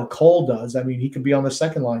than Del Cole does. I mean, he could be on the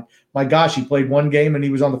second line. My gosh, he played 1 game and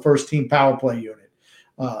he was on the first team power play unit.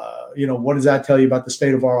 What does that tell you about the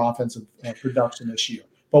state of our offensive production this year?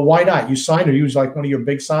 But why not? You signed him. He was like one of your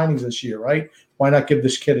big signings this year, right? Why not give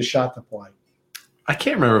this kid a shot to play? I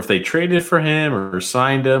can't remember if they traded for him or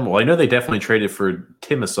signed him. Well, I know they definitely traded for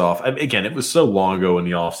Timosov. Again, it was so long ago in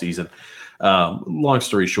the offseason. Long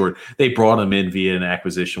story short, they brought him in via an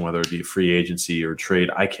acquisition, whether it be a free agency or trade.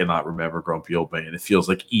 I cannot remember, grumpy old man. It feels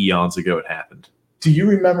like eons ago it happened. Do you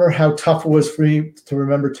remember how tough it was for you to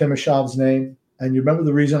remember Timoshov's name? And you remember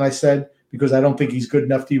the reason I said, because I don't think he's good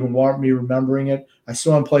enough to even warrant me remembering it. I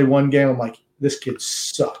saw him play one game. I'm like, this kid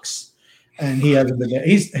sucks. And he hasn't been –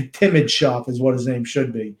 he's Timoshev is what his name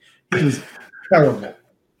should be. He was terrible.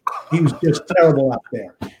 He was just terrible out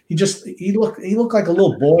there. He looked like a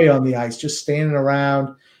little boy on the ice, just standing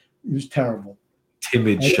around. He was terrible.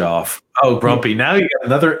 Timoshev. Oh, Grumpy. Now you got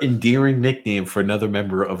another endearing nickname for another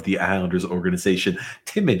member of the Islanders organization,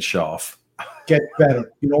 Timoshev. Get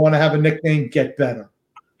better. You don't want to have a nickname, get better.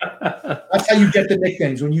 That's how you get the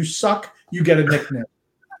nicknames. When you suck, you get a nickname.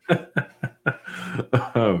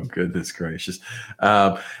 Oh, goodness gracious.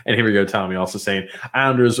 And here we go, Tommy also saying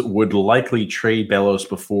Islanders would likely trade Bellows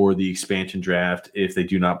before the expansion draft if they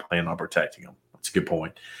do not plan on protecting him. That's a good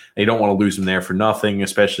point. They don't want to lose him there for nothing,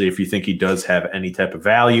 especially if you think he does have any type of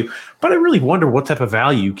value. But I really wonder what type of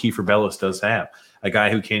value Kiefer Bellows does have. A guy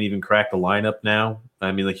who can't even crack the lineup now.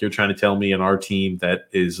 I mean, like you're trying to tell me in our team that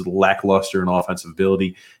is lackluster in offensive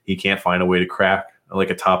ability, he can't find a way to crack like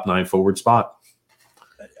a top 9 forward spot.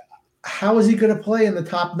 How is he going to play in the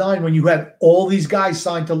top 9 when you have all these guys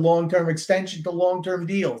signed to long-term extension, to long-term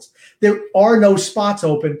deals? There are no spots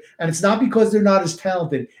open, and it's not because they're not as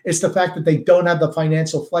talented. It's the fact that they don't have the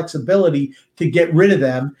financial flexibility to get rid of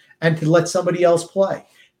them and to let somebody else play.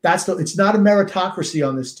 It's not a meritocracy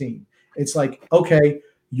on this team. It's like, okay,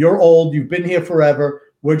 you're old, you've been here forever.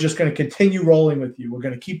 We're just going to continue rolling with you. We're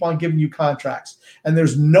going to keep on giving you contracts. And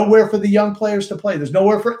there's nowhere for the young players to play. There's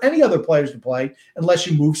nowhere for any other players to play unless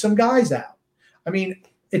you move some guys out. I mean,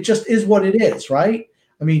 it just is what it is, right?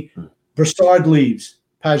 I mean, Brassard leaves.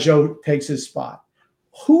 Pajot takes his spot.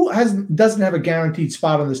 Who doesn't have a guaranteed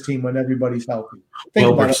spot on this team when everybody's healthy?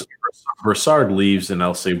 Brassard leaves, and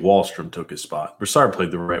I'll say Wahlstrom took his spot. Brassard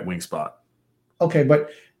played the right wing spot. Okay,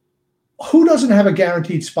 but who doesn't have a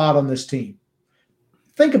guaranteed spot on this team?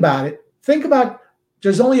 Think about it.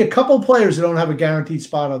 There's only a couple of players that don't have a guaranteed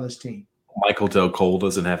spot on this team. Michael Del Cole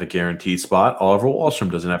doesn't have a guaranteed spot. Oliver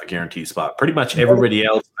Wahlstrom doesn't have a guaranteed spot. Pretty much everybody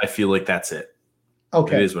else, I feel like that's it.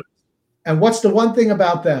 Okay. It is what it is. And what's the one thing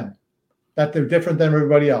about them that they're different than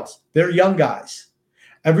everybody else? They're young guys.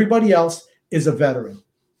 Everybody else is a veteran,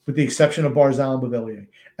 with the exception of Barzal and Beauvillier.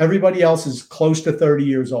 Everybody else is close to 30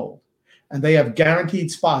 years old. And they have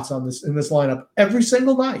guaranteed spots in this lineup every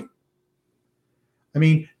single night. I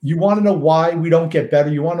mean, you want to know why we don't get better?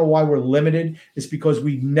 You want to know why we're limited? It's because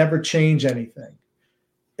we never change anything.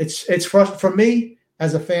 It's for me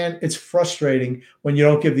as a fan, it's frustrating when you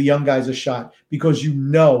don't give the young guys a shot, because you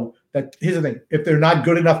know that, here's the thing, if they're not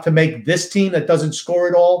good enough to make this team that doesn't score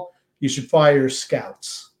at all, you should fire your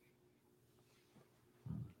scouts.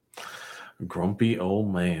 Grumpy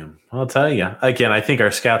old man. I'll tell you. Again, I think our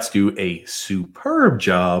scouts do a superb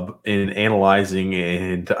job in analyzing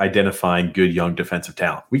and identifying good young defensive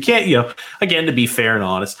talent. We can't, again, to be fair and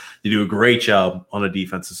honest, they do a great job on the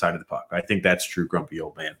defensive side of the puck. I think that's true, grumpy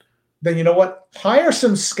old man. Then you know what? Hire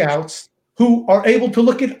some scouts who are able to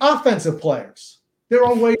look at offensive players. There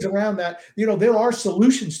are ways around that. There are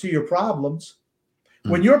solutions to your problems.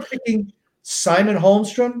 When you're picking Simon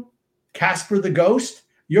Holmstrom, Casper the Ghost,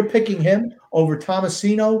 you're picking him over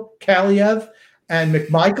Tomasino, Kaliev, and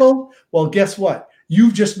McMichael. Well, guess what?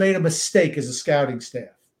 You've just made a mistake as a scouting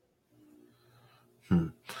staff.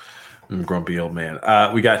 Grumpy old man.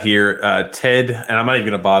 We got here Ted, and I'm not even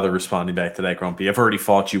going to bother responding back to that, Grumpy. I've already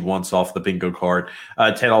fought you once off the bingo card.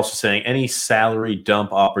 Ted also saying any salary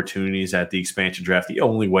dump opportunities at the expansion draft, the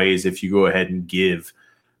only way is if you go ahead and give –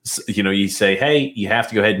 you say, hey, you have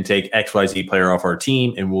to go ahead and take XYZ player off our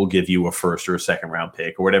team, and we'll give you a first or a second round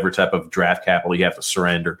pick or whatever type of draft capital you have to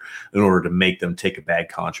surrender in order to make them take a bad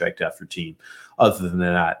contract off your team. Other than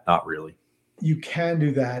that, not really. You can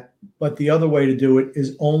do that, but the other way to do it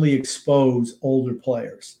is only expose older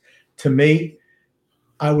players. To me,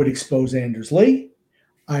 I would expose Anders Lee.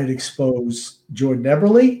 I'd expose Jordan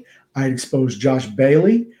Eberle. I'd expose Josh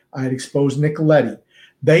Bailey. I'd expose Nicoletti.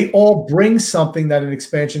 They all bring something that an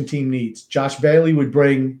expansion team needs. Josh Bailey would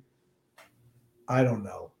bring, I don't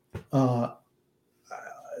know,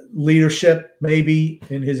 leadership maybe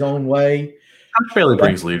in his own way. Josh Bailey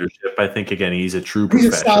brings leadership. I think, again, he's a true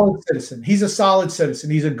professional. He's a solid citizen. He's a solid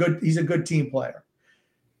citizen. He's a good team player.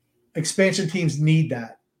 Expansion teams need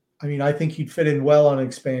that. I mean, I think he'd fit in well on an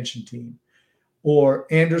expansion team. Or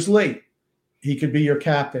Anders Lee. He could be your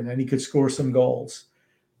captain, and he could score some goals.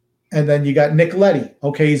 And then you got Nick Leddy.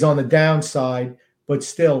 Okay, he's on the downside, but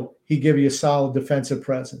still, he give you a solid defensive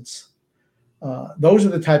presence. Those are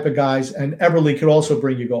the type of guys, and Everly could also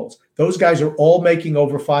bring you goals. Those guys are all making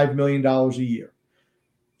over $5 million a year.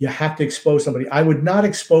 You have to expose somebody. I would not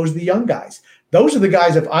expose the young guys. Those are the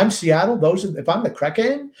guys, if I'm Seattle, if I'm the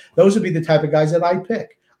Kraken, those would be the type of guys that I'd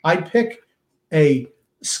pick. I'd pick a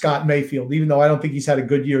Scott Mayfield, even though I don't think he's had a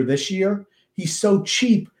good year this year. He's so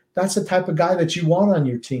cheap. That's the type of guy that you want on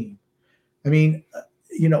your team. I mean,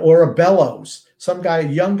 or a Bellows, some guy, a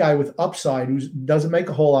young guy with upside who doesn't make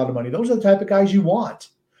a whole lot of money. Those are the type of guys you want.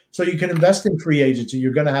 So you can invest in free agency.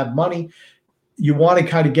 You're going to have money. You want to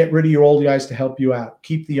kind of get rid of your old guys to help you out.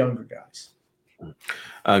 Keep the younger guys.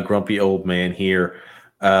 Grumpy old man here.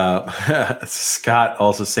 Scott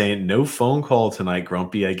also saying, no phone call tonight,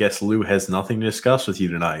 Grumpy. I guess Lou has nothing to discuss with you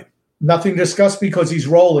tonight. Nothing to discuss because he's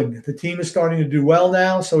rolling. The team is starting to do well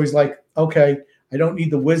now. So he's like, okay, I don't need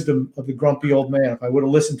the wisdom of the grumpy old man. If I would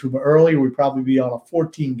have listened to him earlier, we'd probably be on a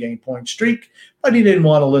 14-game point streak. But he didn't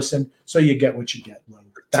want to listen, so you get what you get, Lou.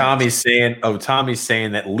 Tommy's saying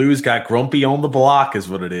that Lou's got grumpy on the block is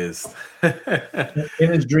what it is.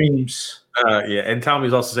 In his dreams. Yeah, and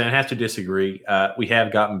Tommy's also saying, I have to disagree. We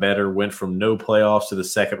have gotten better, went from no playoffs to the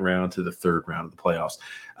second round to the third round of the playoffs.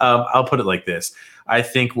 I'll put it like this. I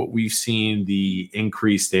think what we've seen, the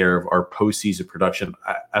increase there of our postseason production,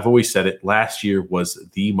 I've always said it, last year was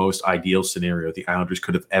the most ideal scenario the Islanders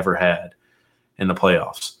could have ever had in the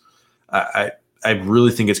playoffs. I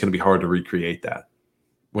really think it's going to be hard to recreate that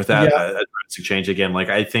without a drastic change again. Like,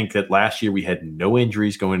 I think that last year we had no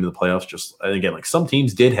injuries going into the playoffs. Just again, like some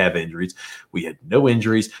teams did have injuries. We had no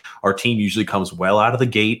injuries. Our team usually comes well out of the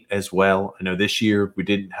gate as well. I know this year we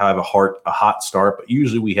didn't have a hot start, but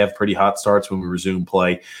usually we have pretty hot starts when we resume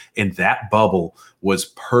play. And that bubble was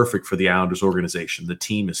perfect for the Islanders organization. The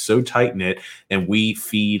team is so tight-knit, and we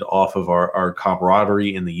feed off of our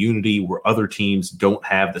camaraderie and the unity where other teams don't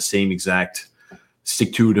have the same exact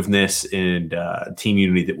stick-to-itiveness and team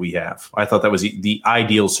unity that we have. I thought that was the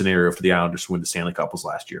ideal scenario for the Islanders to win the Stanley Cup was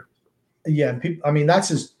last year. Yeah, I mean,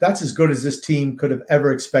 that's as good as this team could have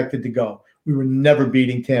ever expected to go. We were never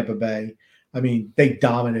beating Tampa Bay. I mean, they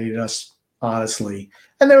dominated us, honestly,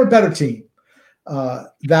 and they're a better team.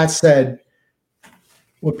 That said,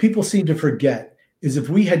 what people seem to forget is if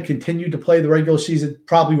we had continued to play the regular season,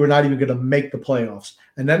 probably we're not even going to make the playoffs.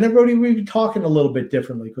 And then everybody would be talking a little bit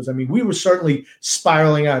differently because, I mean, we were certainly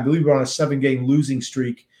spiraling out. I believe we were on a 7-game losing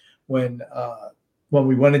streak when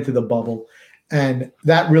we went into the bubble. And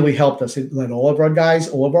that really helped us. It let all of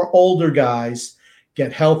our older guys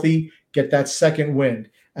get healthy, get that second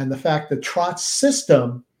wind. And the fact that Trott's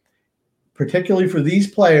system, particularly for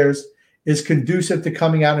these players, is conducive to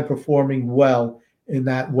coming out and performing well in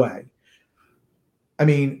that way. I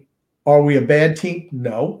mean, are we a bad team?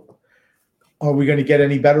 No. Are we going to get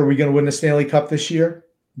any better? Are we going to win the Stanley Cup this year?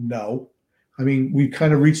 No. I mean, we've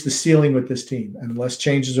kind of reached the ceiling with this team. And unless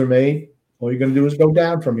changes are made, all you're going to do is go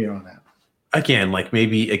down from here on out. Again,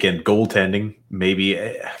 goaltending, maybe.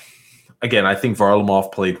 Again, I think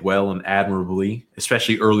Varlamov played well and admirably,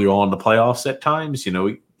 especially early on in the playoffs at times. You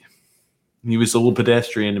know, he was a little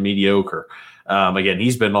pedestrian and mediocre. Again,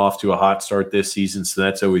 he's been off to a hot start this season, so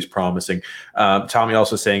that's always promising. Tommy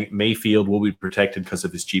also saying Mayfield will be protected because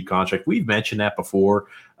of his cheap contract. We've mentioned that before.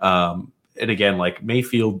 And again, like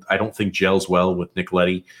Mayfield, I don't think gels well with Nick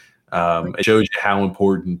Leddy. It shows you how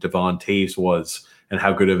important Devon Toews was and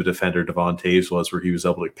how good of a defender Devon Toews was, where he was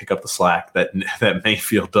able to pick up the slack that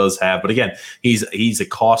Mayfield does have. But again, he's a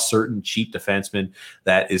cost-certain, cheap defenseman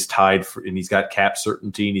that is tied for, and he's got cap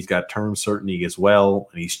certainty and he's got term certainty as well,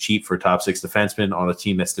 and he's cheap for a top-6 defenseman on a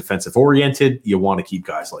team that's defensive-oriented. You want to keep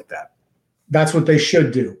guys like that. That's what they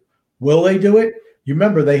should do. Will they do it? You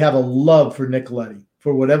remember they have a love for Nick Leddy.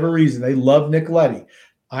 For whatever reason, they love Nick Leddy.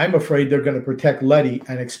 I'm afraid they're going to protect Leddy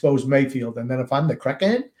and expose Mayfield. And then if I'm the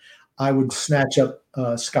Kraken, I would snatch up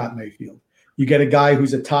Scott Mayfield. You get a guy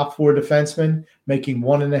who's a top 4 defenseman making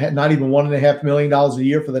not even $1.5 million a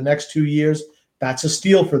year for the next 2 years. That's a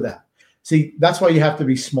steal for them. See, that's why you have to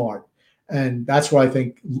be smart. And that's why I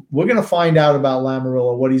think we're going to find out about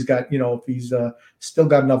Lamoriello, what he's got, if he's still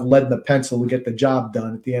got enough lead in the pencil to get the job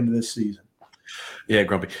done at the end of this season. Yeah,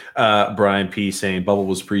 Grumpy. Brian P. saying bubble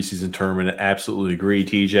was preseason tournament. Absolutely agree,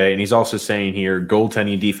 TJ. And he's also saying here,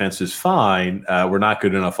 goaltending defense is fine. We're not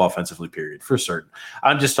good enough offensively, period, for certain.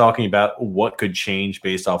 I'm just talking about what could change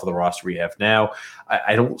based off of the roster we have now.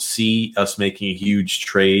 I don't see us making a huge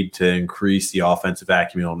trade to increase the offensive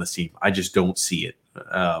acumen on this team. I just don't see it.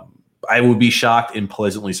 I would be shocked and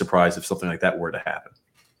pleasantly surprised if something like that were to happen.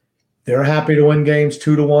 They're happy to win games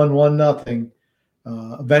 2-1,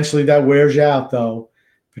 1-0. Eventually, that wears you out, though,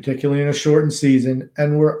 particularly in a shortened season.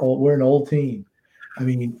 And we're an old team. I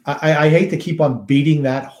mean, I hate to keep on beating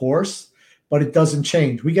that horse, but it doesn't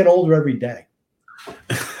change. We get older every day.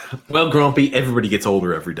 Well, Grumpy, everybody gets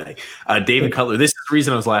older every day. David Cutler, this is the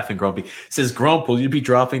reason I was laughing, Grumpy, says, Grump, will you be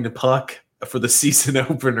dropping the puck for the season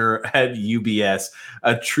opener at UBS?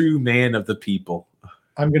 A true man of the people.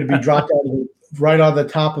 I'm going to be dropped right on the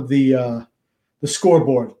top of the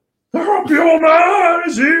scoreboard. The Grumpy old man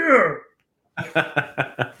is here.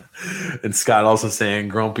 And Scott also saying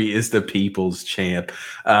Grumpy is the people's champ.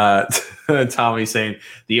 Tommy saying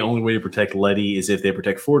the only way to protect Leddy is if they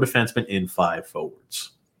protect 4 defensemen and 5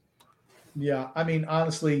 forwards. Yeah, I mean,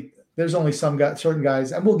 honestly, there's only certain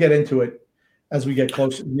guys, and we'll get into it as we get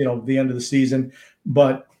closer, the end of the season.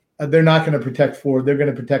 But they're not going to protect 4. They're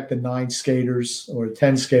going to protect the 9 skaters or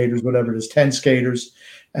 10 skaters, whatever it is, 10 skaters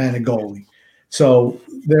and a goalie. So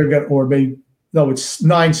they're going to, or maybe no, it's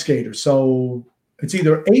 9 skaters. So it's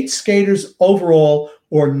either 8 skaters overall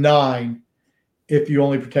or 9 if you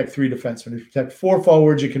only protect 3 defensemen. If you protect 4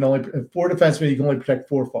 forwards, 4 defensemen, you can only protect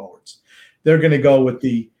 4 forwards. They're going to go with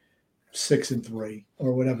the 6 and 3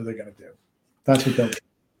 or whatever they're going to do. That's what they'll do.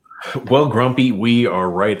 Well, Grumpy, we are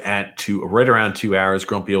right around 2 hours.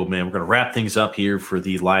 Grumpy old man, we're going to wrap things up here for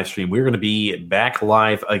the live stream. We're going to be back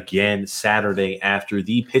live again Saturday after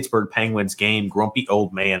the Pittsburgh Penguins game. Grumpy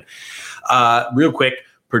old man. Real quick,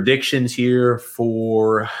 predictions here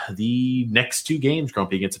for the next 2 games,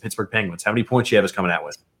 Grumpy, against the Pittsburgh Penguins. How many points you have us coming out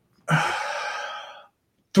with?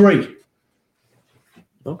 3.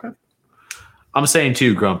 Okay. I'm saying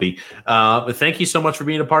 2, Grumpy. But thank you so much for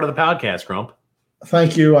being a part of the podcast, Grump.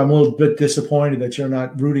 Thank you. I'm a little bit disappointed that you're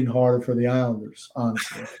not rooting harder for the Islanders,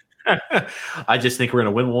 honestly. I just think we're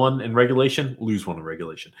going to win 1 in regulation, lose 1 in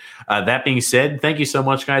regulation. That being said, thank you so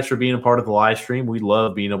much, guys, for being a part of the live stream. We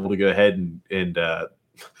love being able to go ahead and have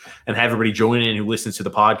everybody join in who listens to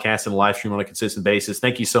the podcast and the live stream on a consistent basis.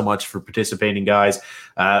 Thank you so much for participating, guys.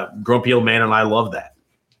 Grumpy old man and I love that.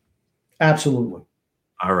 Absolutely.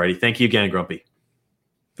 All righty. Thank you again, Grumpy.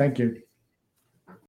 Thank you.